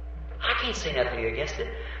 I can't say nothing against it,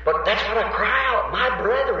 but that's what I cry out. My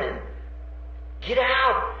brethren, get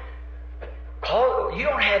out. You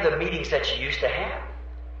don't have the meetings that you used to have.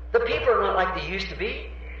 The people are not like they used to be.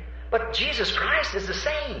 But Jesus Christ is the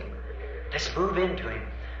same. Let's move into Him.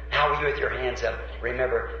 Now you with your hands up.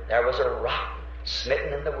 Remember, there was a rock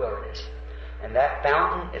smitten in the wilderness. And that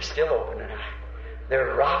fountain is still open tonight. The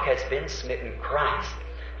rock has been smitten, Christ.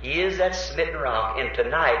 He is that smitten rock. And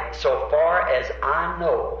tonight, so far as I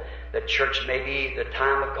know, the church may be, the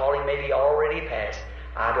time of calling may be already past.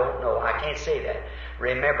 I don't know. I can't say that.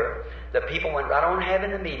 Remember, the people went right on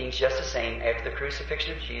having the meetings just the same after the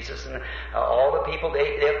crucifixion of Jesus, and all the people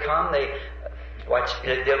they'll come,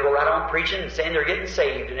 they'll go right on preaching and saying they're getting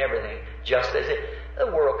saved and everything, just as the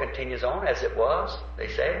world continues on as it was. They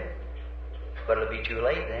say, but it'll be too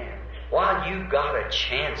late then. While you've got a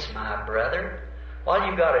chance, my brother, while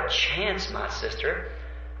you've got a chance, my sister,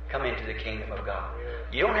 come into the kingdom of God.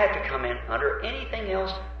 You don't have to come in under anything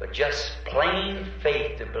else but just plain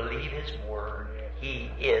faith to believe His Word.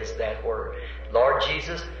 He is that Word. Lord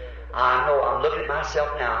Jesus, I know I'm looking at myself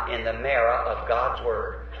now in the mirror of God's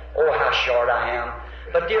Word. Oh, how short I am.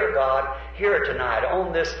 But dear God, here tonight,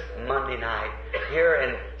 on this Monday night, here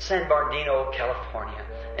in San Bernardino, California,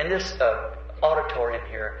 in this auditorium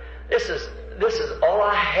here, this is all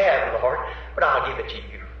I have, Lord, but I'll give it to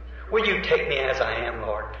you. Will you take me as I am,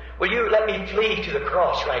 Lord? Will you let me flee to the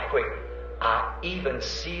cross right quick? I even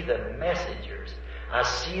see the messengers. I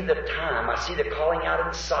see the time. I see the calling out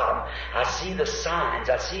in Sodom. I see the signs.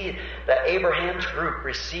 I see the Abraham's group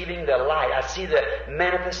receiving the light. I see the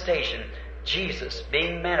manifestation. Jesus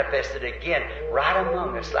being manifested again right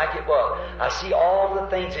among us like it was. I see all the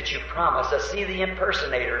things that you promised. I see the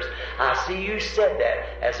impersonators. I see you said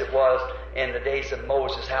that as it was in the days of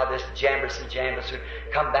Moses, how this Jambres and Jambres would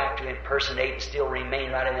come back to impersonate and still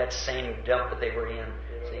remain right in that same dump that they were in.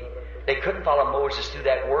 See? They couldn't follow Moses through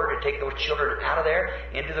that word to take those children out of there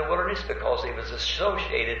into the wilderness because they was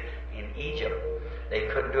associated in Egypt. They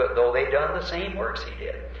couldn't do it, though they done the same works he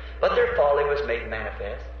did. But their folly was made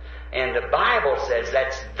manifest. And the Bible says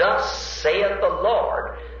that's thus saith the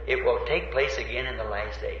Lord. It will take place again in the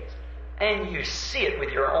last days. And you see it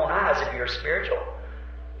with your own eyes if you're spiritual.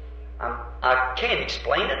 I can't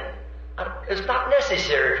explain it. It's not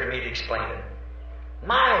necessary for me to explain it.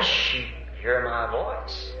 My sheep hear my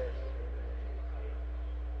voice.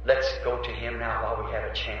 Let's go to Him now while we have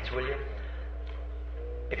a chance, will you?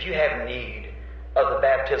 If you have need, of the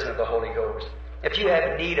baptism of the Holy Ghost. If you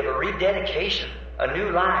have need of a rededication, a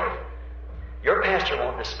new life, your pastor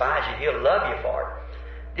won't despise you. He'll love you for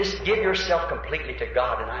it. Just give yourself completely to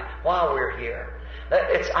God tonight while we're here.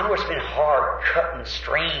 I know it's been hard, cut, and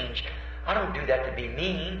strange. I don't do that to be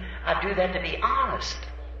mean. I do that to be honest.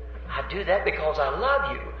 I do that because I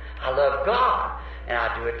love you. I love God. And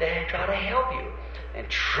I do it to try to help you. And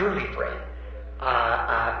truly, friend,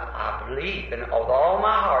 I believe, and with all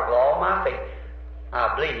my heart, with all my faith,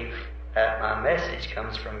 I believe that my message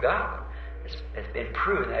comes from God. It's been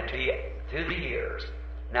proven that to you through the years.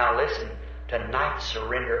 Now listen, tonight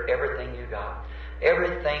surrender everything you got.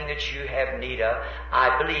 Everything that you have need of.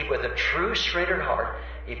 I believe with a true surrendered heart,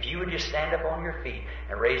 if you would just stand up on your feet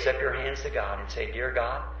and raise up your hands to God and say, Dear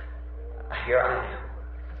God, here I am.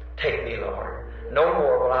 Take me, Lord. No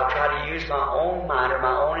more will I try to use my own mind or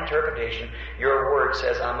my own interpretation. Your word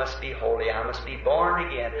says I must be holy. I must be born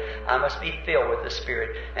again. I must be filled with the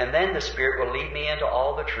Spirit. And then the Spirit will lead me into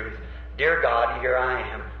all the truth. Dear God, here I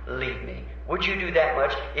am. Lead me. Would you do that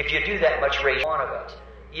much? If you do that much, raise one of us.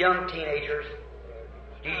 Young teenagers,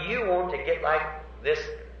 do you want to get like this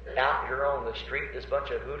out here on the street, this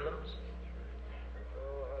bunch of hoodlums?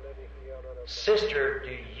 Sister,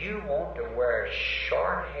 do you want to wear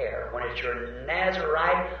short hair when it's your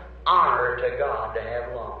Nazarite honor to God to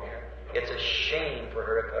have long hair? It's a shame for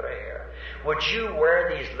her to cut her hair. Would you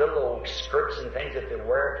wear these little old skirts and things that they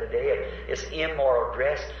wear today? It's immoral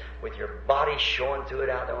dress with your body showing through it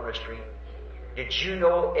out there on the street. Did you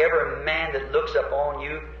know every man that looks upon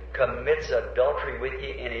you commits adultery with you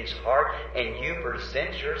in his heart, and you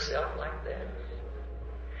present yourself like that?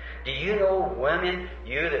 Do you know women,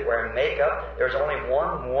 you that wear makeup, there's only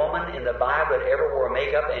one woman in the Bible that ever wore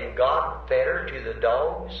makeup, and God fed her to the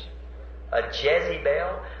dogs? A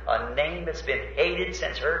Jezebel, a name that's been hated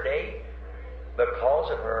since her day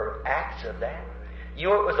because of her acts of that. You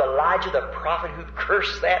know, it was Elijah the prophet who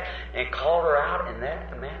cursed that and called her out in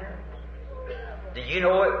that manner. Do you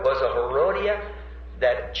know it was a Herodias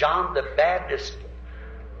that John the Baptist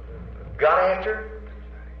got after?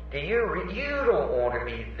 You don't want to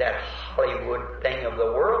be that Hollywood thing of the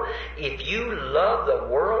world. If you love the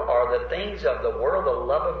world or the things of the world, the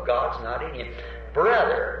love of God's not in you.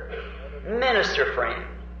 Brother, minister friend,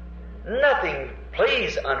 nothing,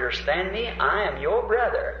 please understand me, I am your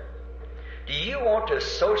brother. Do you want to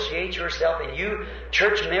associate yourself, and you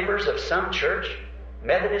church members of some church,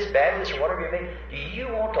 Methodist, Baptist, or whatever you may, do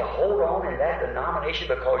you want to hold on in that denomination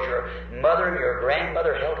because your mother and your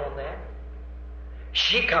grandmother held on that?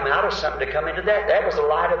 She come out of something to come into that. That was the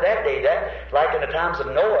light of that day. That, like in the times of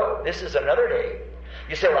Noah, this is another day.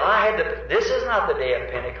 You say, well, this is not the day of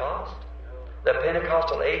Pentecost. The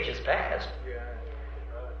Pentecostal age is past.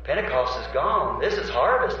 Pentecost is gone. This is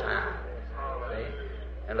harvest time. See?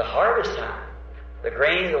 And the harvest time, the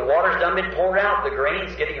grain, the water's done been poured out, the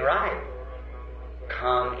grain's getting ripe.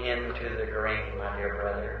 Come into the grain, my dear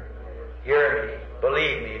brother. Hear me.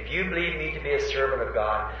 Believe me. If you believe me to be a servant of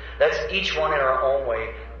God, let's each one in our own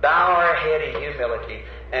way bow our head in humility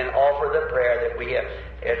and offer the prayer that we have,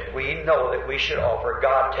 if we know that we should offer.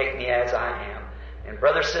 God, take me as I am. And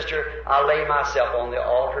brother, sister, I lay myself on the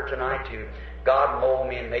altar tonight too. God, mold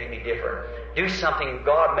me and make me different. Do something.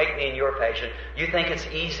 God, make me in your fashion. You think it's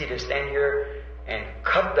easy to stand here and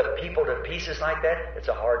cut the people to pieces like that? It's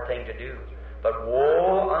a hard thing to do. But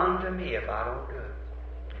woe unto me if I don't do it.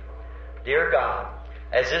 Dear God,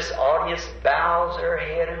 as this audience bows their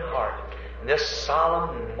head and heart in this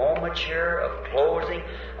solemn moment here of closing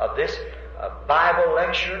of this Bible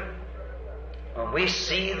lecture, when we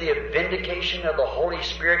see the vindication of the Holy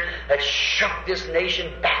Spirit that shook this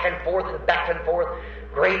nation back and forth,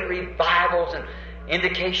 great revivals and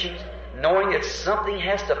indications, knowing that something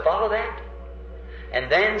has to follow that,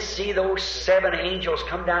 and then see those 7 angels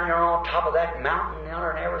come down here on top of that mountain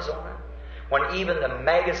down in Arizona, when even the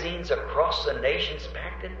magazines across the nations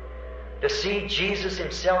packed it, to see Jesus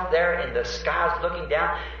Himself there in the skies looking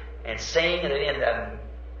down and saying in the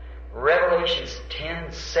Revelations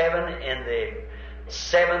 10:7 in the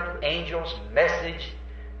 7th angel's message,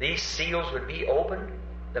 these seals would be opened,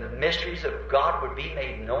 the mysteries of God would be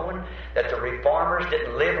made known, that the reformers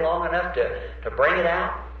didn't live long enough to bring it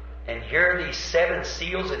out. And here these 7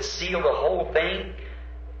 seals that seal the whole thing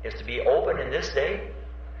is to be opened in this day.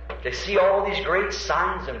 To see all these great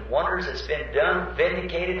signs and wonders that's been done,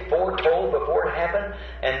 vindicated, foretold before it happened,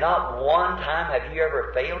 and not one time have you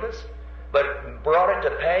ever failed us, but brought it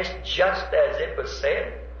to pass just as it was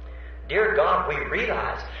said. Dear God, we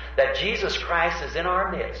realize that Jesus Christ is in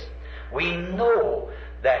our midst. We know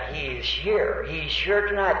that He is here. He's here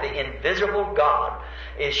tonight. The invisible God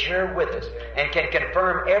is here with us and can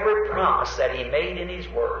confirm every promise that He made in His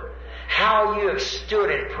Word. How you have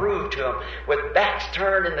stood and proved to Him with backs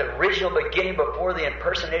turned in the original beginning before the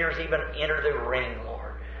impersonators even entered the ring,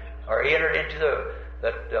 Lord, or entered into the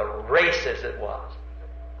race as it was.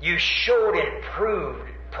 You showed and proved,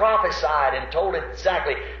 prophesied, and told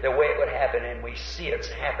exactly the way it would happen, and we see it's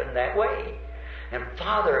happened that way. And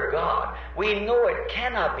Father God, we know it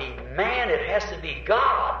cannot be man, it has to be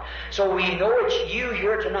God. So we know it's You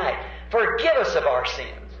here tonight. Forgive us of our sins.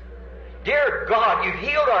 Dear God, You've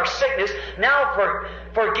healed our sickness. Now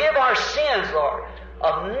forgive our sins, Lord,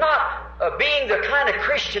 of not being the kind of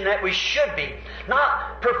Christian that we should be,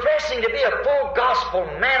 not professing to be a full gospel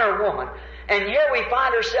man or woman. And here we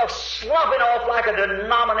find ourselves slumping off like a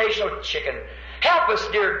denominational chicken. Help us,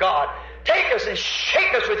 dear God. Take us and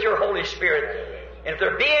shake us with Your Holy Spirit. And if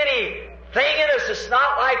there be anything in us that's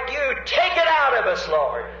not like You, take it out of us,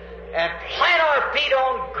 Lord, and plant our feet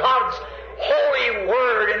on God's holy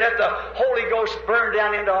Word, and let the Holy Ghost burn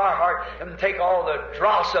down into our heart and take all the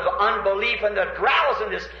dross of unbelief and the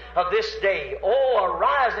drowsiness of this day. Oh,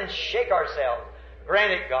 arise and shake ourselves.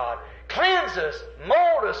 Grant it, God. Cleanse us,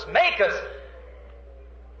 mold us, make us.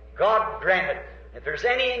 God grant it. If there's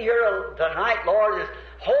any in here tonight, Lord, that's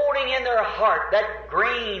holding in their heart that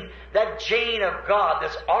grain, that gene of God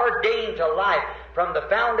that's ordained to life from the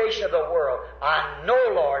foundation of the world, I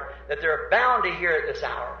know, Lord, that they're bound to hear it this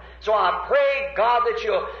hour. So I pray, God, that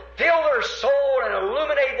You'll fill their soul and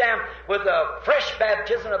illuminate them with a fresh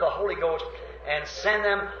baptism of the Holy Ghost and send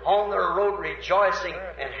them on their road rejoicing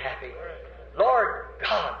and happy. Lord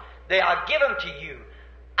God, I give them to You.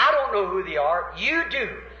 I don't know who they are. You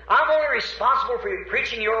do. I'm only responsible for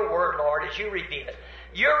preaching Your Word, Lord, as You reveal it.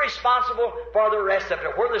 You're responsible for the rest of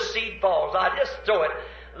it. Where the seed falls, I just throw it.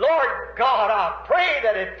 Lord God, I pray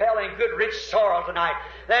that it fell in good, rich soil tonight,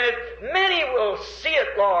 that many will see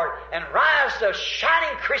it, Lord, and rise to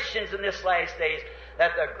shining Christians in this last days,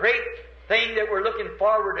 that the great thing that we're looking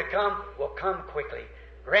forward to come will come quickly.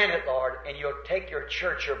 Grant it, Lord, and You'll take Your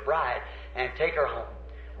church, Your bride, and take her home.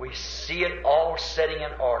 We see it all setting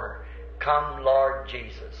in order. Come, Lord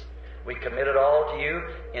Jesus. We commit it all to You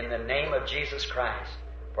in the name of Jesus Christ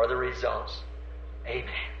for the results. Amen.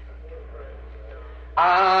 I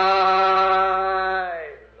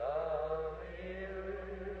love You.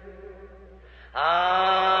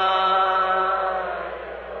 I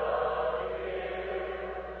love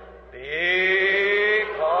You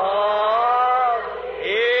because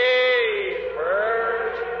He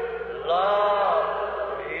first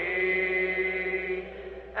loved me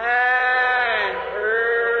and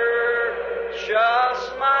purchased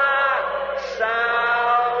my salvation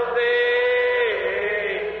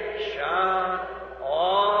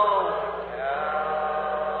on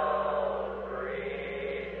Calvary.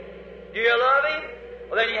 Do you love Him?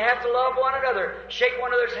 Well, then you have to love one another. Shake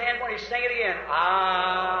one another's hand when you sing it again. I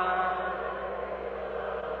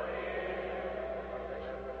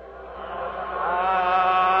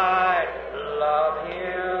love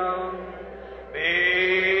Him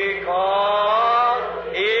because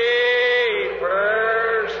He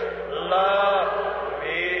first loved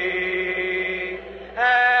me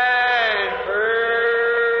and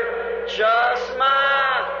purchased my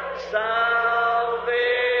salvation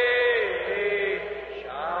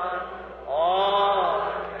on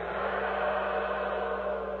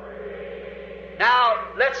Calvary. Now,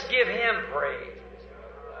 let's give Him praise.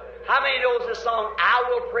 How many knows the song, I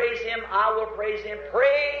will praise Him, I will praise Him.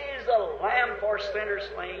 Praise the Lamb for splendor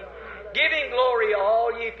slain. Give Him glory,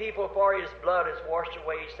 all ye people, for His blood has washed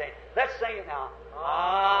away His sin. Let's sing it now.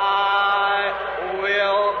 I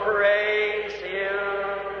will praise Him.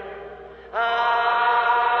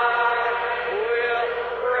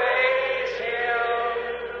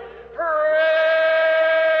 I will praise Him.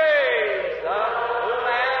 Praise the Lamb for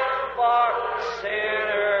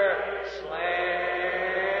sinners slain.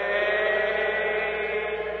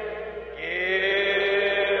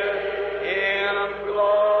 Give Him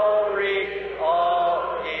glory,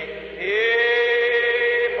 all ye people,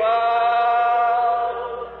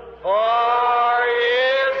 for His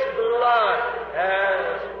blood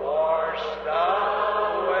has washed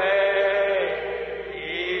away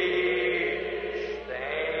His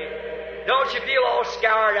stain. Don't you feel all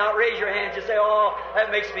scoured out? Raise your hands and say, oh,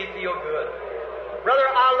 that makes me feel good. Brother,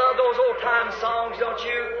 I love those old-time songs, don't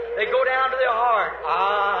you? They go down to the heart.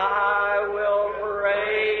 I will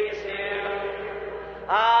praise Him.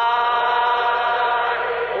 I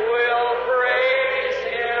will praise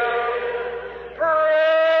Him. Praise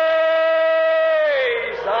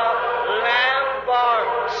the Lamb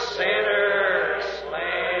for sinners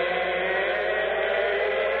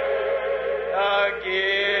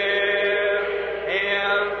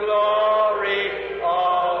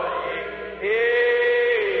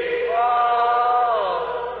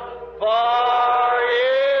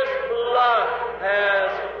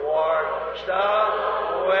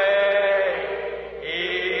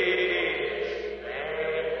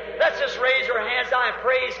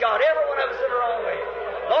praise God. Every one of us in our own way.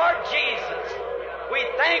 Lord Jesus, we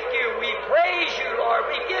thank you. We praise you, Lord.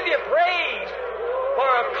 We give you praise for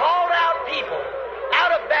a called out people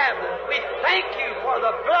out of Babylon. We thank you for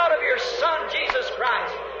the blood of your Son, Jesus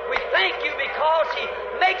Christ. We thank you because He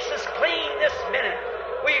makes us clean this minute.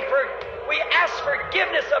 We ask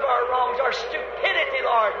forgiveness of our wrongs, our stupidity,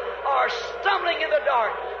 Lord, our stumbling in the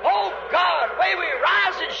dark. Oh God, may we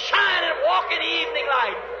rise and shine and walk in the evening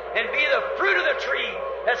light and be the fruit of the tree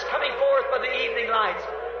that's coming forth by the evening lights.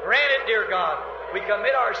 Grant it, dear God. We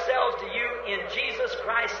commit ourselves to you in Jesus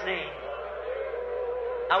Christ's name.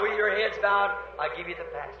 Now with your heads bowed, I give you the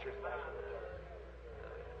pastor's back.